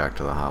your way back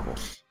to the hovel.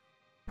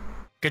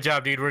 Good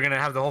job, dude. We're gonna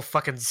have the whole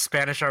fucking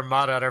Spanish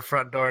Armada at our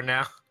front door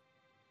now.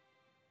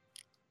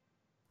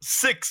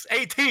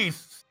 6-18.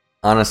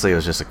 Honestly, it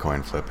was just a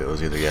coin flip. It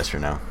was either yes or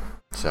no.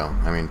 So,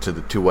 I mean,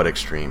 to what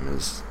extreme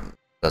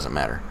doesn't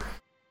matter.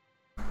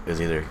 It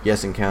was either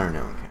yes encounter,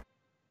 no encounter.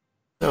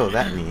 So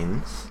that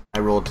means I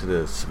rolled to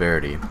the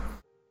severity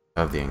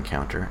of the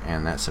encounter,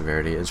 and that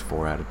severity is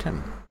 4 out of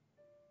 10.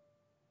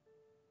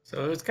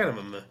 So it's kind of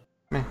a meh.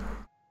 Meh.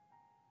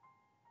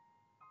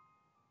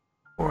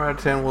 4 out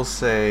of 10 will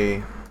say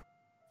you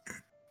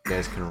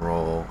guys can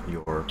roll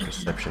your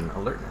perception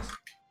alertness.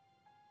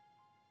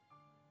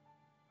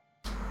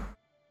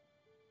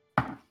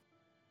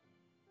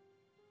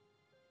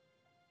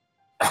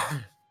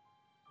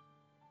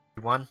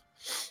 1.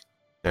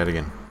 Say it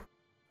again.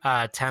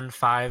 10,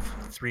 5,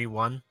 3,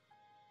 1.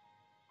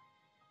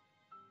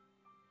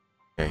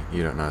 Okay,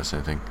 you don't notice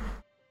anything.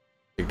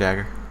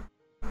 Schickdagger?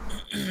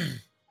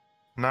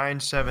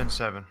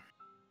 977.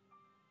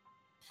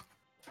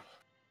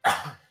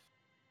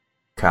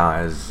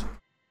 Kyle,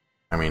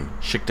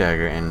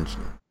 Schickdagger and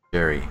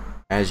Jerry,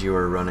 as you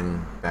are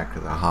running back to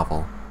the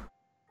hovel,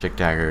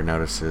 Schickdagger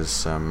notices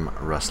some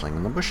rustling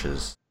in the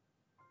bushes.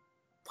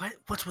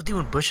 What's with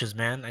doing bushes,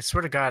 man? I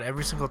swear to God,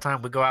 every single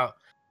time we go out,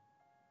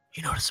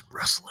 you notice some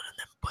rustling in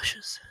them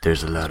bushes.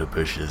 There's a lot of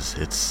bushes.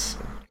 It's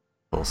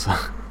also.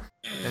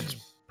 It's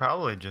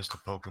probably just a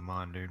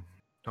Pokemon, dude.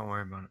 Don't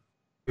worry about it.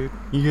 Dude,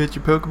 you got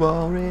your Pokeball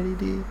already,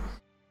 dude?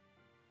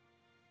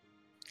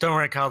 Don't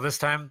worry, Kyle. This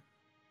time,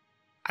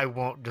 I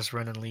won't just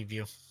run and leave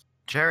you.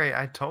 Jerry,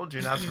 I told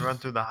you not to run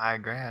through the high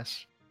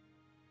grass.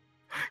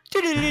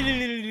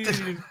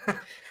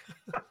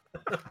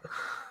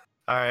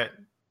 Alright,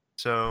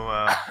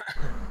 so,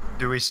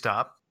 do we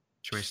stop?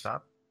 Should we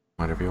stop?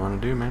 Whatever you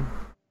want to do, man.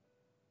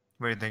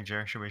 What do you think,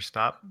 Jerry? Should we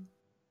stop?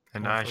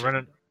 And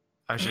Well,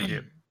 I should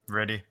get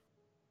ready.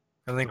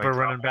 I think Like we're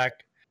running Thomas.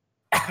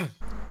 back.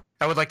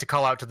 I would like to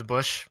call out to the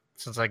bush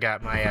since I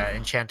got my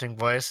enchanting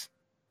voice.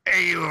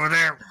 Hey, you over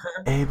there!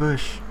 Hey,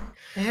 Bush.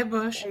 Hey,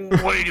 Bush.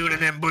 What are you doing in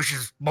them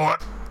bushes, boy?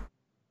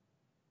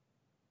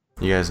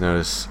 You guys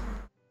notice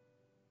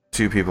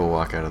 2 people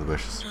walk out of the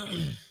bushes.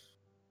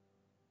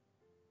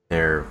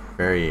 They're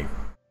very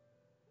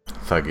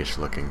thuggish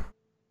looking.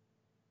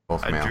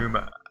 Both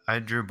male. I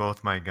drew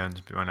both my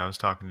guns when I was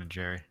talking to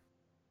Jerry.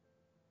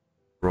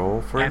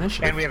 Roll for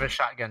initiative. And we have a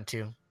shotgun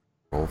too.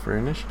 Roll for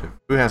initiative.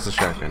 Who has the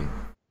shotgun?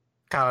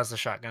 Kyle has the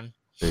shotgun.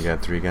 So you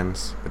got 3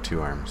 guns with 2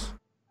 arms.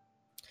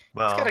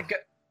 Well,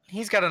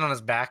 He's got it on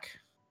his back.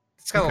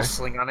 It's got a Okay. little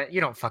sling on it.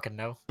 You don't fucking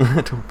know.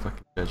 Don't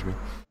fucking judge me.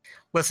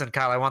 Listen,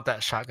 Kyle, I want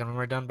that shotgun when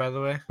we're done, by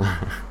the way.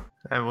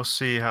 and we'll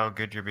see how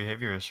good your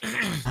behavior is.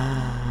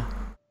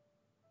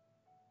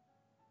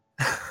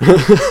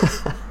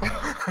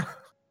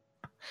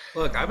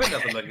 Look, I've been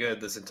nothing but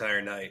good this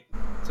entire night.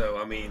 So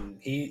I mean,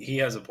 he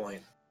has a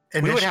point.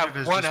 We would have Initiative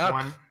is one just up.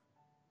 one.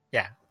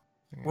 Yeah.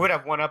 We would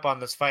have one up on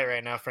this fight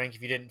right now, Frank,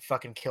 if you didn't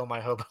fucking kill my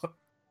hobo.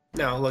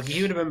 No, look,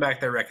 he would have been back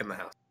there wrecking the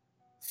house.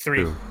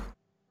 3. 2.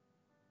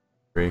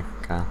 3,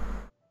 Kyle.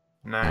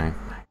 9. 9.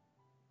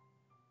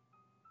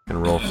 Gonna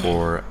roll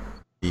for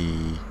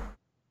the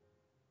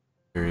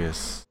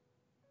various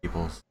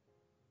peoples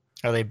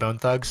Are they bone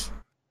thugs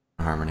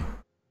in harmony.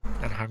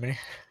 and harmony?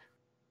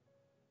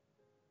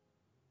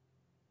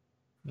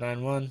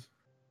 9-1.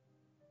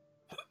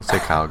 Let's say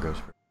Kyle goes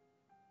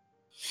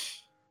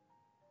first.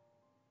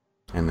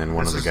 And then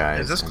one of the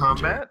guys. Is this and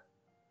combat?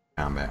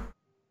 Combat.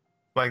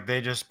 Like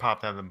they just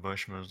popped out of the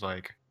bush and was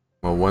like,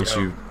 Well, once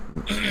Yo.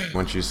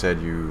 you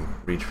said you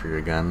reach for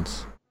your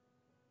guns,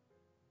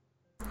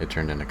 it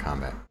turned into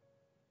combat.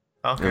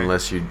 okay.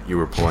 Unless you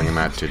were pulling them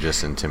out to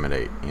just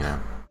intimidate, you know.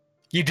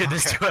 You did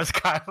this to us,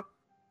 Kyle.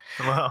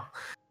 Well,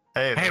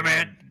 hey, Hey,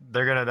 man.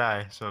 they're gonna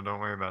die, so don't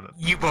worry about it.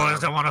 You boys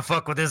don't want to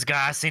fuck with this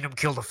guy. I seen him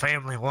kill the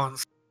family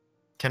once.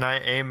 Can I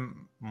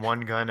aim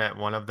one gun at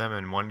one of them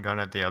and one gun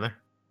at the other?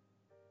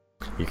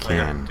 You Like a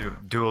can.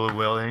 dual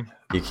wielding.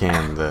 You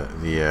can.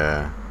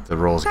 The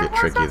rolls get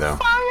tricky though.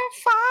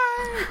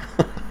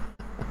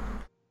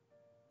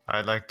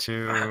 I'd like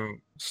to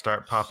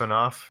start popping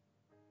off.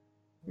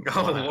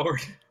 Oh Well,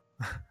 Lord.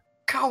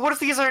 God, what if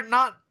these are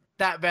not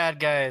that bad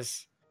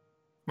guys?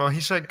 Well, he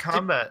said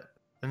combat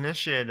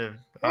initiative.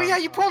 Oh yeah,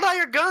 you pulled out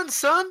your gun,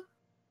 son.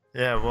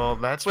 Yeah, well,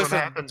 that's Listen.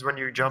 what happens when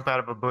you jump out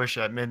of a bush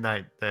at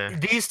midnight. There.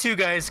 These 2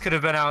 guys could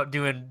have been out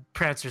doing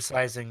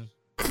prancercising,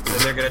 And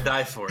they're gonna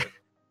die for it.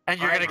 and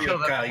you're I gonna agree kill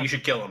with them. Kyle. You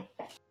should kill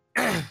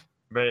him.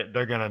 But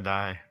they're gonna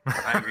die.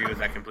 I agree with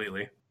that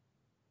completely.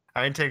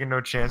 I ain't taking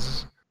no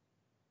chances.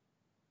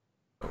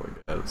 Oh my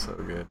god, it's so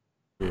good.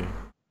 Yeah.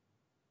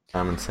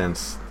 Common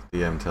sense, the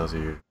DM tells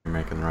you you're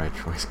making the right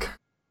choice.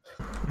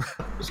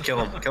 Just kill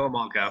him. Kill him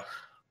all, Kyle.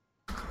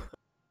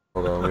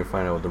 Hold on, let me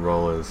find out what the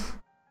roll is.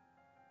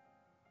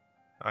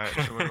 Alright,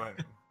 so what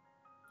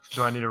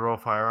do I need to roll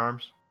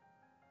firearms?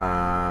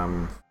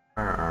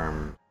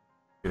 Firearm.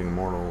 Getting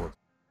mortal.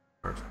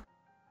 First.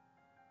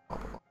 Blah,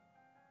 blah,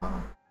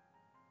 blah.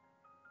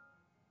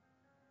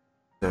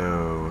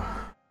 So.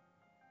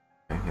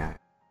 Okay, yeah.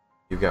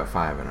 You've got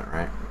 5 in it,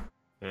 right?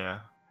 Yeah.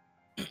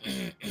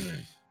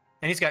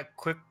 And he's got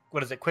quick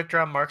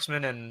draw,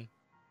 marksman, and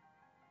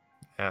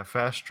Yeah,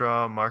 fast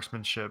draw,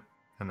 marksmanship,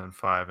 and then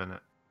 5 in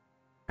it.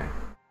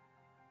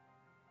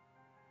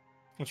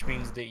 which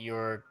means that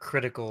your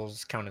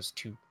criticals count as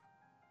 2.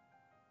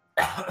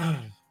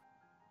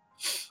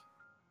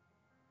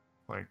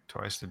 Like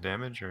twice the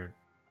damage, or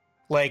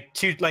Like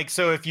 2, like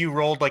so if you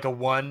rolled like a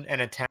 1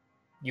 and a 10,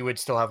 you would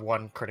still have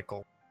 1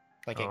 critical.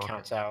 Like Oh, it okay.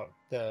 counts out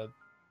the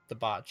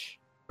botch.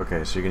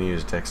 Okay, so you're gonna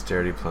use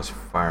dexterity plus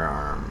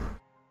firearm.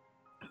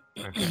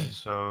 okay,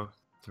 so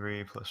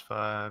 3 plus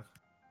 5.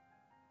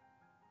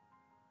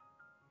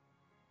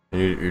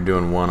 And you're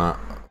doing one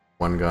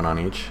gun on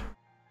each?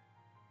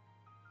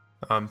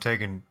 I'm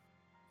taking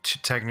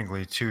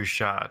technically 2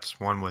 shots,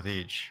 1 with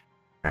each.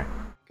 Okay.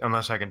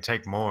 Unless I can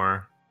take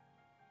more.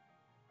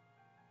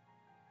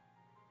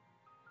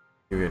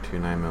 You get 2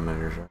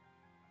 9mm, right?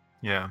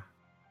 Yeah.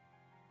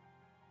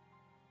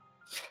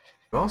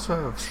 You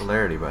also have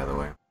celerity, by the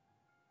way.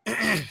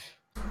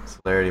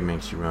 Celerity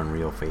makes you run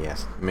real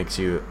fast. It makes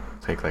you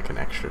take like an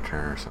extra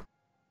turn or something.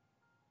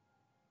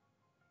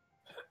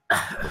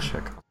 We'll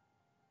check.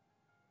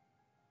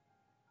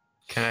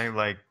 Can I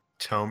like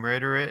Tomb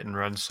Raider it and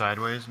run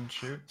sideways and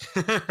shoot?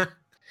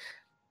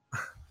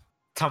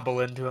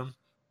 Tumble into him.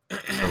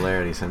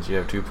 Celerity, since you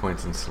have 2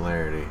 points in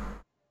celerity.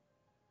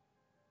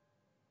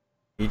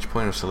 Each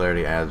point of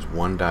celerity adds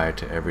 1 die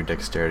to every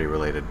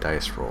dexterity-related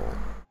dice roll.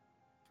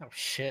 Oh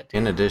shit.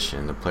 In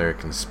addition, the player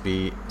can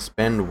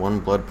spend 1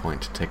 blood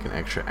point to take an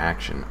extra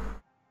action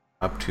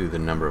up to the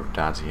number of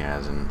dots he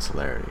has in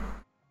celerity.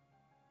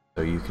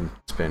 So you can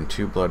spend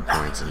 2 blood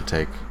points and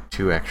take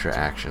 2 extra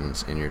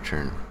actions in your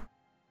turn.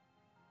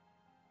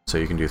 So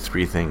you can do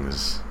 3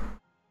 things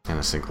in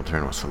a single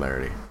turn with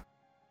celerity.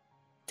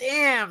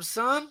 Damn,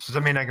 son. Does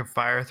that mean I can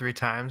fire 3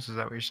 times? Is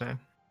that what you're saying?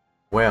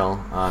 Well,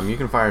 you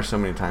can fire so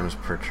many times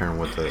per turn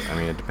with the... I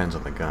mean, it depends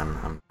on the gun.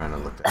 I'm trying to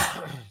look at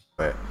it.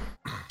 But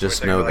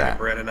just know that.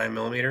 Like a Beretta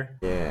 9mm?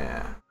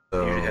 Yeah. They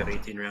So, usually have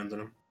 18 rounds in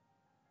them.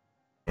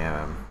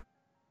 yeah.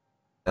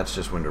 That's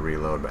just when to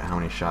reload, but how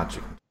many shots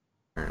you can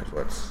turn is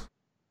what's...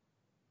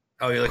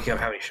 Oh, you're looking up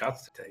how many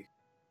shots to take.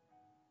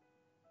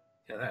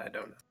 Yeah, that I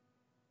don't know.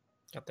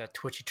 Got that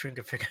twitchy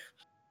trinket figure.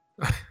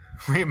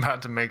 We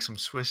about to make some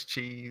Swiss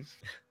cheese.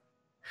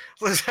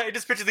 Listen, I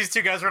just picture these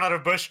 2 guys run out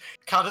of bush,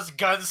 caught his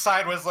gun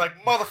sideways like,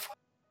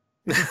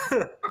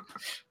 motherfucker.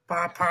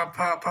 Pop, pop,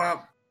 pop,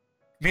 pop.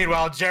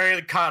 Meanwhile,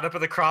 Jerry caught up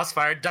in the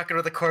crossfire, ducking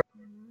with the corpse.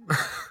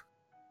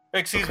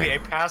 Excuse me, Okay. a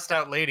passed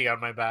out lady on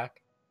my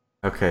back.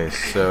 Okay,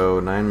 so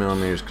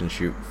 9mm can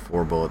shoot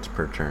 4 bullets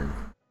per turn.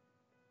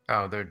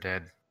 Oh, they're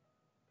dead.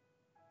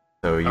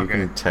 So you Okay.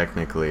 can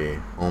technically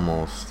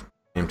almost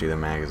empty the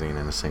magazine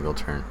in a single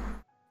turn.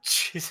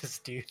 Jesus,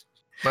 dude.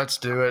 Let's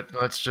do it.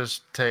 Let's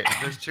just take...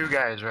 There's 2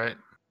 guys, right?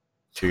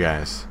 2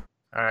 guys.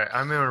 Alright,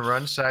 I'm gonna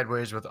run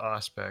sideways with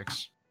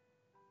Auspex.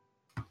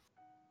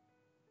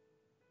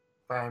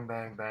 Bang,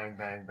 bang, bang,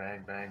 bang,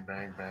 bang, bang,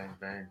 bang, bang,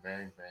 bang,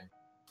 bang, bang,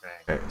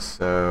 bang. Okay,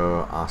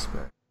 so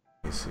Auspex.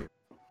 Let me see.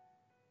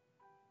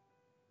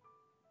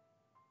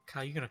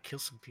 Kyle, you're gonna kill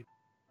some people.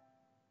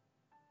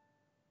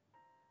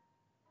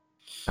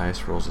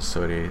 Dice rolls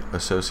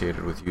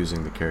associated with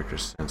using the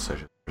character's sense,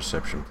 such as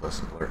perception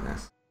plus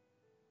alertness.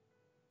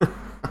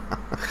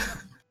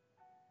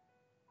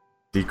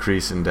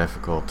 Decrease in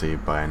difficulty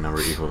by a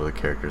number equal to the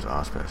character's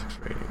Auspex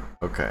rating.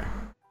 Okay.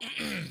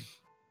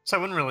 So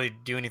I wouldn't really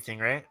do anything,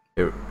 right?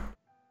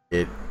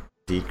 It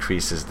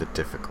decreases the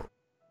difficulty.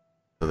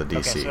 So the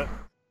DC. Okay,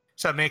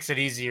 so it makes it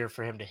easier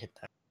for him to hit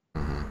that.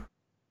 Mhm.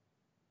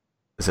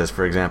 It says,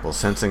 for example,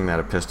 sensing that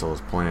a pistol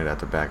is pointed at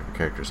the back of a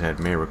character's head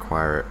may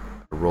require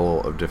a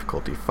roll of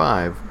difficulty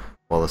 5,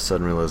 while the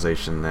sudden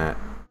realization that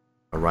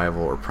a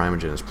rival or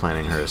Primogen is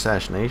planning her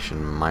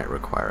assassination might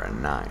require a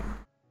 9.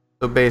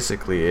 So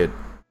basically it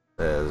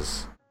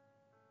says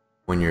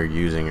when you're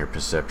using your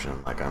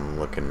perception, like I'm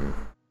looking,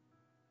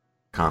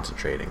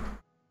 concentrating,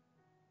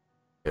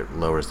 it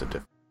lowers the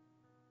difficulty.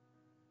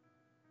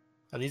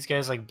 Are these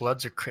guys like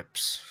Bloods or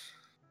Crips?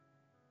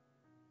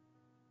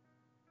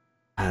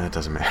 That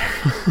doesn't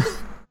matter.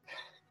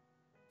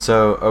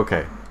 So,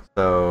 okay.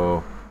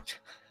 So,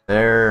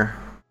 they're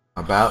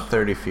about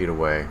 30 feet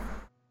away,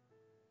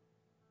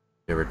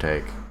 give or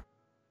take.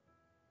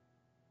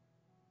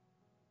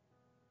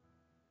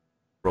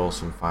 Roll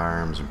some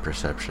firearms and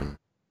perception.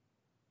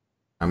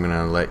 I'm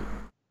gonna let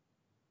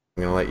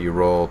you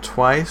roll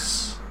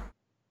twice,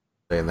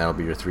 and that'll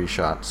be your 3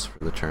 shots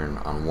for the turn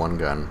on 1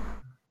 gun.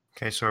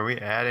 Okay, so are we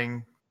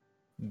adding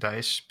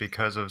dice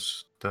because of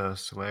the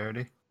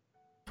celerity?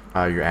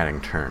 You're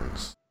adding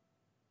turns.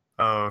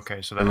 Oh,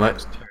 okay, so that And let-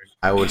 adds turn.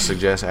 I would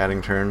suggest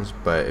adding turns,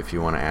 but if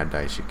you want to add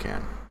dice, you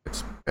can.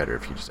 It's better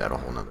if you just add a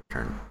whole nother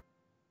turn.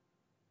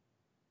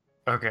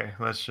 Okay,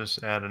 let's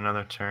just add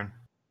another turn.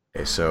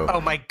 Okay, so Oh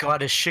my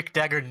god, is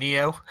Schickdagger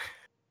Neo?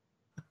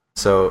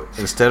 So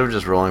instead of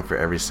just rolling for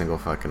every single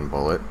fucking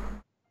bullet,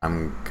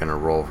 I'm gonna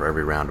roll for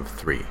every round of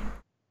 3.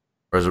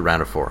 Or is it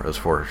round of 4? It was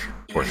 4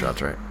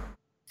 shots, right?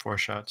 4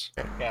 shots.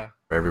 Yeah.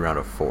 For every round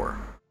of 4.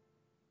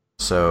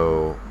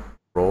 So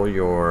roll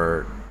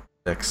your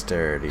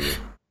dexterity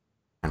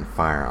and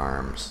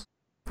firearms,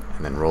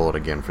 and then roll it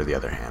again for the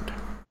other hand.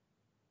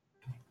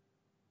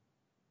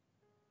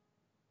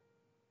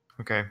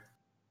 Okay.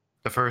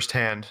 The first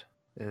hand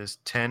is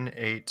 10,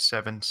 8,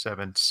 7,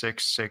 7,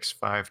 6, 6,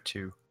 5,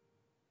 2.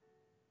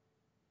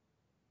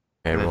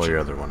 Okay, And then roll your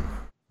you- other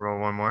one. Roll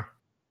one more.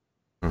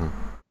 Mhm.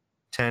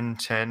 10,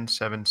 10,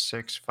 7,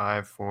 6,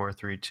 5, 4,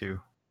 3,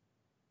 2.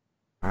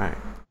 Alright.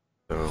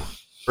 So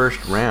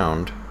first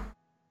round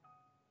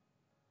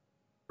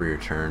for your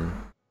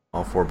turn,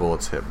 all 4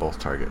 bullets hit both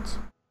targets.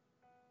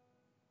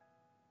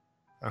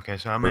 Okay,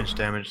 so how much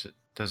damage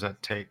does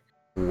that take?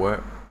 What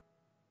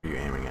are you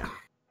aiming at?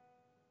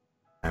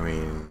 I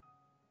mean,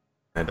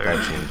 That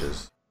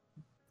changes.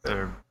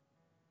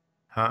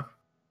 Huh?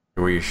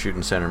 Were you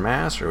shooting center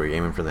mass or were you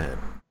aiming for the head?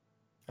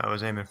 I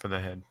was aiming for the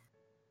head.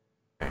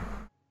 Okay.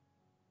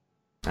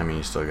 I mean,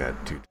 you still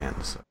got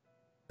 210s,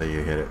 so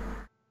you hit it.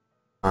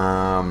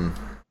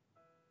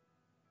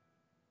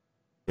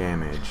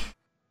 Damage.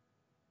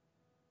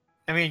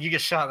 I mean, you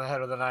get shot in the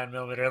head with a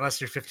 9mm.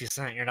 Unless you're 50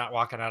 Cent, you're not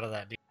walking out of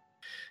that, dude.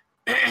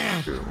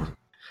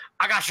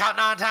 I got shot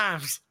 9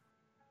 times.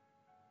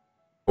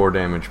 4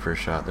 damage per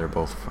shot. They're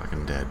both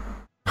fucking dead.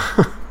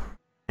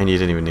 And you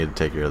didn't even need to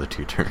take your other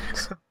 2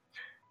 turns.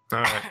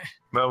 All right.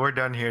 Well, we're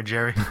done here,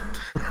 Jerry.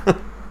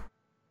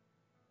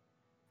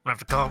 I have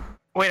to call.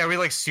 Wait, are we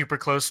like super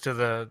close to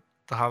the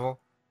hovel?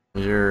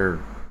 You're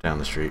down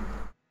the street.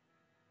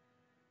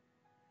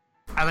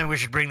 I think we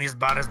should bring these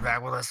bodies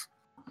back with us.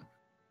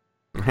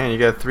 Man, you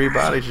got 3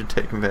 bodies. You're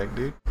taking back,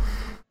 dude.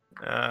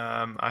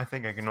 I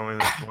think I can only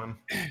lift one.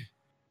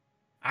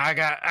 I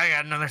got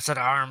another set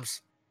of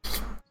arms.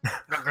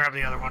 I'll grab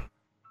the other one.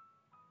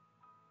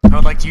 I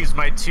would like to use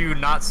my 2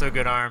 not so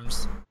good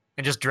arms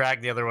and just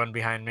drag the other one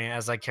behind me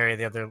as I carry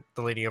the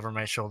lady over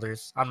my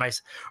shoulders,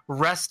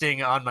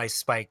 resting on my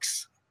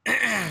spikes.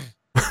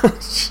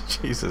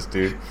 Jesus,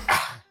 dude.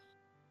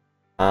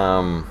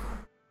 I'm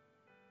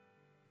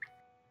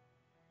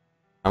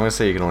gonna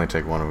say you can only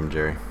take one of them,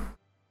 Jerry.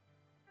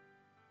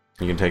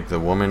 You can take the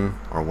woman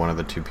or one of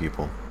the 2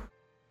 people.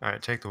 All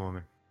right, take the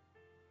woman.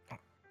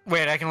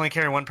 Wait, I can only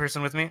carry one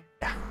person with me?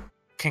 Yeah.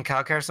 Can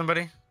Kyle carry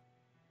somebody?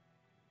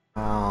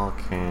 Kyle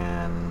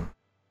can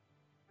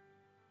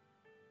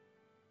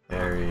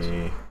carry.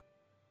 You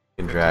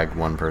can drag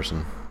one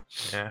person.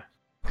 Yeah.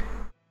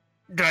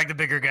 Drag the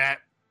bigger guy.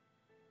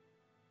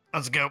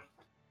 Let's go.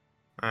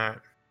 All right.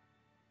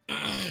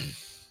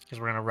 Because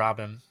we're gonna rob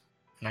him,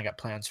 and I got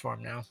plans for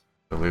him now.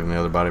 So leaving the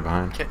other body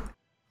behind.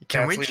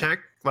 Can we let's check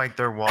like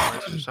their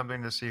wallets or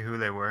something to see who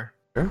they were?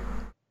 Sure.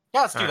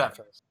 Yeah, let's do Alright. that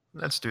first.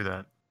 Let's do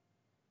that.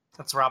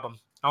 Let's rob them.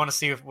 I want to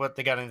see what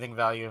they got anything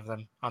value of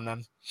them on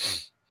them.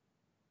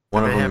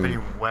 One Do of they them. have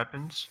any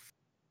weapons?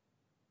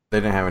 They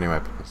didn't have any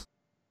weapons.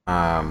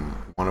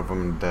 One of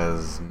them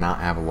does not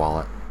have a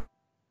wallet.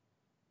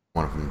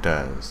 One of them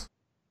does.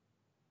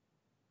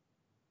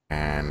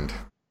 And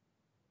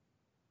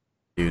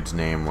dude's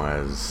name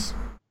was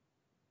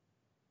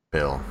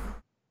Bill,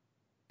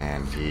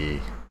 and he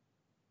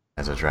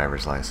has a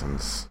driver's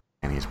license,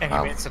 and he's And he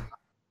probably made some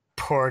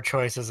poor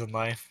choices in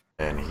life.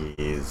 and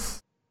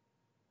he's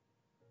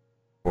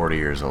 40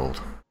 years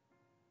old.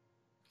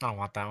 I don't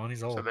want that one.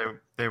 He's old. So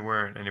they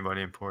weren't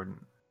anybody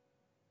important.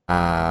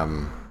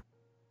 That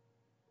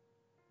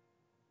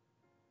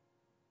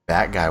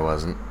guy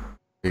wasn't.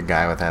 The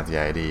guy without the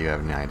ID, you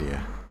have no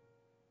idea.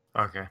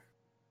 Okay.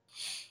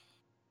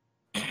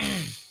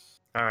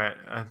 All right.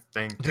 I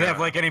think. Do they have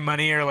like any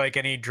money or like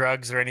any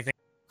drugs or anything?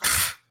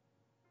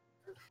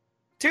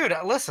 Dude,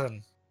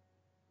 listen.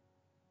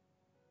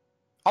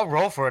 I'll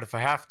roll for it if I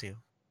have to.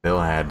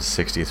 Bill had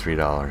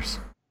 $63.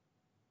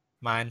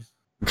 Mine.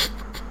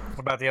 What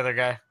about the other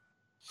guy?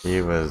 He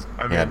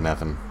had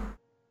nothing.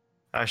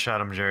 I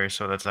shot him, Jerry.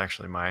 So that's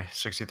actually my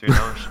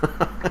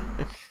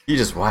 $63. You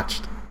just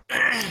watched.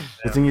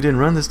 Good thing you didn't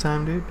run this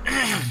time, dude.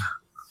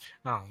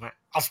 Oh man,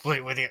 I'll split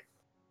it with you.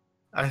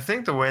 I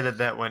think the way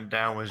that went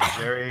down was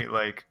Jerry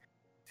like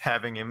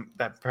having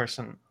that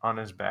person on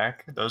his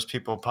back. Those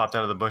people popped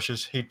out of the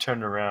bushes. He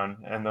turned around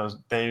and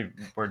they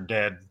were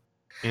dead.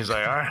 He's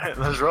like, all right,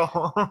 let's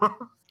roll.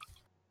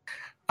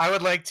 I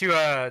would like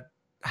to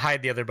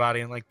hide the other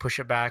body and like push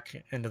it back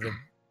into the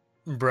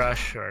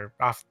brush or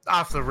off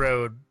the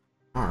road.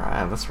 All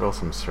right, let's roll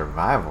some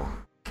survival.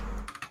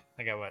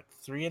 I got what,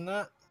 3 in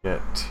that? Get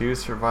 2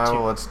 survival.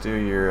 2. Let's do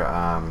your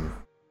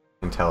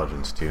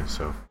intelligence too.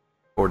 So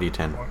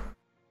 4d10.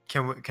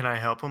 Can I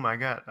help him? I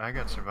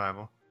got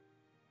survival.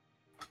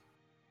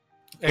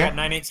 I got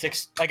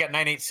 986. I got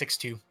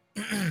 9862.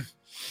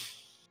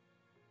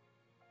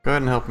 Go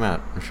ahead and help him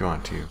out if you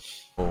want to.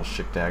 Old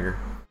Schickdagger.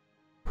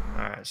 All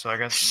right, so I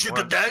got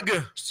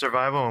Schickdagger.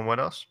 Survival and what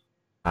else?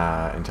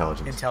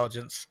 Intelligence.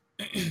 Intelligence.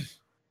 All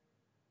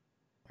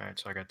right,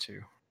 so I got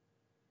 2.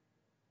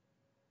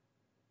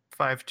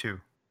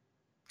 5-2.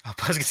 I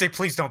was gonna say,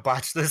 please don't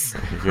botch this.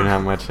 You're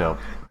not much help.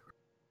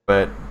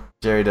 But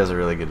Jerry does a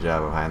really good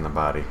job of hiding the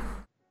body.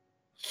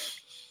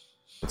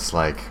 It's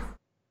like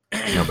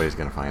nobody's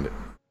gonna find it.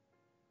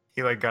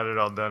 He like got it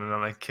all done, and then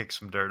I kicked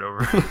some dirt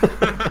over.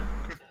 Hi,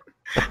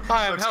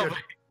 I'm Looks good. helping.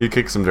 You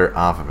kick some dirt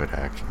off of it,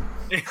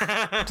 actually.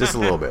 Just a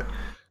little bit.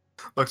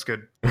 Looks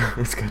good.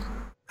 It's good.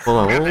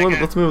 Hold on,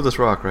 let's move this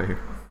rock right here.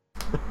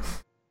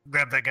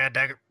 Grab that guy,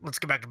 Dagger. Let's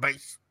get back to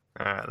base.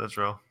 All right, let's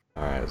roll.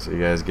 Alright, so you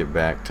guys get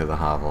back to the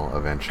hovel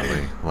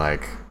eventually.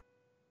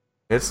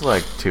 It's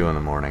like 2 in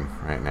the morning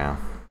right now.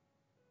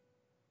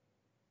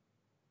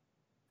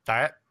 All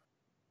right.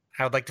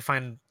 I would like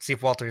to see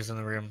if Walter's in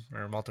the room,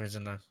 or Walter's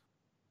in the...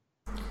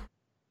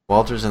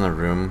 Walter's in the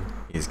room.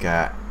 He's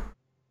got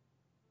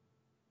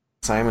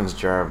Simon's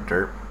jar of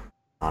dirt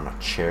on a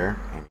chair,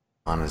 and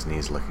on his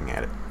knees looking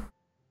at it.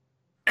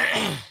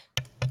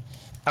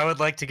 I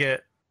would like to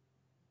get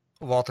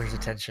Walter's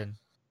attention.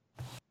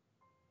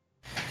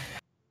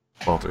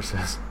 Walter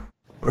says.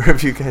 Where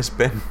have you guys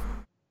been?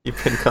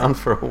 You've been gone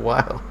for a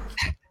while.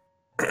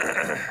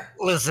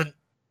 Listen,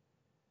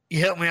 you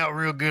helped me out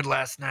real good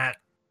last night.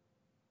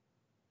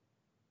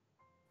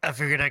 I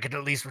figured I could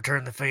at least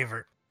return the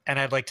favor. And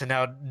I'd like to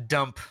now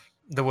dump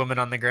the woman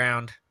on the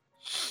ground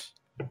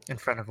in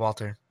front of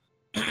Walter.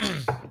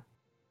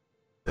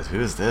 Who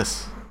is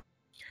this?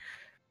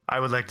 I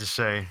would like to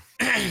say,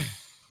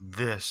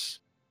 this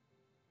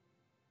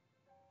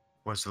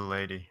was the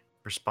lady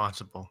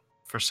responsible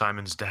for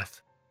Simon's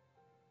death.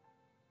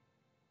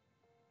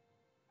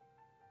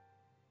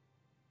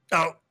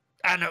 Oh,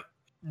 I know.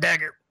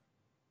 Dagger.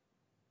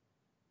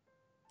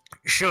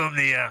 Show him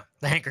the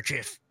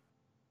handkerchief.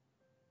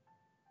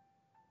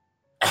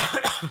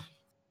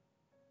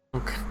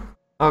 Okay.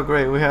 Oh,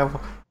 great. We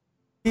have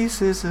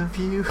pieces of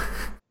you.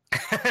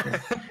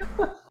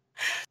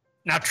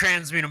 Now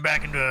transmute him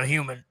back into a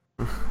human.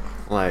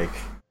 Like,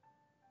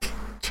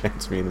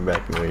 transmute him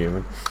back into a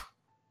human.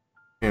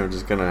 We're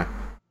just gonna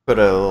put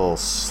a little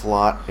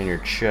slot in your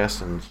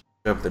chest and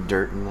shove the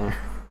dirt in there.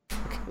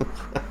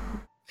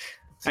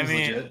 Seems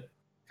legit.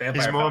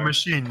 Vampire He's more power.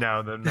 machine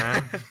now than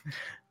man.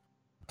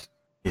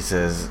 He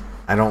says,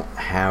 I don't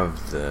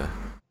have the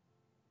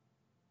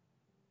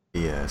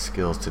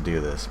skills to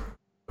do this,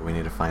 but we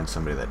need to find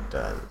somebody that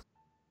does.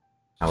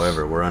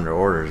 However, we're under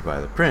orders by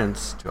the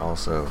prince to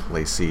also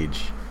lay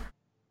siege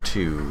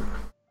to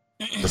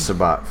the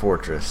Sabbat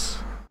fortress.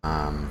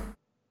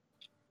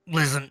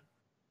 Listen,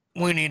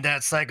 we need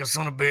that psycho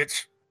son of a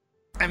bitch.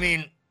 I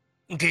mean,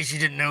 in case you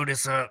didn't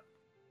notice,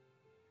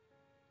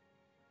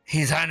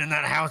 he's hiding in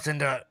that house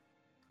and,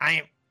 I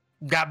ain't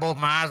got both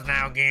my eyes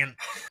now again.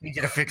 Need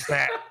you to fix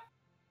that.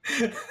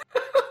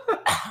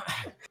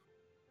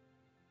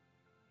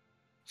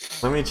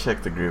 Let me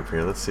check the group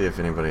here. Let's see if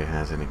anybody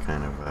has any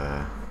kind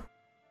of,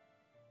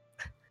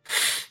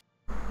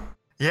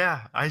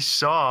 Yeah, I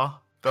saw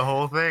the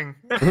whole thing.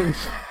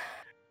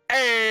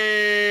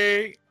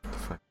 Hey!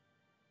 fuck?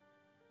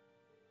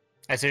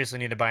 I seriously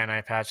need to buy an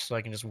eye patch so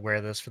I can just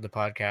wear this for the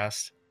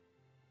podcast.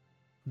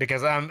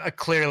 Because I'm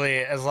clearly,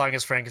 as long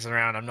as Frank is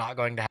around, I'm not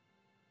going to have.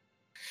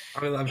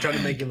 I'm trying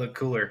to make you look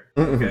cooler.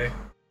 Okay.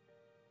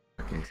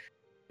 Fucking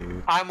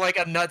dude. I'm like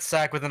a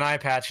nutsack with an eye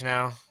patch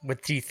now,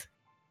 with teeth.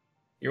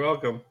 You're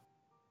welcome.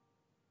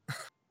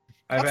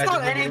 That's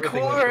not any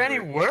cooler or any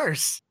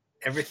worse.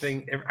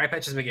 Eye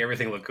patches make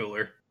everything look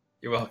cooler.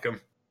 You're welcome.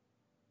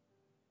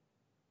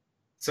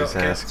 So, Just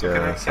ask,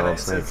 Solid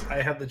Snake. since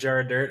I have the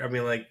jar of dirt, I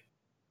mean, like,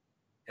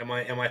 am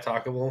I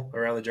talkable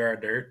around the jar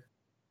of dirt?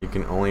 You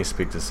can only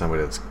speak to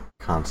somebody that's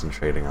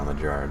concentrating on the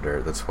jar of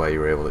dirt. That's why you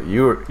were able to.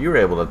 You were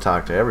able to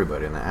talk to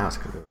everybody in the house.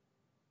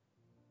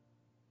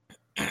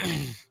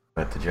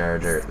 But the jar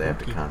of dirt, they have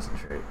to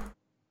concentrate.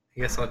 I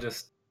guess I'll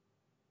just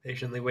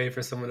patiently wait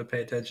for someone to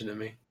pay attention to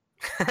me.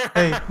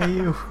 Hey,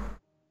 you.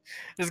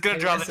 Just gonna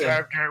Hey, draw listen. the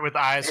jar of dirt with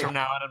eyes from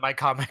now on in my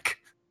comic.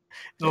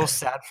 Little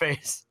sad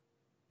face.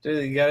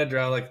 Dude, you gotta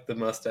draw like the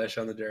mustache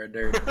on the jar of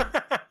dirt.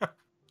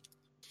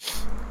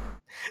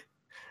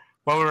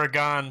 While we were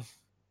gone,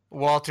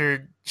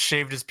 Walter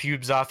shaved his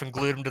pubes off and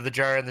glued them to the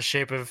jar in the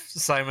shape of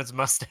Simon's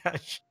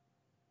mustache.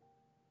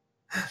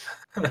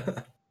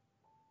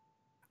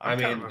 I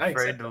mean, I'm I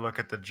afraid accept to look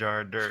at the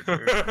jar of dirt. Dude.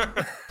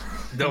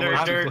 Don't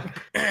Dirt,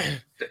 worry.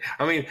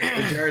 I mean,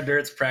 the jar of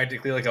dirt's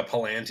practically like a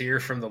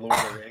Palantir from the Lord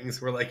of the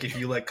Rings, where like if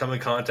you like come in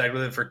contact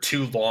with it for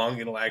too long,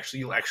 you'll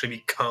actually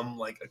become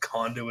like a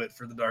conduit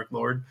for the Dark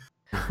Lord.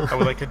 I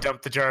would like to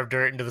dump the jar of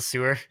dirt into the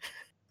sewer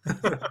and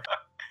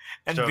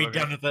Start be looking-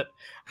 done with it.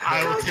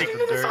 I will take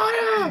the dirt.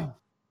 Fire!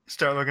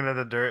 Start looking at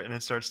the dirt, and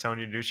it starts telling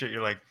you to do shit.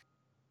 You're like,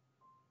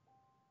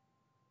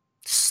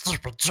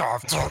 stupid jar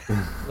of dirt.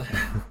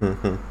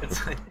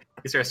 It's like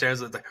he starts staring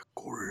at it, like,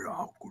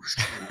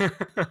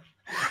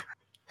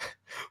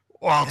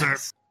 Walter,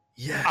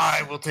 yes.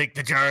 I will take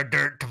the jar of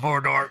dirt to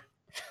Mordor.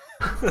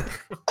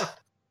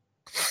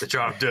 The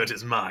jar of dirt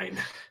is mine.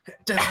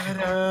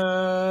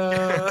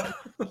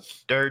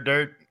 dirt,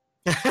 dirt.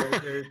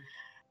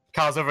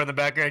 Calls over in the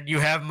background, you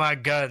have my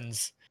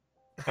guns.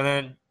 And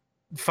then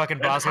fucking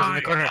boss goes in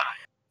the corner,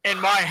 in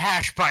my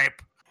hash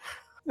pipe.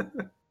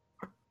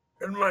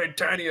 And my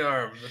tiny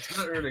arm. That's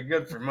not really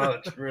good for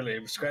much, really.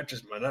 It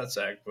scratches my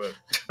nutsack, but.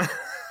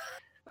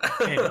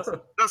 Hey, it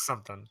does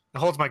something. It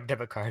holds my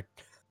debit card.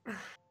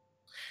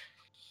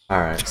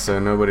 Alright, so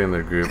nobody in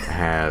the group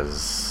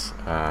has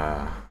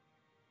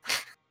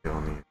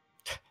skill need.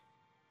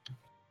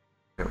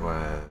 It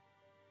was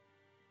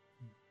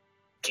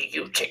Can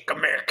you take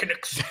American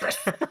Express?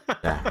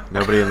 yeah,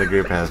 nobody in the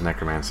group has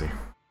necromancy.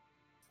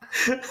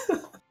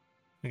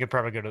 We can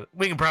probably go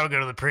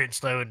to the prince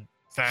though and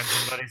find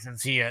somebody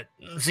since he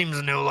seems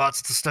to know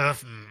lots of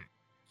stuff.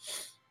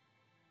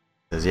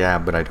 Says, yeah,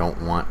 but I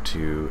don't want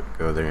to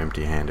go there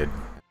empty-handed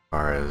as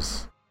far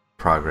as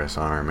progress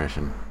on our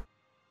mission.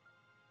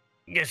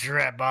 Guess you're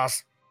right,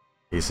 boss.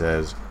 He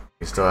says,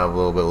 we still have a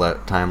little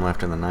bit time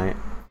left in the night.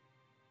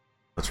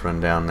 Let's run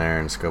down there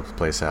and scope the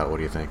place out. What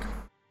do you think?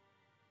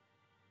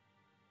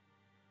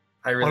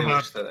 I really What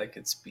about- wish that I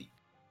could speak.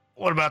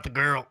 What about the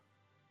girl?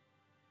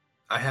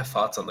 I have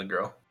thoughts on the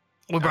girl.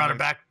 We brought it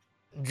back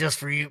just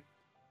for you.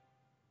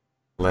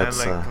 Let's.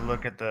 I'd like to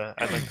look at the.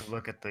 I'd like to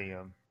look at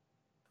the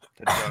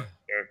jar.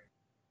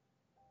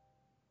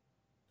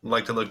 I'd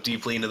like to look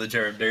deeply into the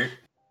jar of dirt.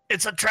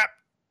 It's a trap.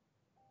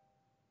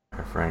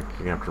 Frank, you're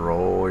gonna have to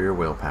roll your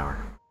willpower.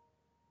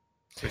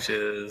 Which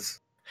is...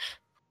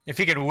 If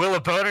he can will a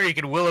boner, he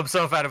can will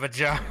himself out of a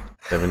jar.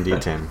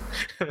 7d10.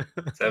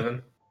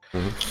 7?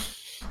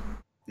 Mhm.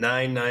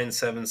 9, 9,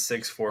 7,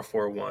 6, 4,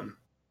 4, 1.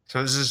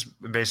 So this is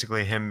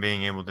basically him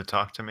being able to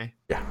talk to me.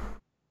 Yeah.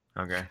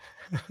 Okay.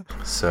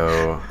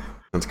 So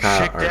it's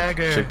kind of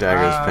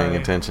Schickdagger's paying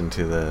attention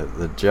to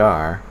the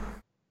jar.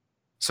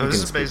 So You this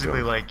can is speak to basically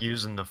him. like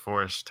using the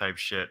force type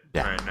shit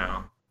right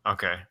now.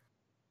 Okay.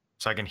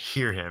 So I can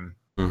hear him.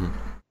 Hmm.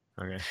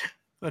 Okay.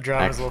 The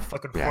jar is a little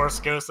fucking Yeah. force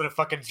ghost in a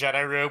fucking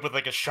Jedi robe with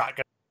like a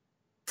shotgun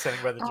sitting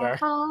by the jar.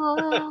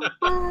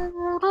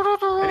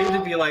 I need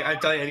to be like, I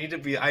tell you,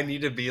 I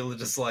need to be able to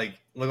just like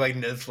look like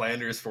Ned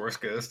Flanders Force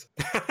Ghost.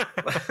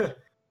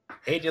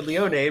 Hey,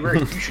 Leo neighbor,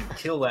 you should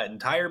kill that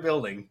entire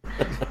building.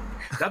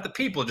 Not the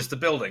people, just the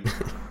building.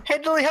 Hey,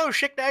 dilly ho,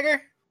 Schickdagger.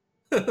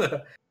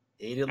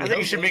 Hey, I think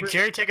you should make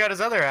Jerry take out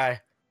his other eye.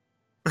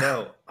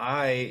 No,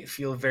 I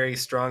feel very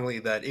strongly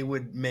that it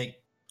would make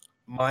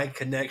my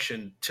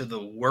connection to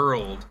the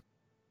world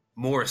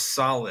more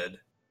solid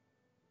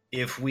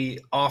if we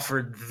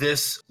offered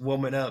this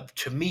woman up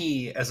to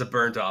me as a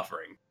burnt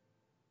offering.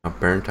 A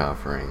burnt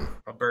offering.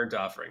 A burnt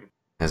offering.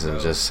 As in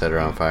So- just set her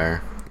on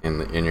fire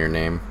in your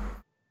name.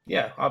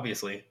 Yeah,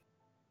 obviously.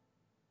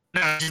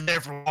 No, she's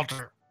there for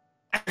Walter.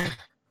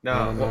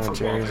 No, No, fuck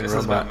Jerry's Walter. a This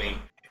is about robot. me.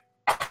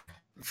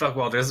 Fuck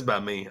Walter. This is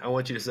about me. I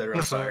want you to set her on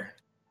Listen. fire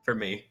for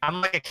me.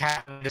 I'm like a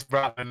cat and just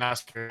brought my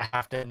master a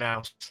half-dead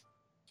mouse.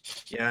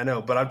 Yeah, I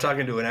know, but I'm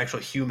talking to an actual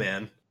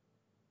human.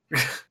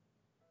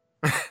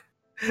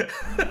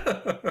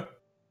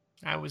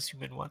 I was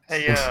human once.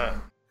 Hey,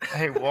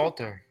 hey,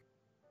 Walter.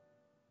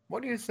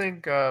 What do you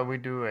think we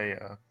do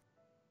a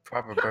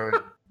proper burial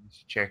of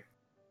this chick?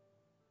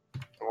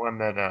 The one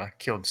that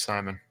killed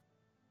Simon.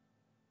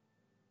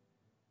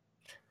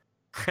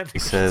 He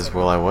says,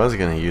 well, I was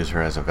going to use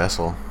her as a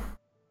vessel.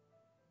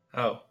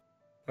 Oh,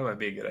 that might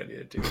be a good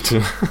idea too.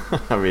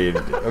 I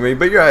mean,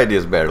 but your idea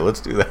is better.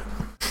 Let's do that.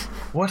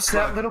 What's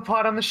that little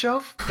pot on the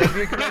shelf? That'd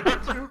be a good idea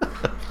too.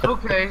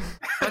 Okay,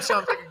 that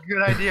sounds like a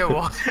good idea,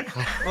 Walter.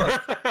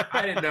 Look,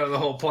 I didn't know the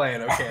whole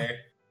plan, okay?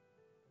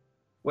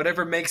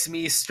 Whatever makes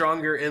me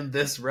stronger in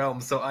this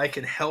realm so I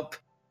can help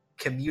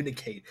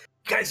communicate.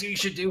 Guys, what you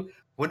should do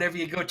whenever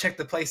you go check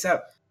the place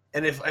out.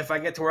 And if I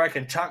get to where I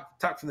can talk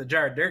from the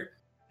jar of dirt,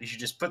 you should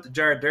just put the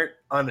jar of dirt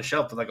on the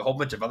shelf with like a whole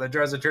bunch of other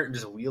jars of dirt and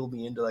just wheel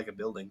me into like a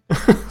building.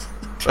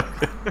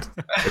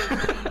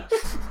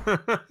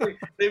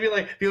 Maybe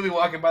like people be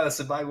walking by the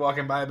Sabbat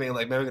walking by being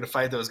like, man, we're gonna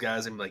fight those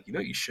guys, and I'm like, you know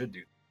what you should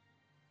do?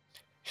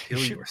 Kill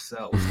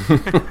yourself.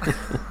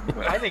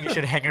 I think you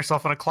should hang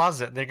yourself in a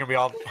closet. They're gonna be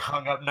all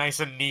hung up nice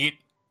and neat.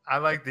 I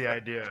like the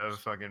idea of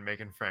fucking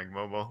making Frank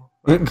mobile.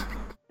 Can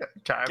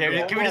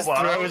we just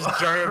throw his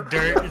jar of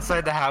dirt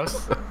inside the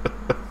house?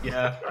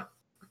 Yeah.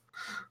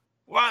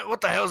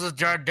 What the hell is this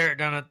jar of dirt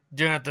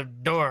doing at the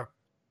door?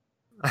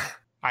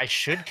 I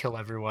should kill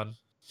everyone.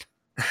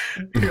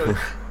 You're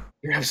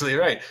absolutely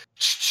right.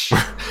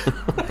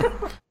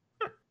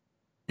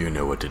 You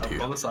know what to Up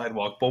do. on the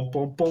sidewalk. Boom,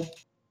 boom, boom.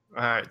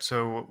 Alright,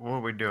 so what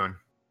are we doing?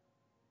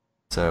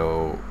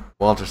 So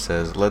Walter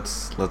says,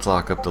 let's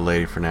lock up the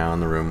lady for now in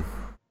the room.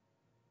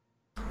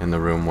 In the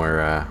room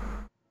where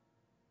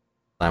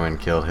Simon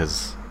killed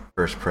his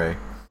first prey.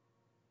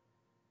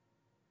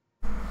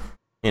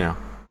 You know,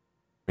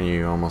 when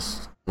you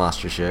almost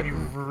lost your shit. You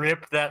and-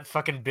 rip that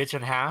fucking bitch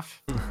in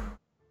half.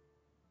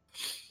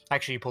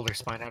 Actually, you pulled her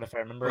spine out if I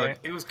remember Look, right.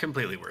 it was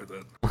completely worth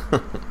it.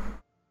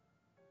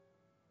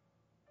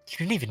 You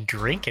didn't even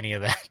drink any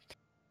of that.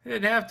 I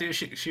didn't have to.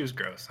 She was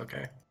gross.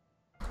 Okay.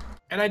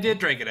 And I did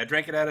drink it. I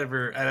drank it out of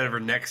her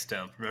neck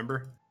stump.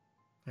 Remember?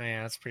 Oh,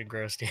 yeah, that's pretty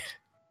gross, dude.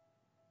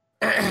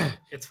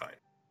 It's fine.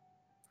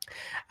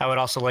 I would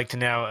also like to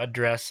now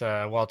address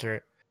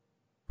Walter.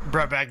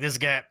 Brought back this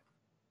guy.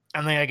 I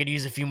think I could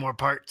use a few more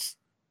parts.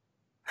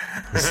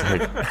 It's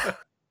like,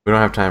 we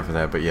don't have time for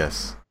that, but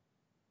yes,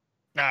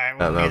 All right,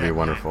 that we'll would do be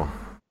wonderful.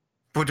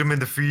 Put him in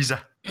the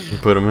freezer.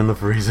 Put him in the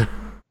freezer.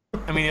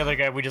 I mean, the other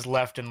guy we just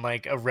left in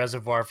like a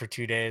reservoir for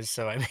 2 days,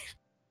 so I mean,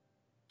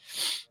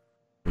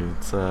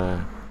 It's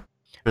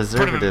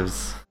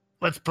preservatives.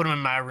 let's put him in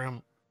my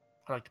room.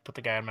 I like to put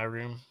the guy in my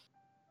room,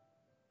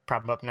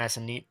 prop him up nice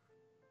and neat.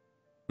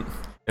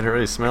 It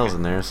already smells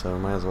in there, so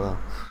might as well.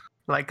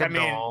 Like a I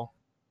mean- doll.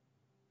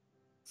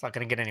 It's not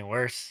gonna get any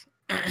worse.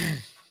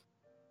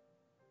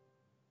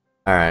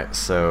 Alright,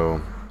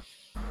 so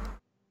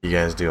you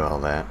guys do all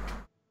that.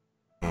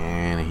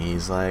 And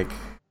he's like,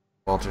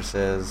 Walter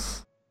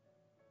says,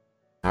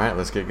 alright,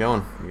 let's get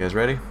going. You guys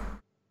ready?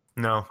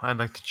 No, I'd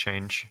like to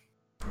change.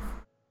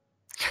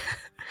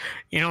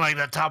 You know, like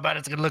that top hat,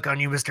 it's gonna look on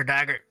you, Mr.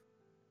 Dagger.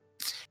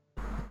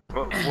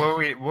 Where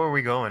are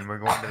we going? We're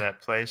going to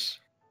that place?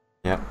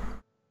 Yep.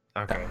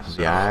 Okay.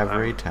 The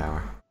Ivory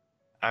Tower.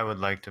 I would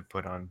like to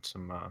put on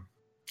some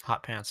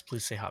Hot pants.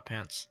 Please say hot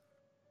pants.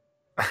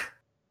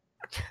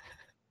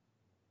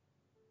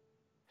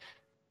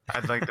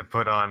 I'd like to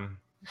put on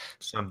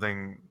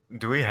something.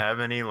 Do we have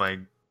any like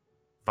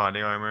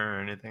body armor or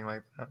anything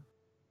like that?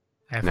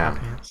 I have No. hot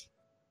pants.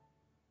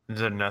 Is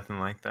there nothing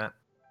like that?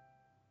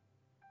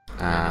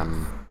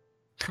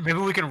 Maybe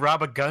we can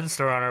rob a gun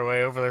store on our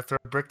way over there, throw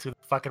a brick through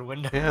the fucking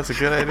window. Yeah, that's a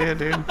good idea,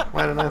 dude.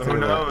 Why didn't I think Who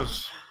of that?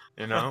 knows?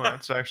 You know,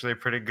 that's actually a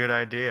pretty good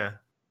idea.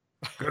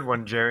 Good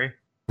one, Jerry.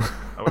 I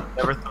would have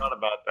never thought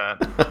about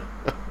that.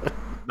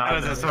 How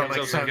does that sound like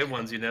Those are something? good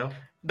ones, you know.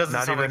 Doesn't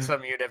Not sound like even-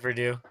 something you'd ever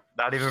do.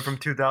 Not even from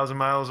 2,000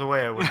 miles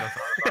away, I wouldn't have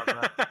thought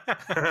about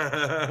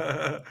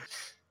that.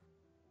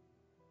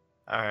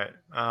 All right.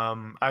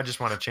 I just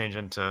want to change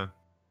into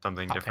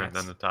something Top different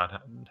hats. than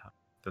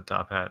the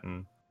top hat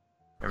and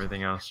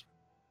everything else.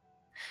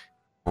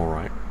 All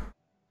right.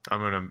 I'm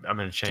gonna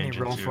Can change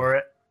you roll into for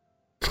it?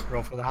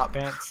 Roll for the hot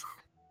pants.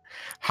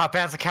 Hot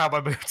pants and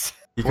cowboy boots.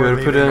 You We're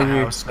gotta put leaving on the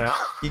your house now.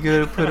 you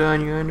gotta put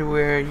on your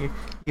underwear. And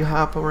you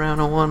hop around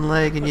on one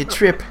leg and you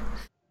trip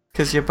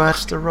because you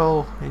botched the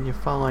roll and you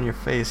fall on your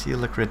face. You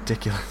look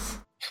ridiculous.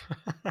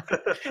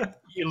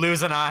 You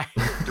lose an eye.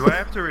 Do I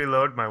have to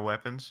reload my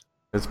weapons?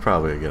 It's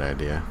probably a good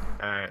idea.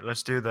 All right,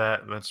 let's do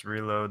that. Let's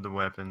reload the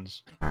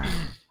weapons. All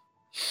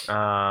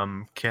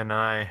right. Can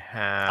I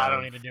have? I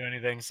don't need to do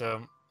anything,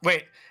 so...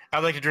 Wait,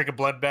 I'd like to drink a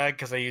blood bag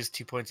because I used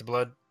 2 points of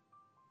blood.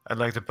 I'd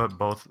like to put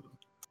both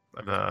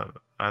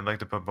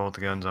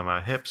guns on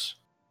my hips,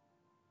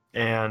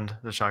 and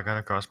the shotgun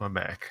across my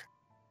back.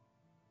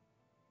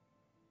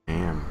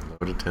 Damn,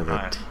 loaded to the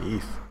Alright.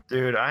 teeth.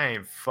 Dude, I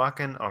ain't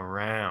fucking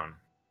around.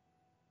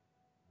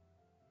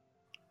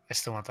 I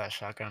still want that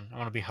shotgun. I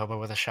want to be hobo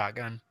with a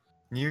shotgun.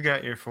 You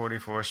got your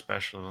 44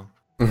 special.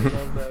 I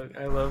love that.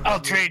 I love. I'll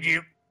that trade movie.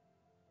 you.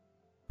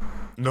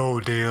 No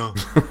deal.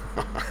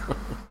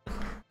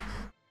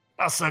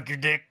 I'll suck your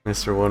dick.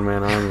 Mr. One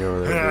Man Army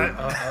over there. Dude.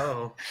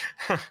 Oh.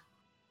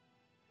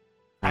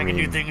 I can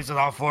do mean, things with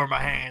all 4 of my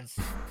hands.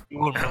 You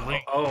wouldn't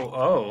believe.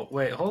 Oh.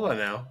 Wait, hold on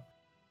now.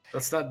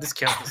 Let's not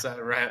discount this out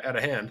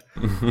of hand.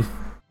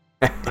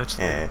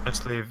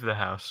 Let's leave the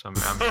house. I'm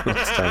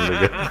It's time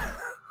to go.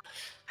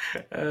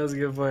 That was a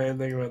good point. I didn't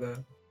think about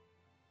that.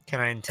 Can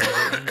I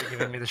intimidate him into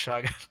giving me the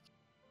shotgun?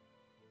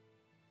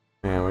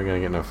 Man, we're gonna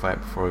get in a fight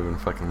before we even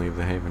fucking leave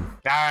the haven.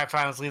 Alright,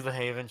 fine, let's leave the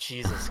haven.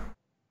 Jesus.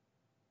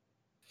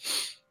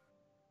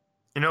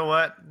 You know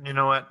what?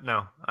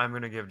 No, I'm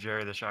gonna give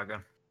Jerry the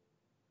shotgun.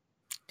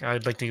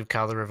 I'd like to give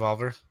Kyle the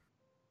revolver.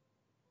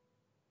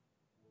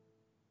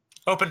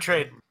 Open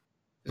trade.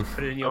 Just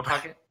put it in your Okay.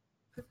 pocket.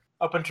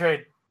 Open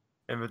trade.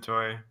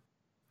 Inventory.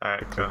 All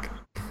right, cool.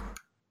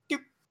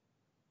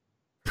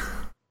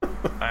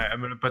 Alright,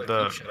 I'm gonna put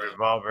the Keep shut up.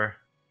 revolver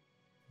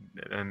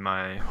in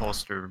my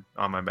holster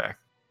on my back.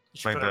 You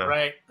should Like put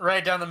it the-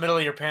 right down the middle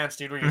of your pants,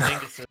 dude, where your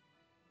dingus is.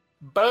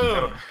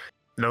 Boom!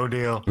 No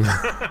deal.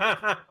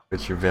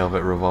 It's your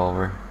velvet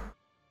revolver.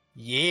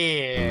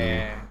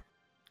 Yeah.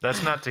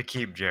 That's not to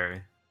keep,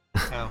 Jerry.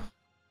 Oh.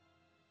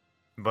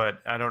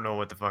 But I don't know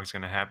what the fuck's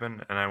gonna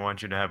happen, and I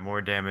want you to have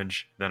more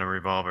damage than a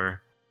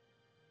revolver.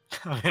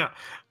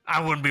 I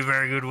wouldn't be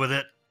very good with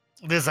it.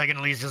 This I can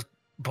at least just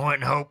point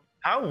and hope.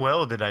 How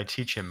well did I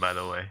teach him, by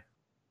the way?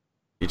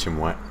 Teach him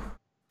what?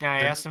 Yeah, I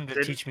Did- asked him to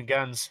did- teach me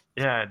guns.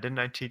 Yeah, didn't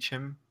I teach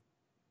him?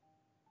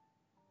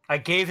 I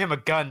gave him a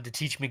gun to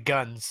teach me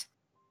guns.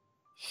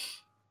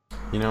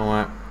 You know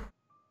what?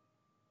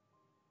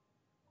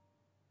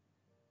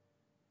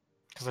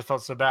 Because I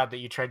felt so bad that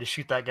you tried to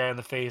shoot that guy in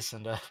the face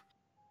and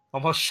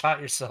almost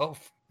shot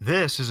yourself.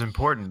 This is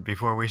important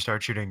before we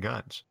start shooting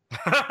guns.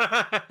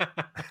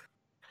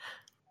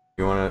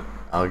 You wanna?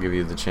 I'll give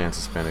you the chance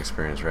to spend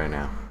experience right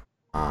now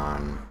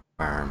on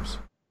firearms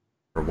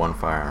for 1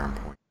 firearm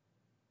point.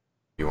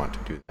 You want to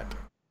do that?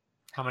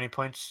 How many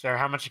points, or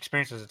how much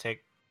experience does it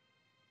take?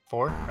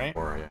 4, right?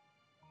 Or yeah,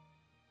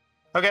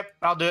 Okay,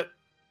 I'll do it.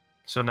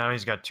 So now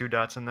he's got 2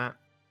 dots in that.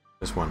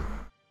 just 1.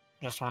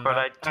 Just one. But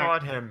I Alright.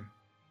 taught him.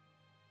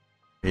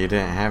 You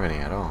didn't have any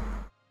at all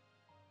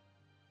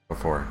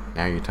before.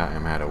 Now you taught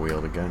him how to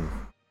wield a gun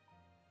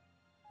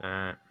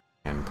Alright,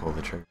 and pull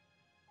the trigger.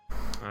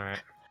 alright.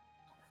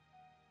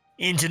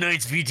 In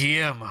tonight's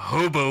VTM,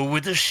 hobo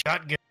with a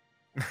shotgun.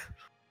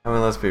 I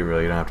mean, let's be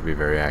real. You don't have to be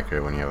very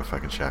accurate when you have a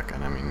fucking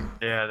shotgun. I mean,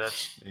 Yeah,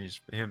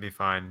 he'll be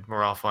fine.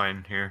 We're all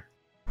fine here.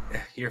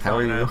 You're How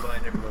are fine. you? I'm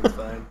fine. Everyone's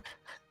fine.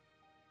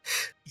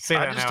 Say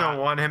I that just now. don't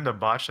want him to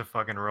botch the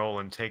fucking roll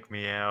and take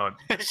me out.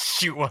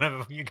 Shoot one of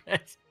them, you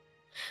guys.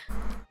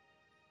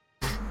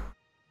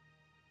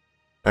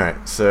 all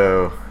right.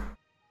 So,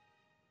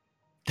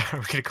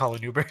 We're gonna call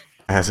an Uber.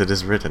 as it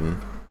is written,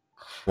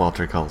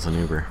 Walter calls an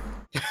Uber,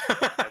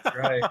 That's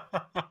right.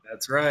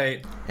 That's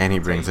right. and he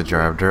brings a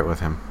jar of dirt with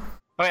him.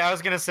 Wait, I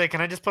was gonna say,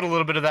 can I just put a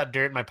little bit of that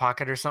dirt in my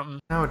pocket or something?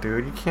 No,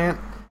 dude, you can't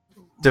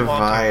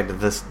divide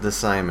the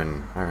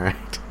Simon. All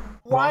right.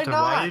 Why Walter,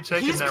 not? why are you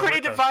taking He's that pretty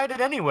with us?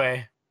 divided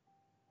anyway.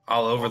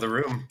 All over the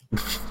room.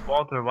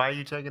 Walter, why are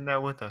you taking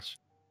that with us?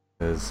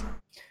 Because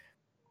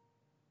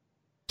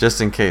just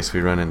in case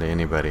we run into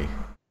anybody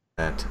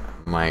that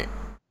might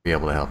be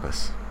able to help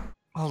us.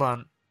 Hold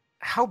on.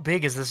 How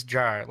big is this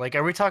jar? Like,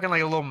 are we talking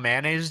like a little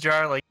mayonnaise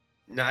jar? Like,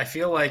 No, I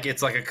feel like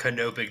it's like a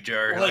canopic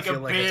jar. Like I feel a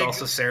like it's big-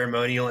 also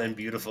ceremonial and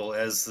beautiful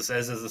as is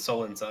the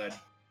soul inside.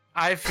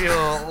 I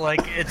feel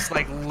like it's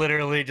like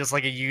literally just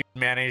like a used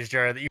mayonnaise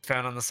jar that you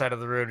found on the side of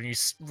the road and you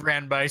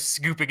ran by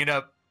scooping it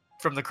up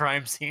from the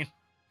crime scene.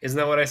 Isn't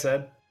that what I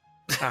said?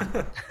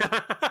 Huh.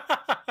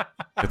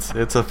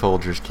 It's a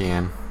Folgers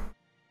can.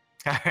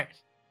 All right,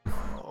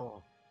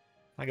 Oh,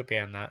 I could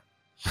ban that.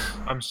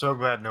 I'm so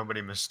glad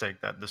nobody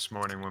mistaked that this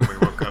morning when we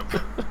woke up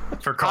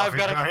for coffee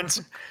got a-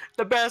 grinds.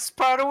 The best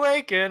part of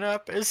waking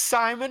up is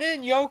Simon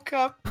in your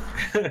cup.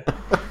 The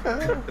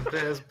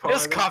best part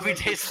This of coffee it-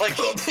 tastes like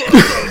Oh,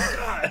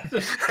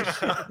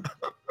 God.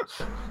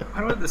 I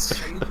don't have this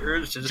strange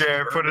urge to just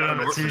Jared, put it burn on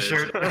down a orphanage.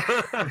 t-shirt.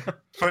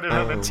 Put it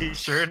on Oh. a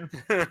t-shirt.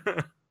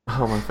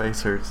 Oh, my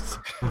face hurts.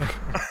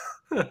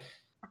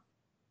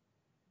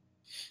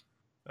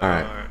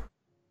 Alright.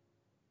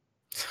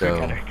 We So,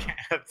 got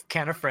a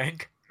can of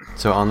Frank.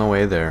 so on the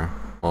way there,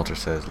 Walter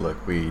says,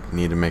 "Look, we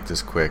need to make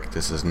this quick.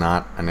 This is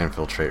not an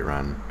infiltrate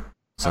run.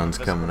 Sun's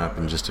coming up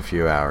in just a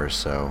few hours,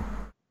 so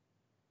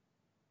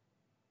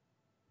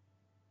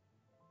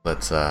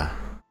let's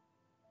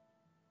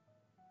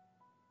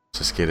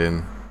just get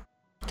in,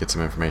 get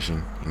some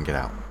information, and get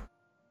out."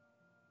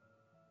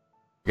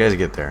 You guys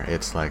get there.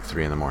 It's like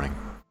 3 in the morning.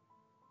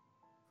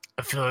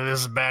 I feel like this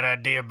is a bad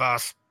idea,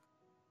 boss.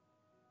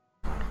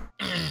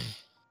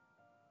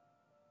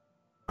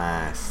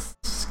 My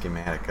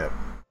schematic up.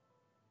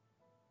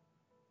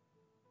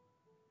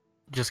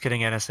 Just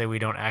kidding, NSA. We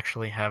don't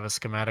actually have a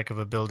schematic of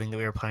a building that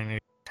we were planning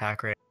to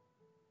attack right.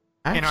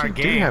 I In our actually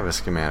do game. have a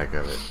schematic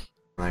of it.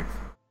 Like,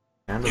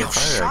 down to the Yo,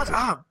 fire shut exit.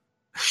 up!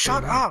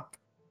 Shut Yeah. up!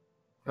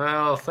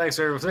 Well, thanks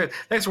for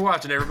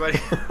watching, everybody.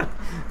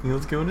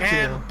 Neil's going to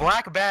jail. And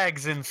black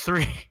bags in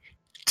 3,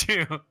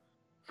 2.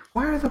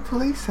 Why are the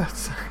police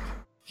outside?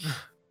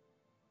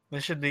 They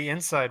should be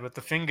inside with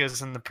the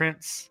fingers and the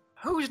prints.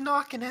 Who's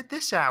knocking at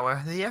this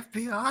hour? The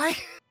FBI?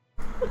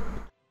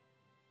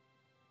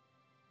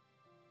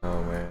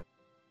 Oh man.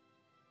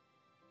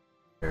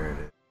 There it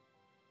is.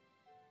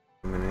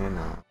 Coming in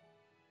on.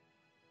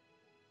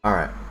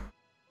 Alright.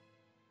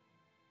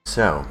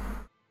 So,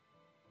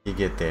 you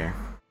get there.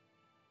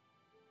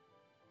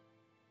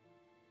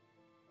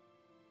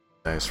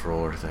 Dice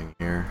roller thing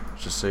here,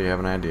 just so you have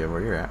an idea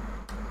where you're at.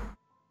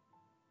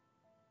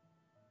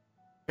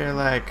 You're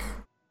like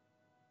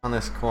on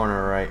this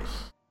corner right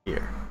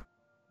here.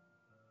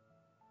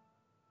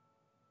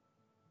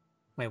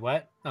 Wait,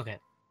 what? Okay.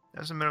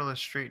 That's the middle of the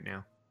street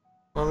now.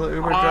 Well, the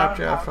Uber dropped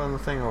you off on the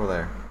thing over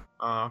there.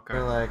 Oh, okay.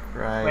 You're like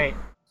right. Wait,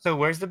 so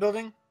where's the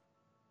building?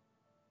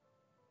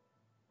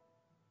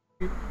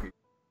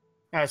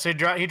 Alright, so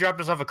he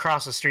dropped us off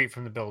across the street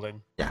from the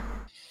building. Yeah.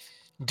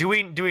 Do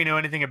we know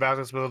anything about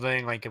this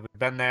building? Like, have we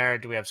been there?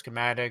 Do we have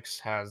schematics?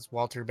 Has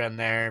Walter been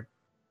there?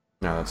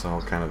 No, that's the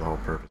whole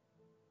purpose.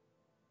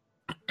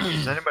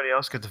 Does anybody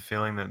else get the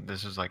feeling that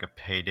this is like a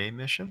payday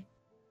mission?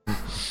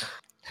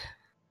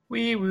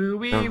 Wee woo,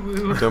 wee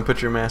woo. Don't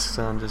put your masks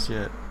on just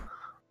yet.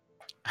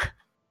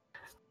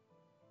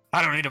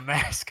 I don't need a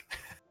mask.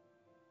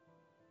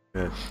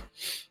 Good.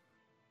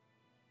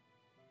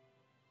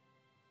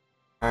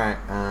 Alright,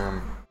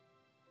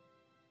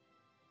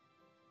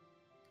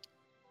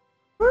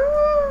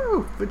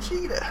 Woo!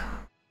 Vegeta!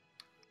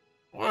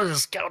 What does the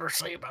scouter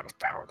say about his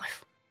power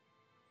life?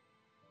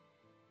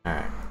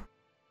 Alright.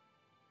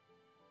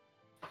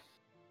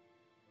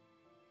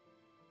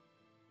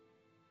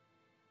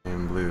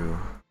 And blue.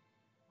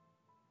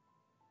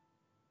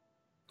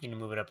 You can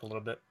move it up a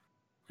little bit.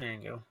 There you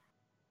go.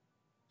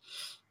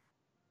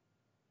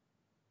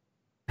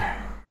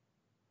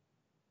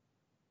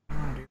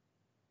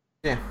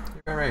 Yeah,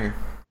 you're right here.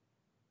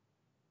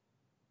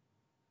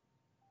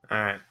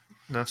 Alright.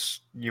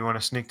 You want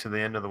to sneak to the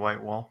end of the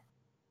white wall?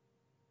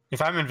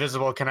 If I'm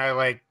invisible, can I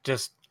like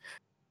just?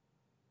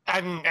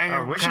 We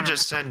should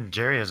just send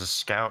Jerry as a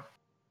scout.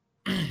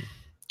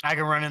 I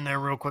can run in there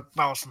real quick,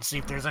 boss, and see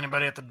if there's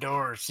anybody at the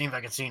door, or see if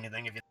I can see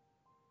anything. If you.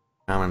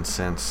 Common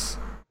sense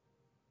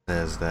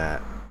says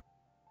that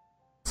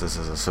this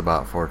is a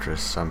Sabbat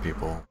fortress. Some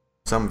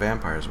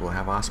vampires will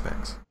have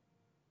aspects.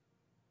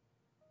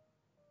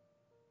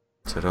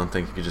 So I don't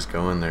think you could just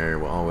go in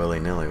there all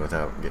willy-nilly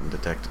without getting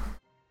detected.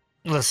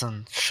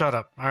 Listen, shut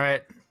up. All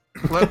right,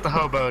 let the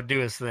hobo do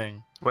his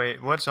thing.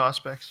 Wait, what's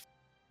Auspex?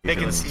 They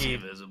can Feelings, see.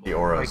 Invisible. the They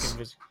auras.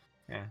 can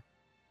yeah,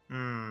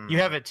 Hmm. you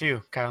have it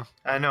too, Kyle.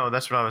 I know,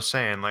 that's what I was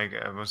saying. Like,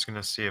 I was going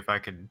to see if I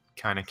could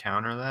kind of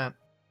counter that.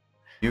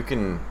 You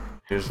can.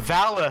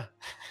 Vala.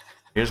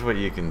 Here's what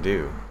you can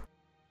do.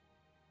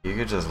 You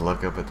could just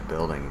look up at the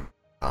building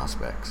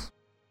aspects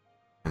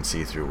and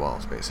see through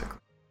walls, basically.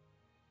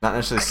 Not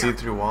necessarily see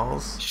through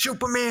walls,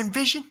 Superman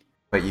vision?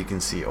 but you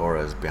can see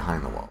auras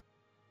behind the wall.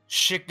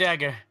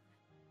 Schickdagger.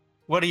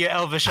 What do your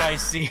elvish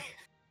eyes see?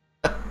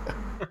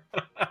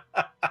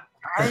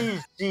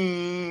 I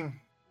see.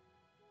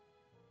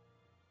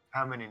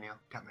 How many, Neil?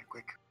 Got me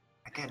quick.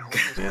 I can't hold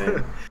this.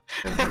 Yeah.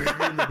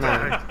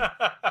 No,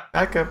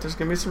 back up. There's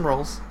gonna be some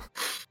rolls.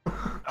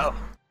 Oh.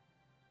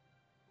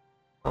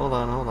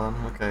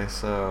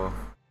 so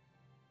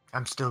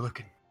I'm still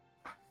looking.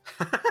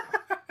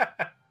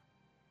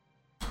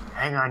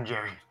 Hang on,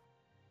 Jerry.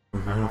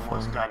 I'm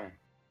almost done.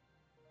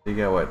 You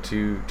got what?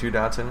 Two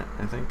dots in it,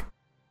 I think.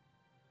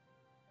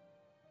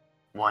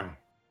 One.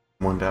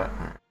 One dot.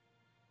 All right.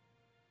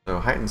 So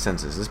heightened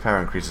senses. This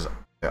power increases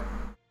the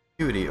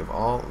acuity of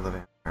all the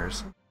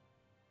vampires,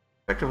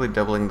 effectively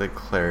doubling the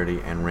clarity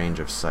and range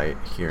of sight,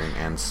 hearing,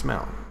 and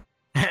smell.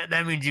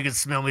 That means you can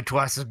smell me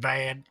twice as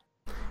bad.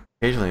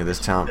 Occasionally, this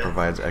talent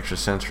provides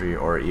extrasensory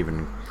or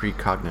even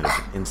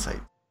precognitive insight.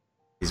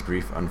 These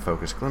brief,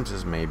 unfocused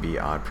glimpses may be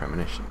odd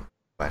premonition,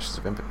 flashes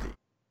of empathy.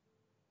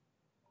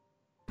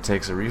 It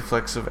takes a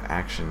reflexive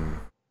action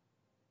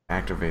to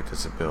activate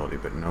this ability,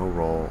 but no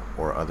roll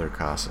or other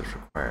cost is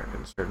required.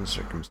 In certain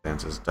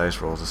circumstances, dice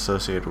rolls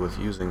associated with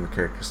using the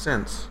character's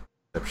sense,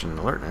 perception, and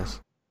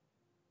alertness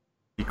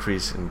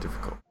decrease in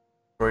difficulty.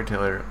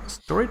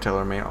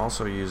 Storyteller may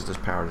also use this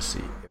power to see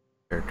if the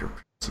character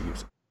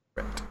perceives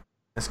a threat. In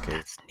this case,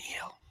 That's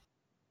Neil.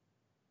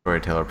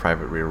 Storyteller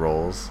private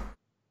rerolls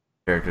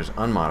character's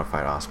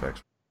unmodified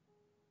aspects.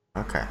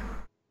 Okay.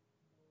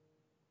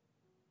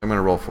 I'm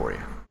gonna roll for you.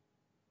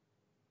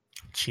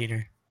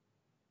 Cheater.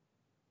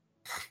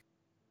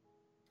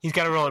 He's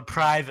got to roll it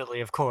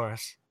privately, of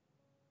course.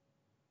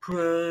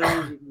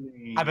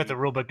 I bet the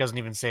rulebook doesn't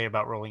even say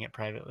about rolling it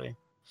privately.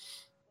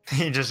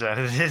 He just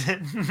edited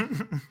it.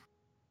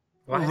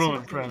 Why is Rolling it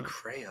in private.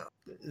 crayon?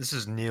 This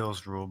is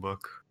Neil's rulebook.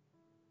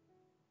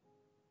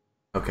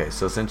 Okay,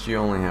 so since you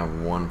only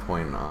have 1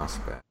 point in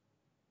aspect,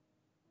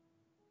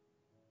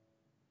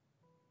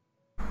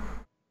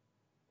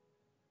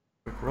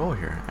 quick roll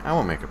here. I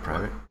won't make it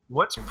private.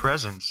 What's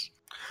presence?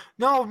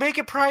 No, make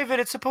it private.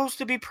 It's supposed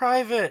to be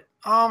private.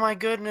 Oh my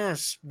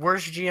goodness.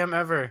 Worst GM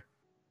ever.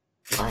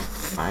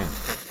 Fine.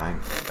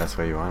 That's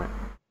where you want it.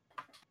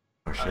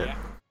 Oh shit. yeah.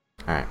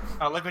 Alright.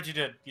 Oh, look what you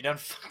did. You done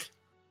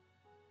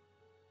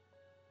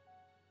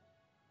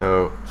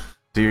So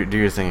do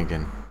your thing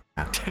again.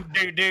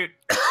 dude.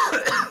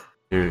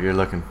 You're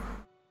looking.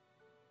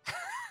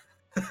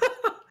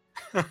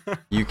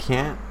 You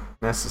can't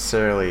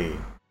necessarily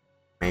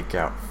make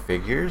out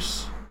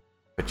figures,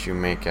 but you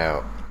make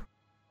out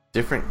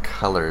different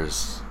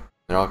colors.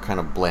 They're all kind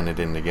of blended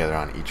in together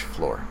on each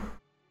floor.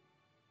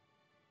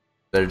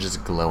 They're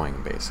just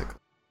glowing, basically.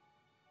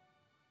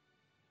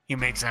 He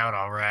makes out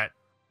all right.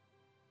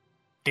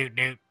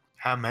 Dude.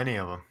 How many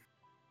of them?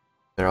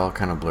 They're all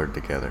kind of blurred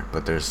together,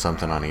 but there's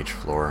something on each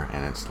floor,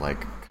 and it's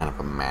like kind of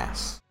a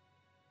mass.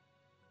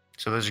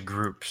 So there's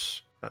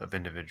groups of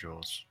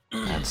individuals.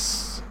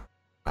 That's,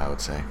 I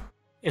would say.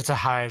 It's a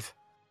hive.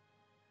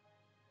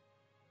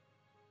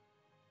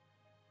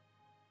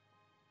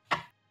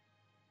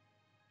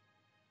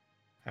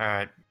 All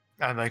right.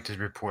 I'd like to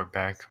report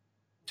back.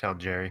 Tell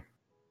Jerry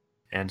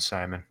and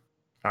Simon.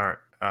 All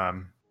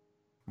right.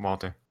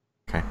 Walter.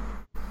 Okay.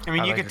 I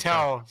mean, I you like could the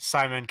tell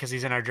Simon because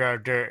he's in our jar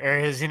of dirt, or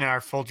he's in our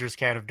Folgers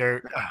can of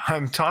dirt.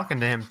 I'm talking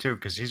to him too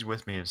because he's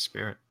with me in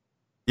spirit.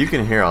 You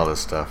can hear all this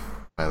stuff,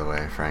 by the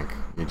way, Frank.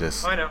 You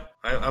just, Oh, I know.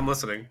 I'm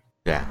listening.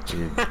 yeah.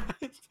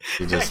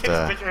 You just, I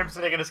can picture him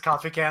sitting in his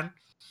coffee can.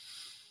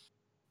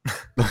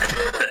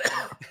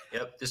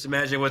 Yep. Just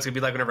imagine what it's gonna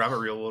be like whenever I'm a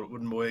real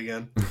wooden boy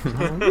again.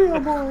 yeah,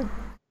 boy.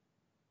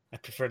 I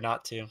prefer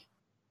not to.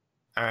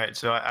 All right.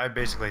 So I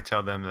basically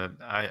tell them that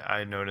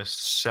I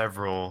noticed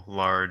several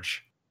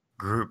large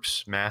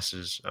groups,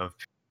 masses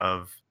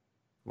of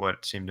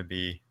what seem to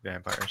be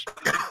vampires.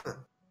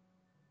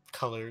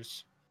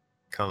 Colors.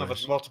 No, Colors.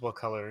 but multiple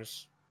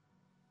colors.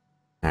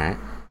 Alright.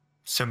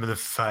 Some of the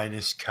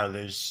finest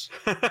colors.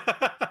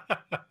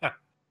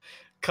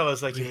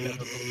 Colors like you.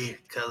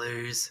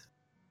 Colors.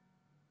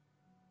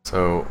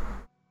 So,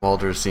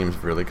 Walter seems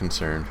really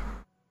concerned,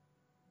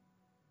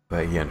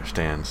 but he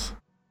understands,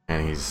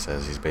 and he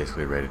says he's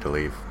basically ready to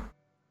leave.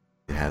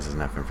 He has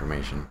enough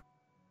information.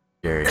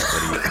 Gary,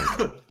 what do you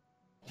think?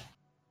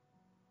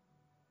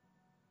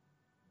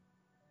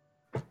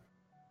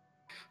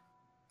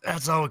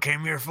 That's all we came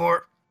here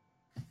for.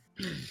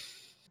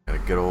 Got a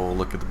good old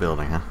look at the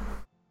building, huh?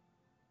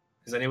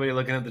 Is anybody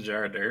looking at the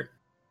jar of dirt?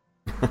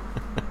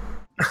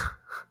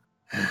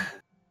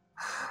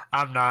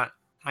 I'm not.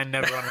 I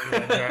never want to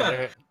do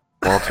that.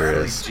 Walter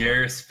Like is.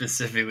 Jared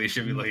specifically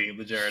should be looking at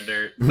the jar of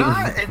dirt.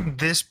 Not in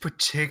this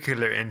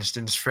particular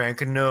instance,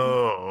 Frank.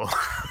 No.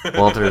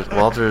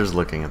 Walter is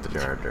looking at the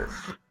jar of dirt.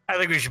 I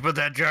think we should put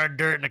that jar of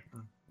dirt in a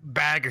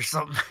bag or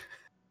something.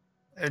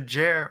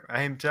 Jer,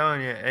 I'm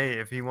telling you, hey,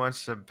 if he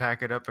wants to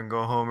pack it up and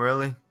go home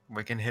early,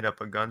 we can hit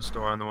up a gun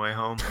store on the way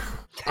home.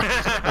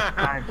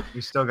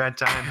 We still got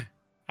time.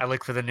 I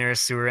look for the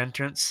nearest sewer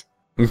entrance.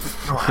 Sounds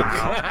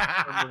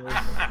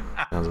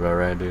about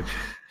right, dude.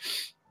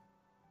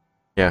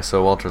 Yeah,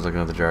 so Walter's looking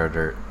at the jar of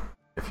dirt.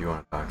 If you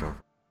want to talk to him,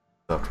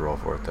 you'll have to roll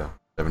for it though.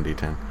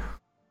 7d10.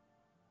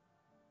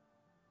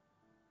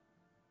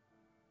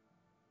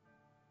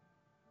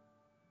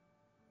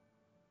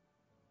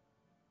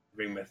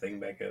 Bring my thing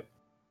back up.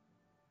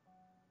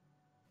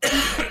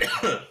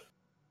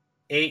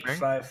 8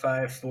 5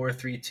 5 4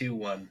 3 2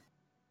 1.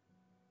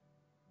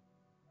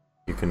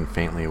 You can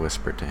faintly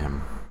whisper to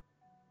him.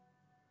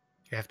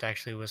 You have to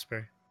actually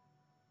whisper.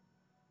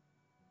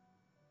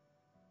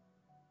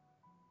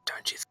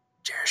 Don't you think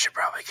Jared should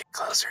probably get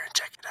closer and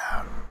check it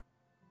out?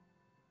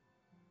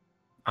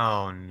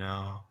 Oh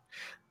no.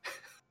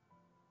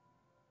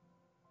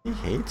 He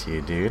hates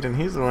you, dude, and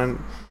he's the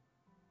one.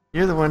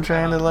 You're the one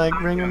trying to like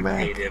bring him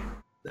back. Hate him.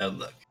 Oh,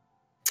 look.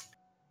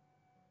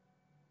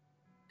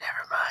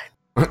 Never mind.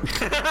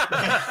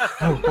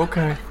 Oh,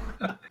 okay.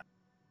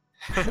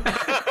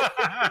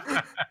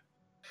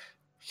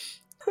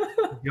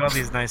 Do all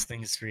these nice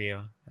things for you,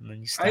 and then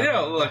you stop. I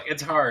know. Look,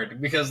 it's hard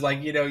because,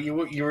 like, you know, you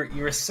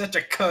were such a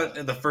cunt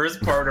in the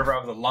first part of I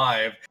was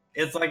alive.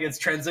 It's like it's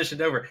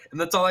transitioned over, and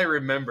that's all I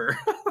remember.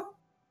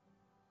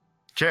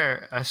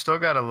 Jared, I still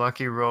got a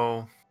lucky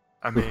roll.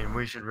 I mean,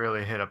 we should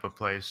really hit up a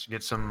place,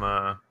 get some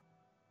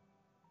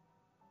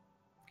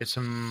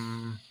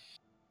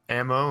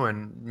ammo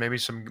and maybe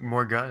some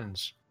more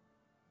guns.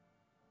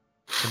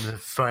 Some of the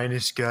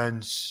finest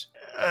guns.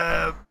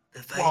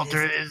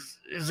 Walter,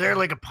 is there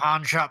like a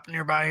pawn shop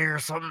nearby here or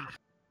something?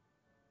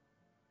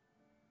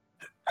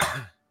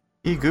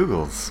 He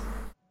Googles.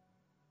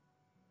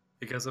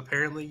 Because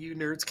apparently you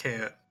nerds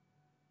can't.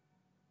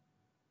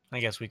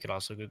 I guess we could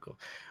also Google.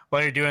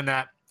 While you're doing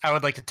that, I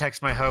would like to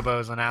text my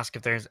hobos and ask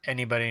if there's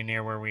anybody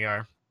near where we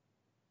are.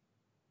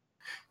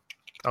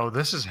 Oh,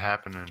 this is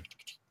happening.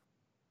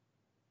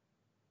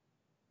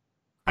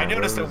 I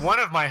noticed that one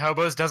of my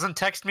hobos doesn't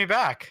text me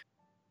back.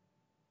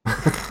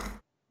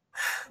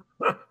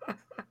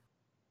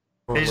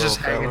 He's just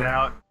hanging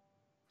out.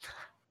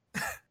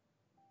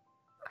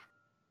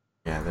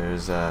 Yeah,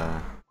 there's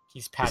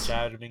He's patch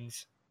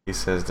outings. He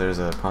says there's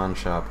a pawn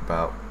shop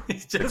about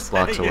He's 6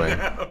 blocks away.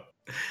 out.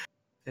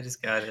 I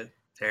just got it.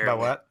 Terrible. About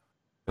what?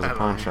 There's a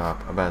pawn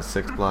shop about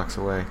 6 blocks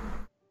away.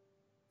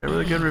 They're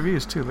really good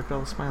reviews too. Look at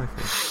all the smiley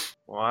faces.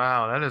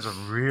 Wow, that is a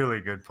really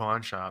good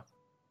pawn shop.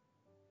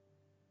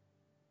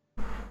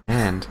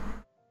 And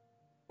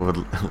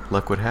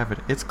luck would have it,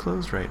 it's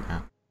closed right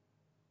now.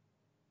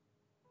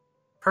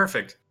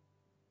 Perfect.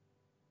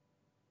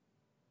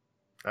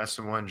 That's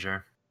the one,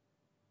 Jer.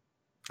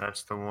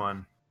 That's the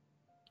one.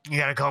 You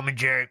gotta call me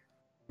Jared.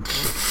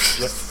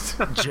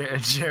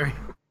 Jerry.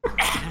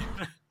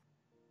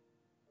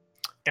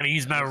 Gotta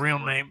use my real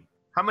name.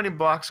 How many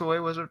blocks away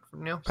was it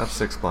from Neil? About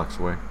 6 blocks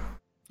away.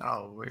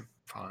 Oh, we're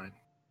fine.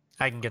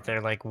 I can get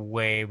there like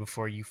way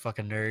before you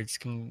fucking nerds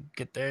can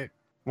get there.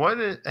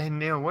 Hey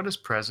Neil, what is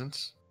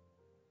presence?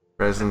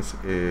 Presence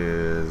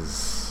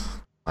is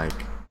like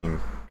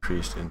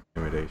increased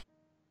intimidation.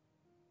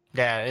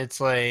 Yeah,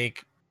 it's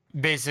like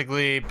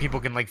basically people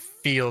can like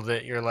feel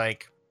that you're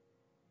like,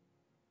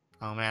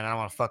 oh man, I don't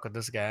want to fuck with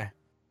this guy.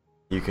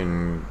 You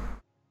can,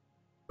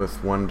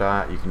 with 1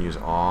 dot, you can use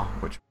awe,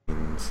 which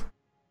means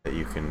that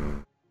you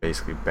can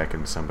basically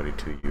beckon somebody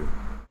to you.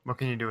 What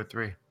can you do with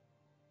 3?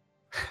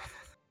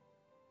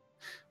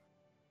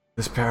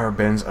 This power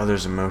bends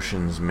others'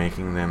 emotions,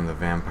 making them the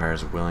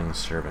vampire's willing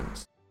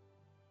servants.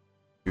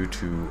 Due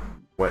to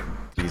what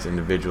these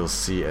individuals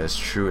see as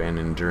true and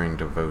enduring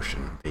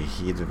devotion, they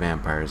heed the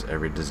vampire's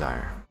every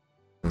desire.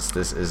 Since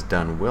this is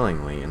done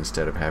willingly,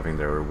 instead of having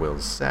their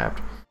wills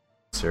sapped,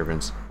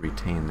 servants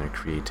retain their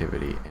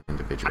creativity and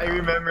individuality. I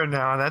remember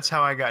now. That's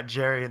how I got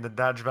Jerry in the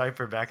Dodge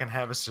Viper back in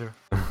Havasu.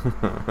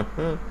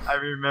 I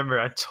remember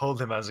I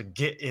told him I was like,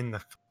 get in the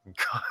fucking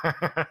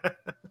car.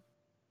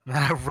 And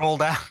then I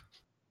rolled out.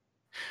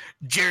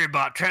 Jerry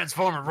bot,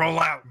 transform and roll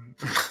out.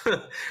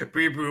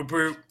 Breep, broop,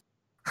 broop.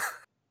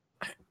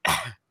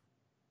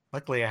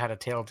 Luckily, I had a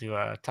tail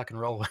to tuck and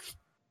roll with.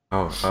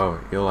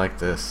 Oh, you'll like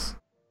this.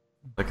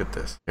 Look at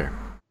this. Here.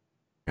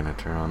 I'm gonna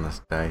turn on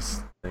this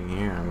dice thing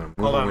here. I'm gonna move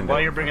Hold the on, window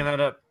while you're in bringing front.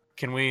 that up,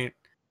 can we...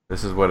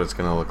 This is what it's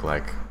gonna look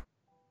like.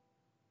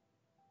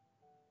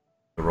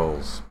 The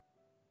rolls.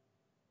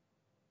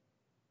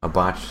 A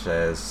botch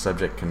says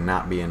subject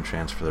cannot be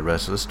entranced for the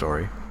rest of the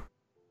story,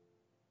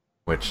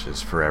 which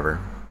is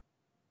forever.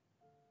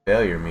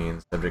 Failure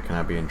means subject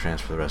cannot be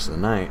entranced for the rest of the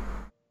night,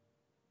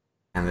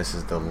 and this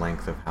is the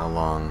length of how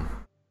long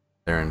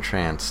they're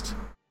entranced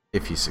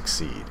if you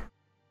succeed.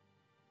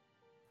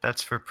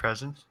 That's for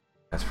presence?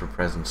 That's for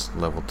presence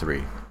level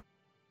 3.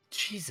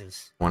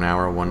 Jesus. 1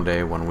 hour, 1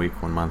 day, 1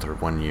 week, 1 month, or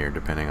 1 year,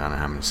 depending on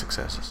how many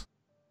successes.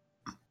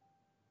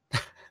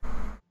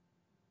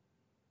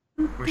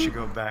 We should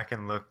go back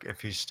and look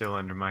if he's still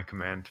under my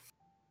command.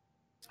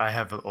 I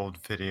have an old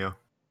video.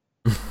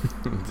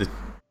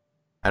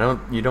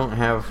 You don't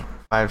have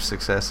 5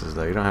 successes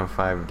though. You don't have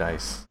 5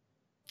 dice.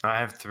 I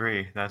have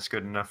 3. That's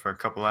good enough for a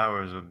couple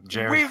hours of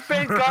Jerry. We've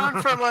been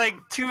gone for like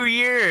 2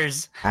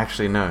 years.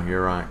 Actually, no,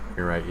 you're right.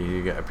 You're right.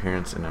 You get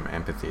appearance and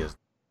empathy as the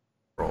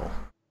roll.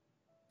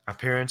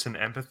 Appearance and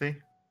empathy?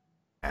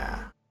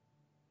 Yeah.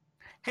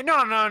 Hey, no.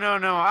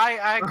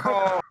 I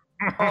call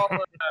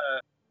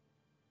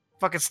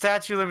fucking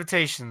statute of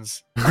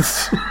limitations.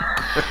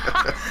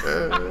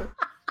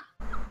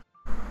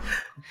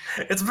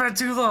 It's been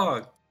too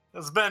long.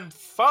 It's been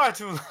far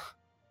too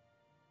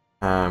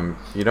long.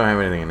 You don't have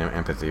anything in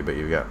empathy, but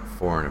you've got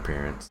 4 in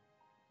appearance.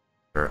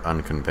 or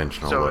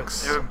unconventional So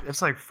looks.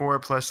 it's like 4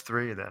 plus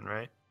 3 then,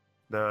 right?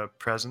 The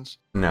presence.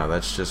 No,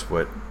 that's just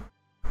what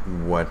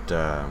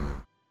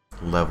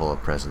level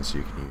of presence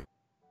you can use.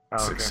 Oh,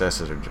 okay.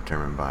 Successes are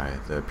determined by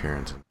the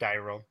appearance. Die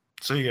roll.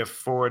 So you get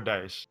 4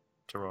 dice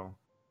to roll.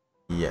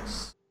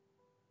 Yes,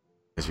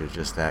 because you're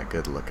just that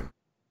good looking.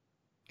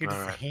 You're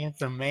just Alright. a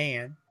handsome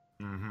man.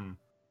 Mm-hmm.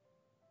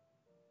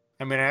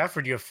 I mean, I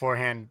offered you a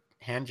 4-hand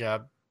hand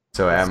job.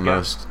 So Let's at go.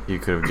 most, you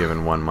could have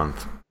given 1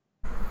 month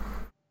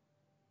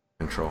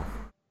control.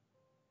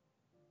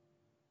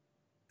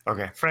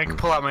 Okay. Frank,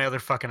 pull out my other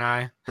fucking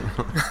eye.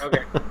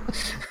 Okay.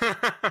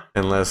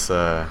 unless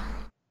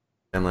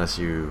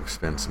you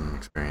spend some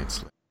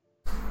experience.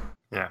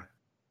 Yeah.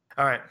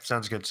 All right.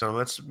 Sounds good. So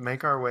let's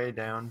make our way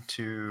down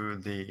to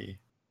the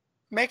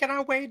Making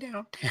our way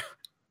downtown.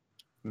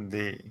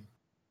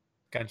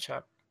 Gun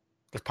shop.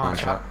 The pawn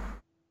shop.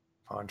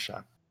 pawn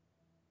shop.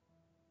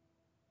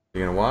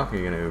 You gonna walk or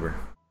you gonna Uber?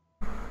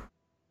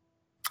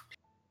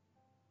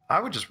 I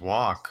would just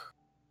walk.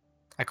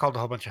 I called a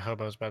whole bunch of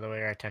hobos, by the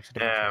way. Or I texted a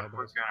bunch Yeah, of we're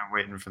hobos. kind of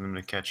waiting for them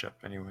to catch up,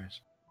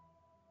 anyways.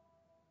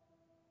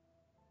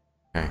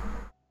 Okay.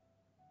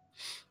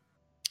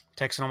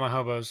 Texting all my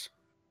hobos.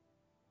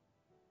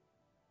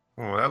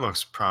 Oh, that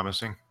looks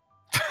promising.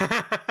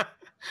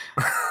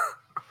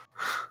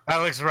 That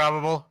looks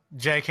robbable.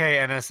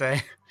 JK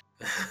NSA.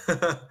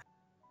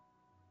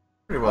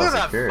 Pretty well Look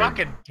at secured. that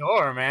fucking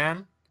door,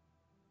 man.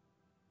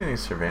 Any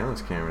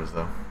surveillance cameras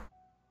though?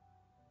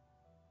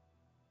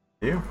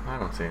 You? I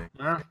don't see any.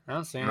 No, I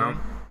don't see No.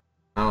 anything.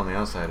 Not on the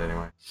outside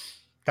anyway.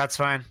 That's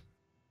fine.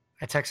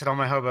 I texted all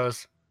my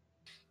hobos.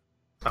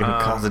 It's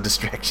gonna cause a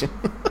distraction.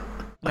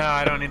 No,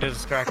 I don't need a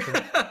distraction.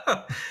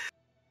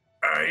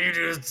 Alright, you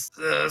just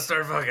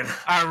start fucking.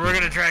 Alright, we're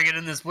gonna try to get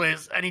in this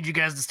place. I need you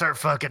guys to start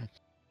fucking.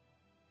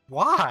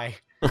 Why?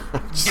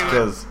 Just Do it.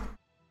 because.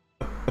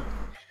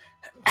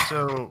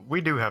 So we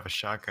do have a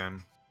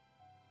shotgun.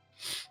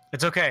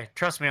 It's okay.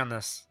 Trust me on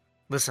this.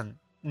 Listen,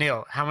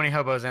 Neil, how many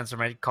hobos answer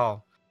my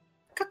call?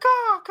 Caw,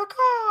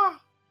 caw.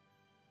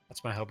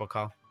 That's my hobo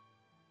call.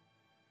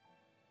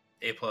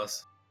 A+. I'm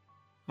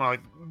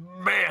like,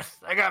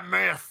 meth. I got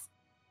meth.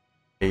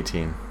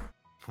 18.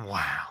 Wow. All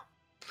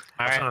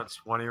That's right. on a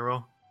 20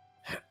 roll.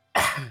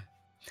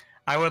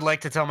 I would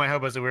like to tell my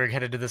hobos that we were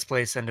headed to this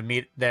place and to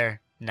meet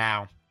there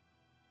now.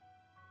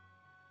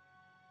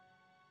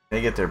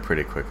 They get there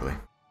pretty quickly.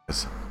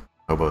 Because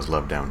hobos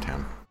love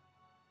downtown.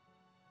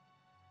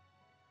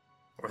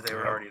 Or they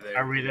were already there.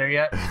 Are we there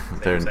yet?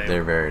 they're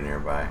same. very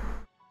nearby.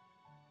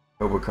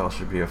 Hobo call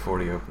should be a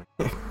 40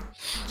 opening.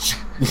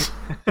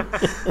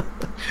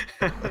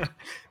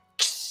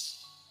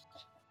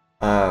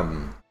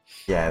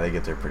 Yeah, they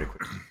get there pretty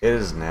quickly. It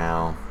is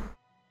now.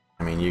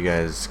 I mean, you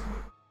guys.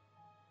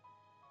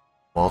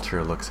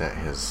 Walter looks at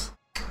his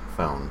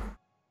phone.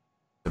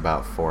 It's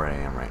about 4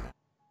 a.m. right now.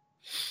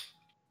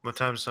 What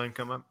time does sun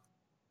come up?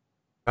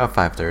 About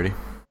 5:30,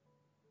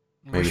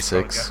 We maybe should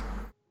probably 6. go.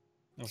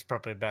 That's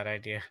probably a bad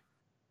idea.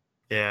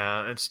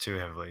 Yeah, it's too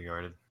heavily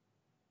guarded.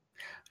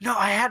 No,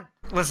 I had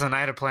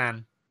a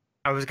plan.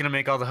 I was gonna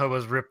make all the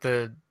hobos rip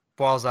the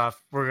walls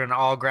off. We're gonna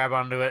all grab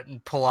onto it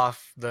and pull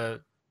off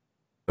the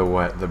The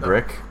what? The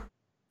brick?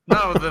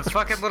 no, the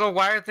fucking little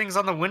wire things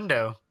on the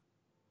window.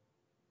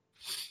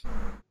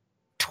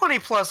 20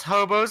 plus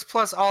hobos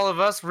plus all of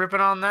us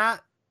ripping on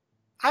that.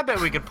 I bet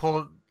we could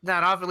pull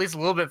that off at least a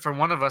little bit for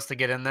one of us to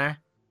get in there.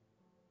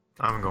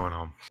 I'm going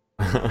home.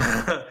 You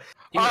got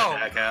Oh.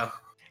 that, Kyle.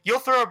 You'll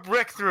throw a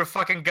brick through a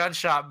fucking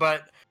gunshot,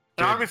 but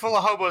an Dude. army full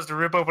of hobos to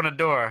rip open a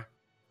door.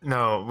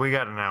 No, we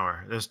got an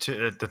hour. There's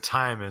the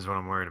time is what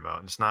I'm worried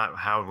about. It's not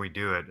how we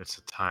do it. It's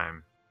the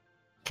time.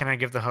 Can I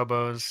give the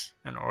hobos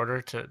an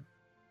order to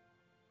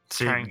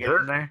See, try and get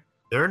in there?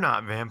 they're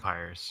not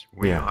vampires.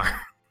 We Yeah.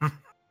 are.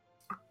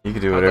 You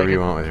can do I'd whatever like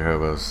you it- want with your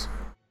hobos.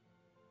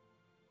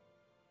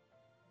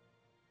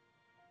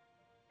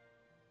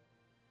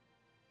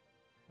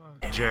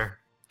 Jer.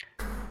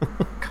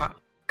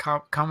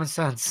 Common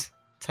sense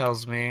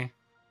tells me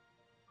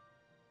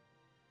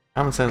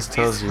Common sense If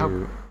tells these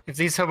you if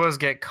these hobos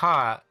get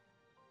caught,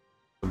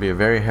 it'll be a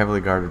very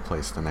heavily guarded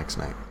place the next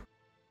night.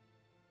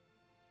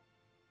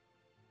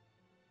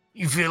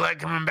 you feel like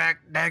coming back,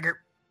 Dagger?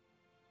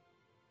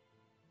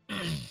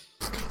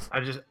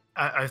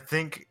 I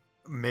think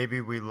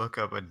maybe we look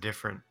up a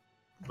different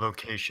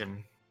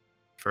location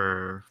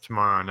for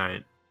tomorrow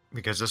night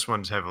because this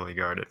one's heavily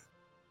guarded.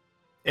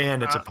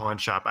 And it's a pawn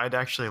shop. I'd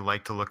actually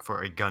like to look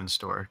for a gun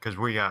store because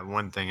we got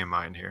one thing in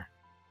mind here.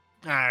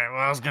 All right. Well,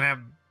 I was gonna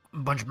have a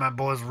bunch of my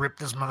boys rip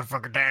this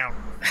motherfucker down.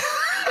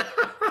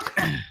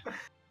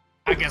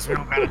 I guess we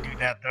don't gotta do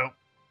that though.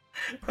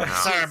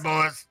 Sorry,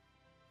 boys.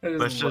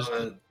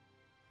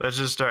 Let's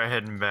just start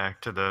heading back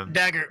to the.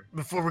 Dagger,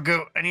 before we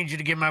go, I need you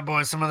to give my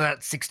boys some of that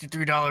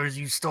 $63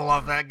 you stole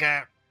off that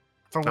guy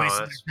for Oh, wasting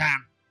that's- their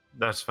time.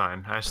 That's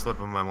fine. I slip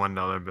him my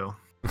 $1 bill.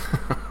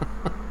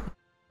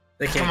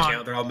 They can't Come on.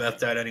 count. They're all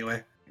methed out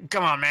anyway.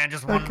 Come on, man,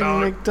 just Fucking $1.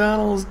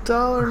 McDonald's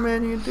dollar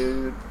menu,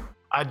 dude.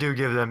 I do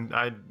give them.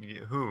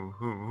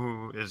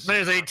 Who is?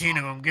 There's 18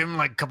 of them. Give them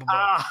like a couple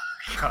bucks.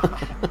 Ah,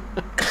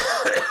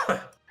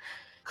 God.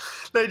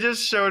 They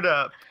just showed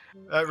up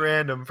at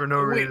random for no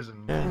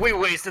reason. Yeah. We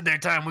wasted their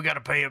time. We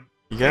gotta pay them.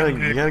 You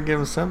gotta give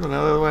them something,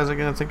 otherwise they're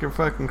gonna think you're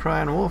fucking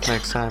crying wolf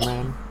next time,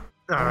 man.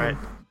 All right.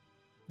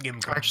 Give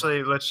them.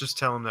 Actually, let's just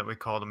tell them that we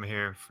called them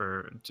here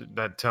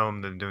tell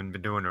them they've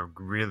been doing a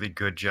really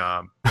good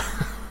job.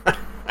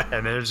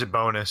 And there's a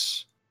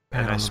bonus.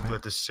 And I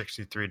split the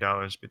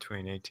 $63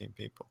 between 18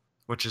 people,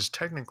 which is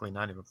technically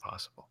not even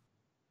possible.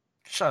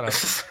 Shut up.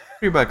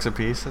 $3 a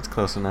piece. That's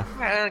close enough.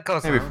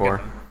 Close Maybe enough.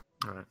 4.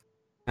 All right.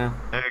 Yeah.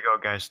 There you go,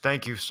 guys.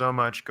 Thank you so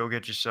much. Go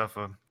get yourself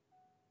a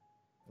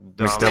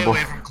Mixed Stay double.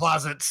 away from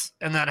closets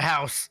in that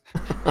house.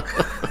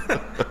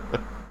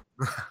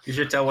 You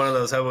should tell one of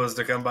those hobos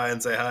to come by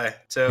and say hi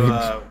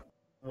to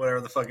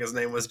whatever the fuck his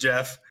name was,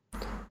 Jeff.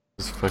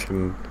 Just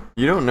fucking.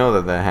 You don't know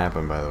that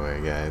happened, by the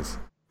way, guys.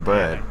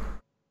 But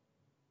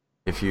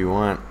if you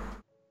want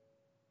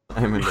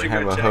Simon to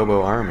have a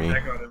hobo army,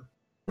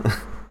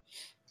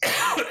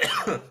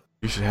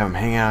 you should have him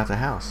hang out at the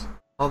house.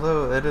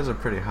 Although it is a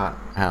pretty hot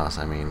house.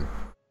 I mean,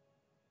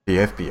 the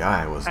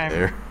FBI was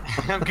there.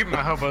 I'm keeping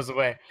my hobos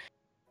away.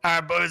 All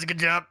right, boys. Good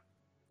job.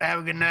 Have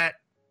a good night.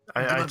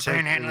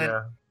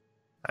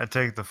 I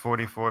take the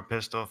 44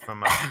 pistol from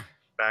my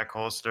back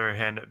holster,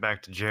 hand it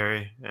back to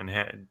Jerry, and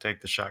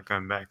take the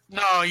shotgun back.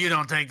 No, you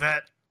don't take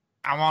that.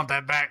 I want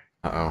that back.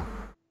 Uh-oh.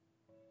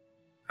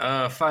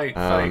 Fight.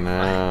 Oh,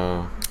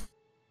 no.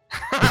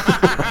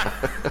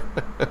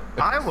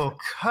 I will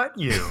cut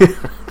you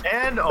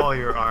and all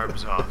your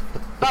arms off.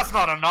 That's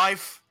not a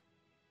knife.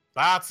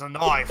 That's a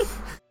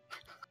knife.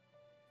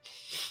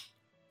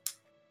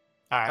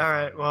 All All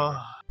right,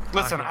 well,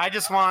 Listen, I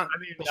just want. I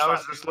mean, I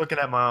was just looking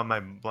at my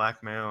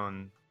blackmail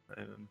and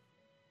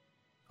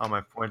all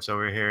my points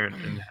over here, and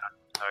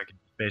how I can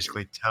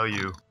basically tell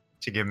you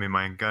to give me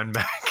my gun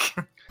back.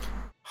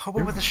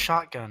 Hobo with a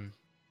shotgun.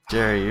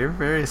 Jerry, you're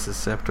very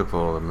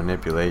susceptible to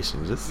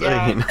manipulation. Just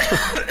Yeah.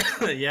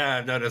 saying. Yeah,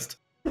 I've noticed.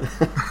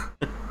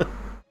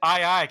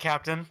 Aye,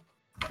 Captain.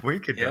 We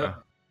could Yeah.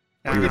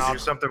 we could do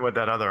something with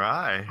that other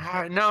eye.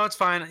 All right, no, it's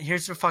fine.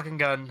 Here's your fucking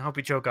gun. Hope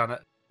you choke on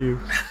it. You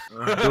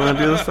want to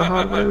do this the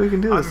hard way? We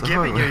can do this I'm the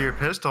hard giving you way. your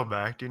pistol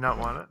back. Do you not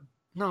want it?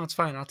 No, it's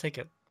fine. I'll take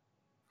it.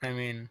 I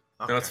mean,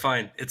 No, it's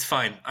fine. It's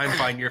fine. I'm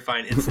fine. You're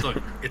fine. It's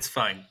fine. Fine. It's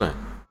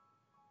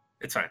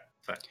fine.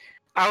 It's fine.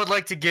 I would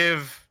like to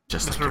give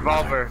Just this like your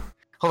revolver.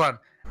 Hold on.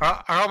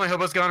 Are all my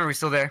hobos gone? Or are we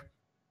still there?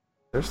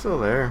 They're still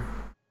there.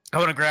 I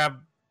want to grab.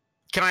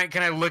 Can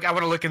I look? I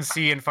want to look and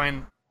see and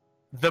find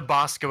the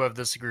Bosco of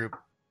this group.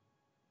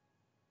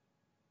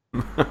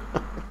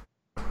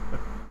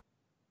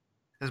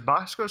 Is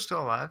Bosco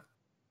still alive?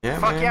 Yeah,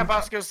 Fuck man. yeah,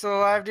 Bosco's still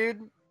alive,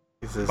 dude.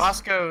 He's his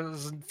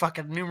Bosco's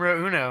fucking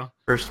numero uno.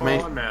 first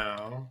mate. Oh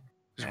no.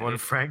 He's one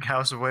Frank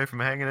house away from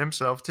hanging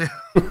himself too.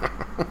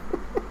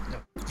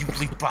 You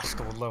leave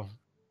Bosco alone.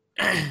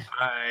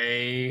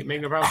 I make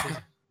no promises.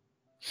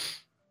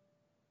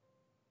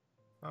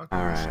 Okay,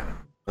 All right.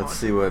 Let's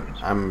see what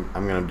I'm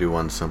gonna do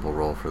one simple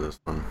roll for this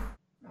one.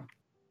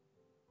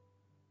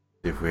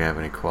 See if we have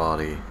any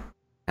quality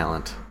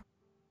talent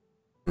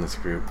in this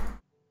group.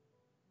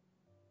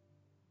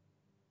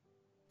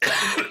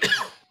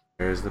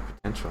 There's the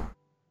potential.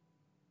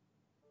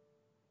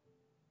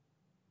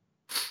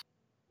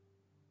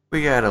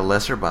 We got a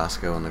lesser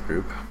Bosco in the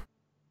group.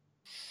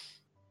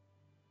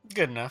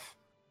 Good enough.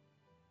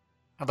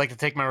 I'd like to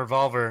take my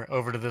revolver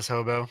over to this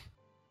hobo. You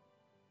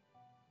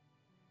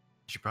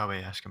should probably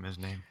ask him his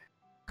name.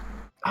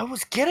 I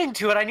was getting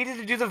to it. I needed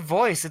to do the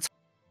voice. It's.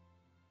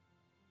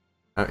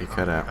 Oh, you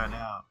cut out. Cut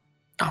out.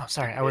 Oh,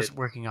 sorry. I was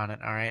working on it.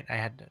 All right. I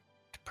had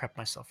to prep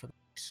myself for the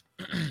voice.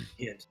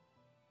 Yes.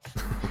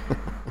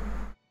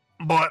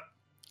 But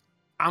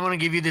I'm gonna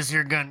give you this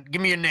here gun.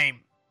 Give me your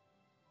name.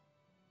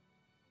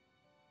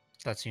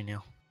 That's you,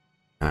 Neil.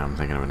 I'm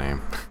thinking of a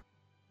name.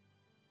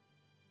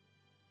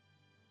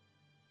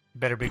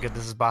 Better be good.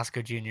 This is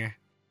Bosco Jr.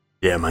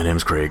 Yeah, my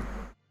name's Craig.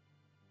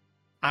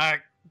 All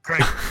right,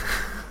 Craig.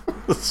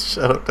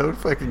 Shut up! Don't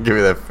fucking give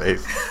me that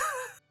face.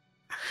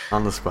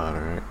 On the spot,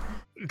 all right.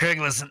 Craig,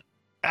 listen.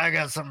 I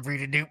got something for you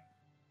to do.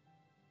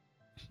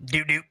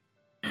 Do.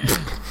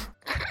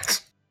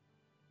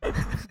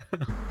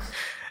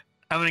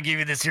 I'm gonna give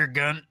you this here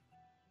gun.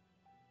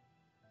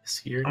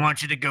 Here. I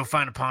want you to go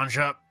find a pawn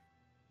shop.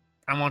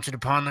 I want you to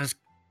pawn this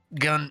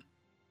gun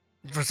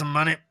for some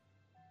money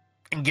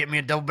and get me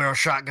a double barrel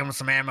shotgun with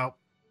some ammo.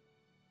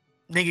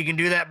 Think you can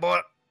do that, boy?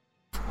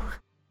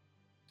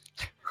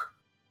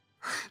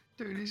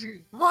 Dude, he's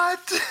what?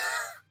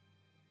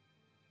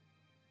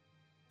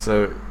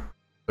 So,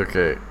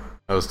 okay,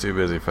 I was too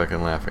busy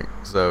fucking laughing.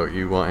 So,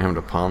 you want him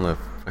to pawn the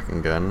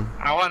fucking gun?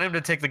 I want him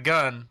to take the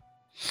gun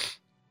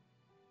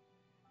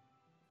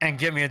and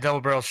get me a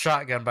double barrel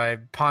shotgun by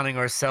pawning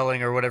or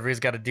selling or whatever he's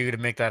got to do to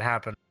make that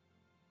happen.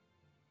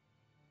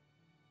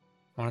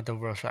 I want a double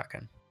barrel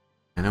shotgun.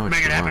 I know what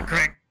Make you it happen, want.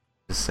 Craig.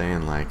 Just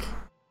saying, like,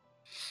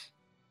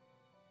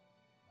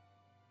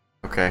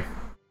 okay,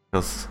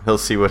 he'll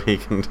see what he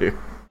can do.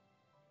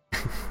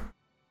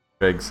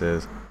 Craig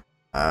says,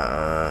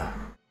 I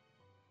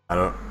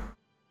don't.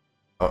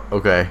 Oh,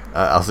 okay,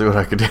 I'll see what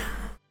I can do.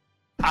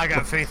 I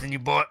got faith in you,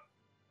 boy.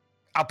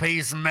 I'll pay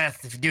you some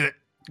meth if you do it.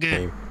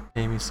 Good.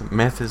 Pay me some.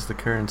 Meth is the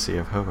currency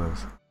of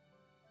hobos.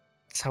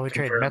 That's how we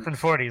trade. Meth and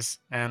 40s,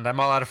 and I'm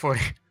all out of 40.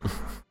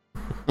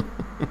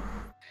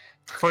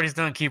 40s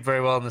don't keep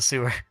very well in the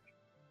sewer.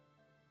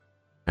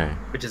 Okay.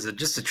 Which is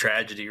just a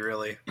tragedy,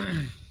 really.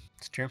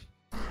 It's true.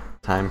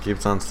 Time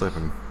keeps on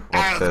slipping.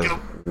 Alright, Says, let's go.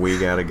 we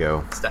gotta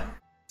go.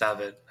 Stop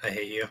it. I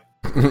hate you.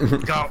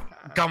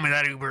 Call me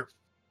that Uber.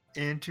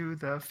 Into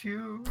the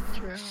future.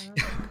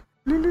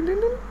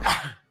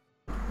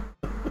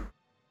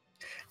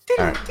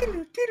 Alright.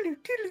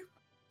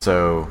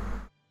 So,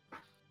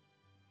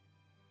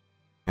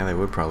 yeah, they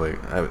would probably.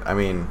 I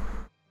mean,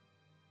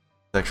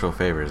 sexual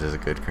favors is a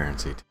good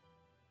currency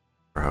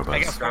for hobos. I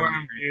got 4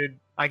 arms, dude.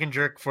 I can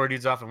jerk 4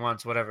 dudes off at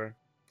once, whatever.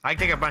 I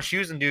can take off my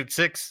shoes and do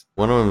 6.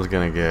 One of them's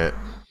gonna get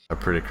a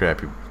pretty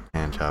crappy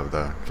hand job,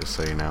 though. Just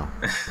so you know,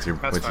 with your,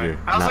 That's with fine. your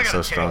I also not got so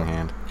a strong tail.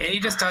 hand. Can't you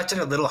just touch it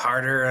a little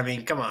harder? I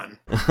mean, come on.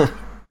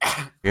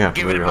 You have to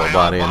Give move it your my whole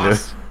body all, into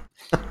it.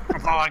 boss.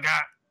 That's all I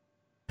got.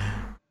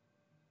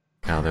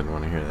 Kyle didn't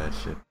want to hear that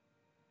shit.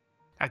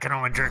 I can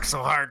only jerk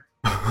so hard.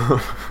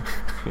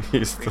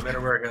 He's We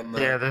better work on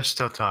that. Yeah, they're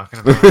still talking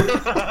about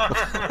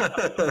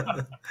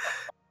it.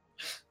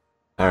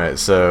 Alright,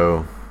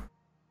 so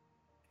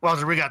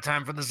Walter, we got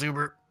time for this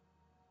Uber.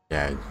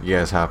 yeah, you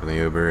guys hop in the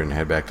Uber and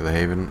head back to the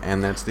Haven,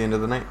 and that's the end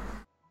of the night.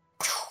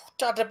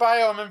 Dr.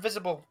 Bio, I'm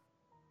invisible.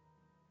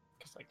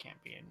 Because I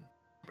can't be in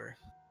Uber.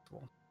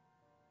 Cool.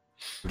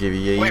 Give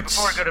you Wait,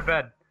 before I go to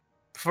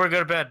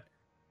bed.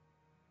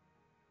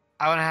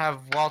 I want to have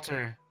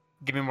Walter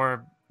give me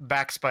more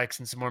back spikes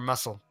and some more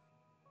muscle.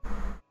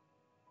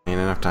 Ain't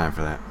enough time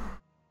for that.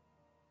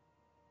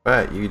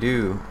 But you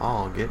do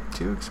all get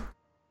to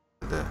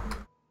the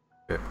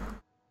trip.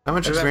 How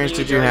much experience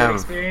did you have?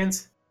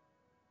 Experience?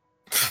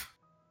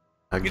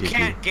 I'll You give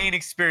can't gain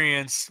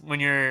experience when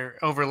you're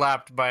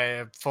overlapped by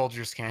a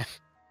Folgers can.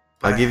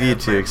 I'll give you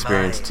have 2 my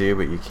experience mind. too,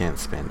 but you can't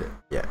spend it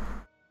yet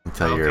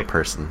until you're a Okay.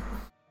 person.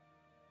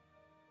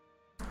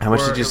 How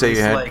much Or did you at say you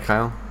least, had, like,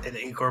 Kyle? An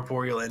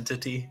incorporeal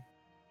entity.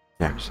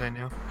 What'd you say,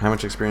 Neil? How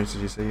much experience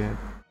did you say you had?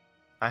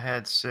 I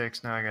had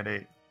 6, now I got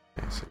 8.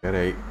 Okay, so you got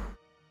 8.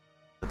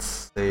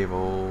 Let's save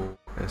old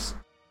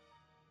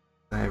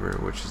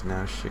Cyber, which is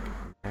now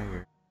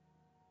Schickdagger.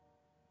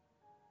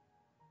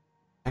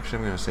 Actually,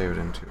 I'm gonna save it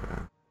into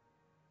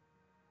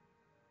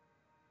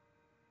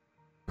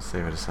let's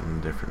save it as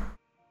something different.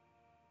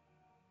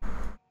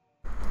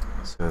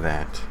 So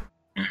that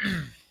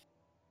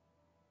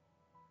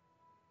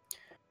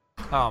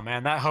Oh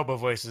man, that hobo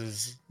voice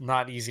is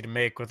not easy to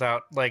make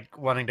without like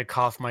wanting to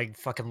cough my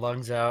fucking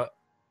lungs out.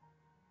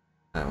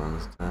 that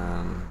one's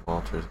done.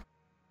 Walter's.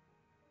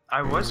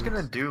 I was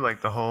gonna do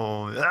like the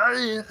whole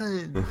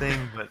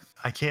thing, but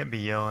I can't be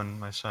yelling.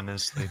 My son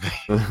is sleeping.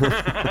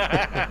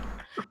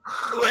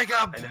 Wake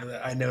up!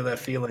 I know that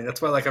feeling.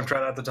 That's why, like, I'm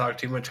trying not to talk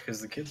too much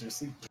because the kids are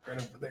sleeping right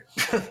over there.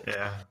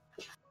 Yeah.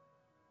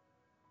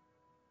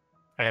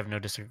 I have no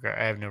disregard.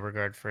 I have no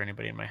regard for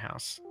anybody in my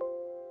house.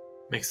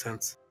 Makes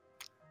sense.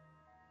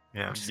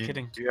 Yeah. I'm just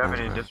kidding. Do you have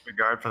any Okay.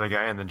 disregard for the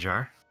guy in the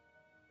jar?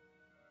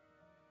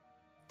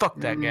 Fuck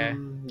that guy.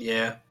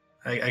 Yeah,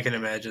 I can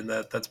imagine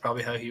that. That's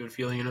probably how he would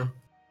feel, you know?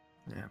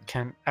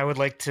 Yeah. I would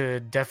like to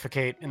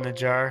defecate in the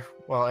jar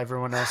while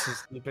everyone else is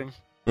sleeping.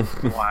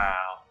 Wow.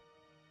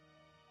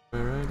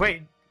 Alright.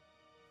 Wait,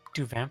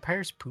 do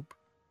vampires poop?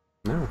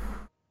 No.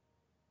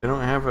 They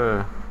don't have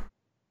a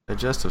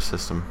digestive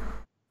system.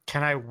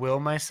 Can I will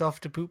myself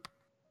to poop?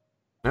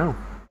 No.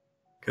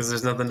 Because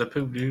there's nothing to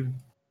poop, dude.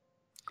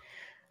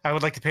 I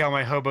would like to pay all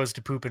my hobos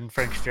to poop in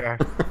Frank's jar.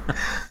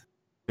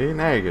 See,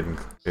 now you're getting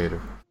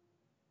creative.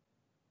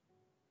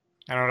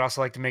 And I would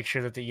also like to make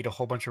sure that they eat a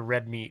whole bunch of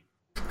red meat.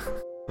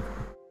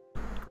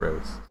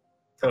 Gross.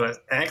 So it's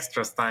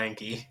extra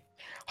stanky.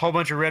 Whole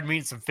bunch of red meat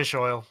and some fish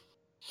oil.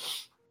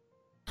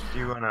 Do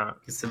you wanna?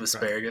 Get some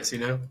asparagus, you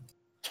know?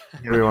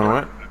 Do you want to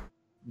what?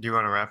 Do you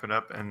wanna wrap it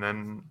up and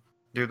then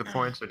do the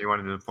points, or do you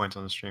want to do the points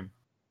on the stream?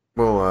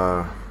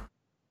 We'll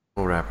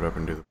wrap it up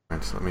and do the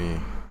points. Let me.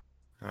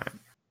 All right.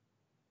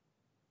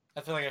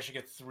 I feel like I should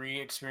get 3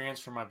 experience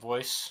for my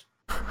voice.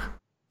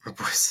 Oh,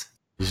 boys.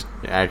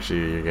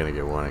 Actually, you're gonna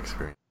get 1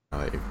 experience. Now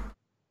that you.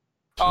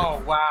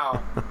 Oh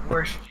wow,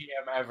 worst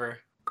GM ever.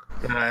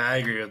 I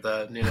agree with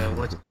that. You know,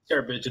 once you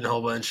start bitching a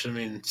whole bunch, I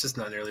mean, it's just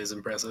not nearly as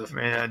impressive.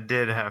 Man, I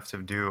did have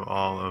to do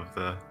all of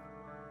the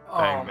Oh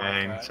bang my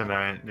bang God.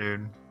 tonight,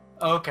 dude.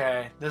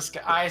 Okay, this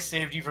guy. I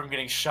saved you from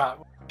getting shot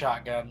with a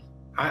shotgun.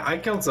 I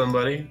killed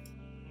somebody.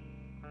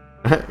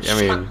 I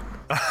mean,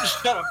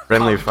 Shut up.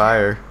 friendly Tom.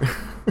 fire.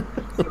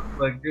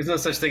 Like, there's no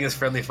such thing as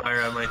friendly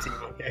fire on my team,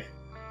 okay?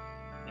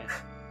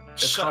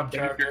 Shut up, If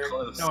you're Trevor.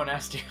 close. No one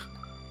asked you.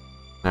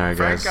 All right,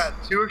 Frank guys.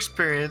 got 2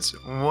 experience,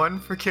 1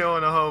 for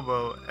killing a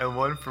hobo, and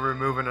 1 for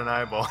removing an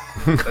eyeball.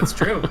 That's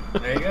true.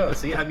 There you go.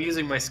 See, I'm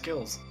using my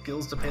skills.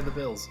 Skills to pay the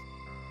bills.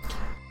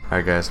 All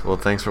right, guys. Well,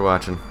 thanks for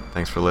watching.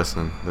 Thanks for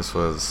listening. This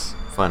was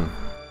fun.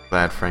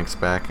 Glad Frank's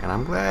back, and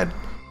I'm glad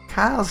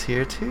Kyle's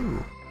here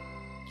too.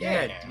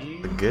 Yeah, A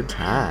dude. good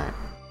time.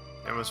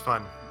 It was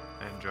fun.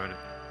 I enjoyed it.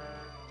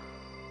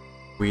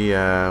 We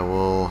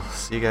will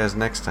see you guys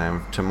next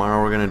time.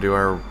 Tomorrow we're gonna do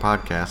our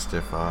podcast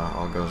if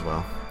all goes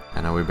well.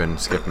 I know we've been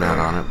skipping out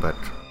on it, but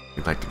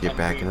we'd like to get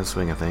back in the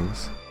swing of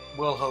things.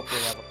 We'll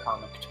hopefully have a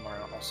comic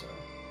tomorrow also.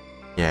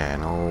 Yeah,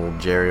 and old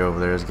Jerry over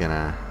there is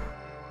gonna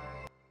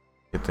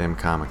get them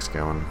comics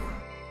going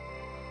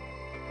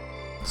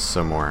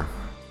some more.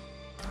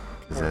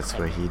 Because that's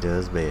what he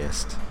does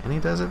best. And he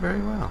does it very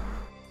well.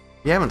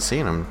 If you haven't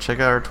seen him, check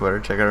out our Twitter,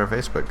 check out our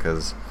Facebook,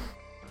 because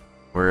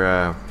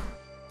we're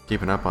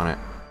keeping up on it.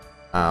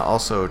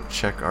 Also,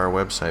 check our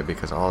website,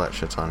 because all that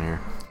shit's on here.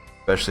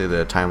 Especially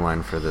the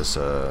timeline for this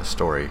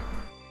story.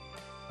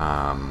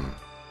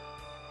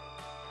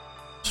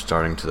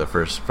 Starting to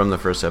from the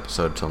first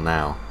episode till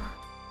now.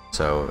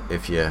 So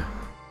if you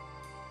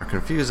are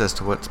confused as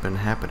to what's been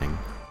happening,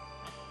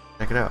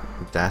 check it out.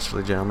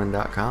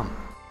 dastardlygentleman.com.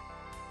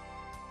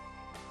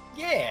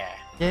 Yeah.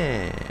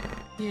 Yeah.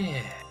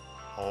 Yeah.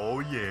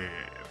 Oh, yeah.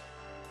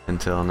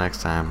 Until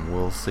next time,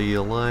 we'll see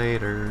you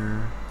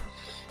later.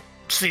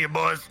 See you,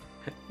 boys.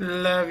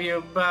 Love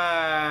you.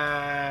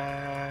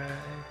 Bye.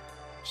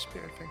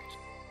 Spirit fingers.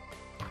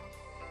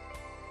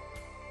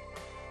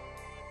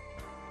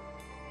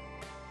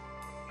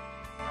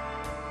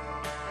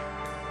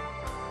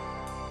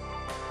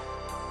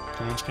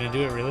 You ain't gonna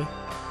do it, really?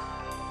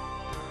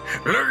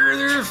 Look at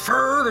this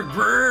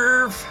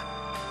photograph.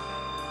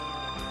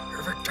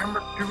 Every time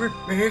I do it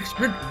makes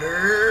me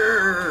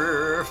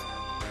laugh.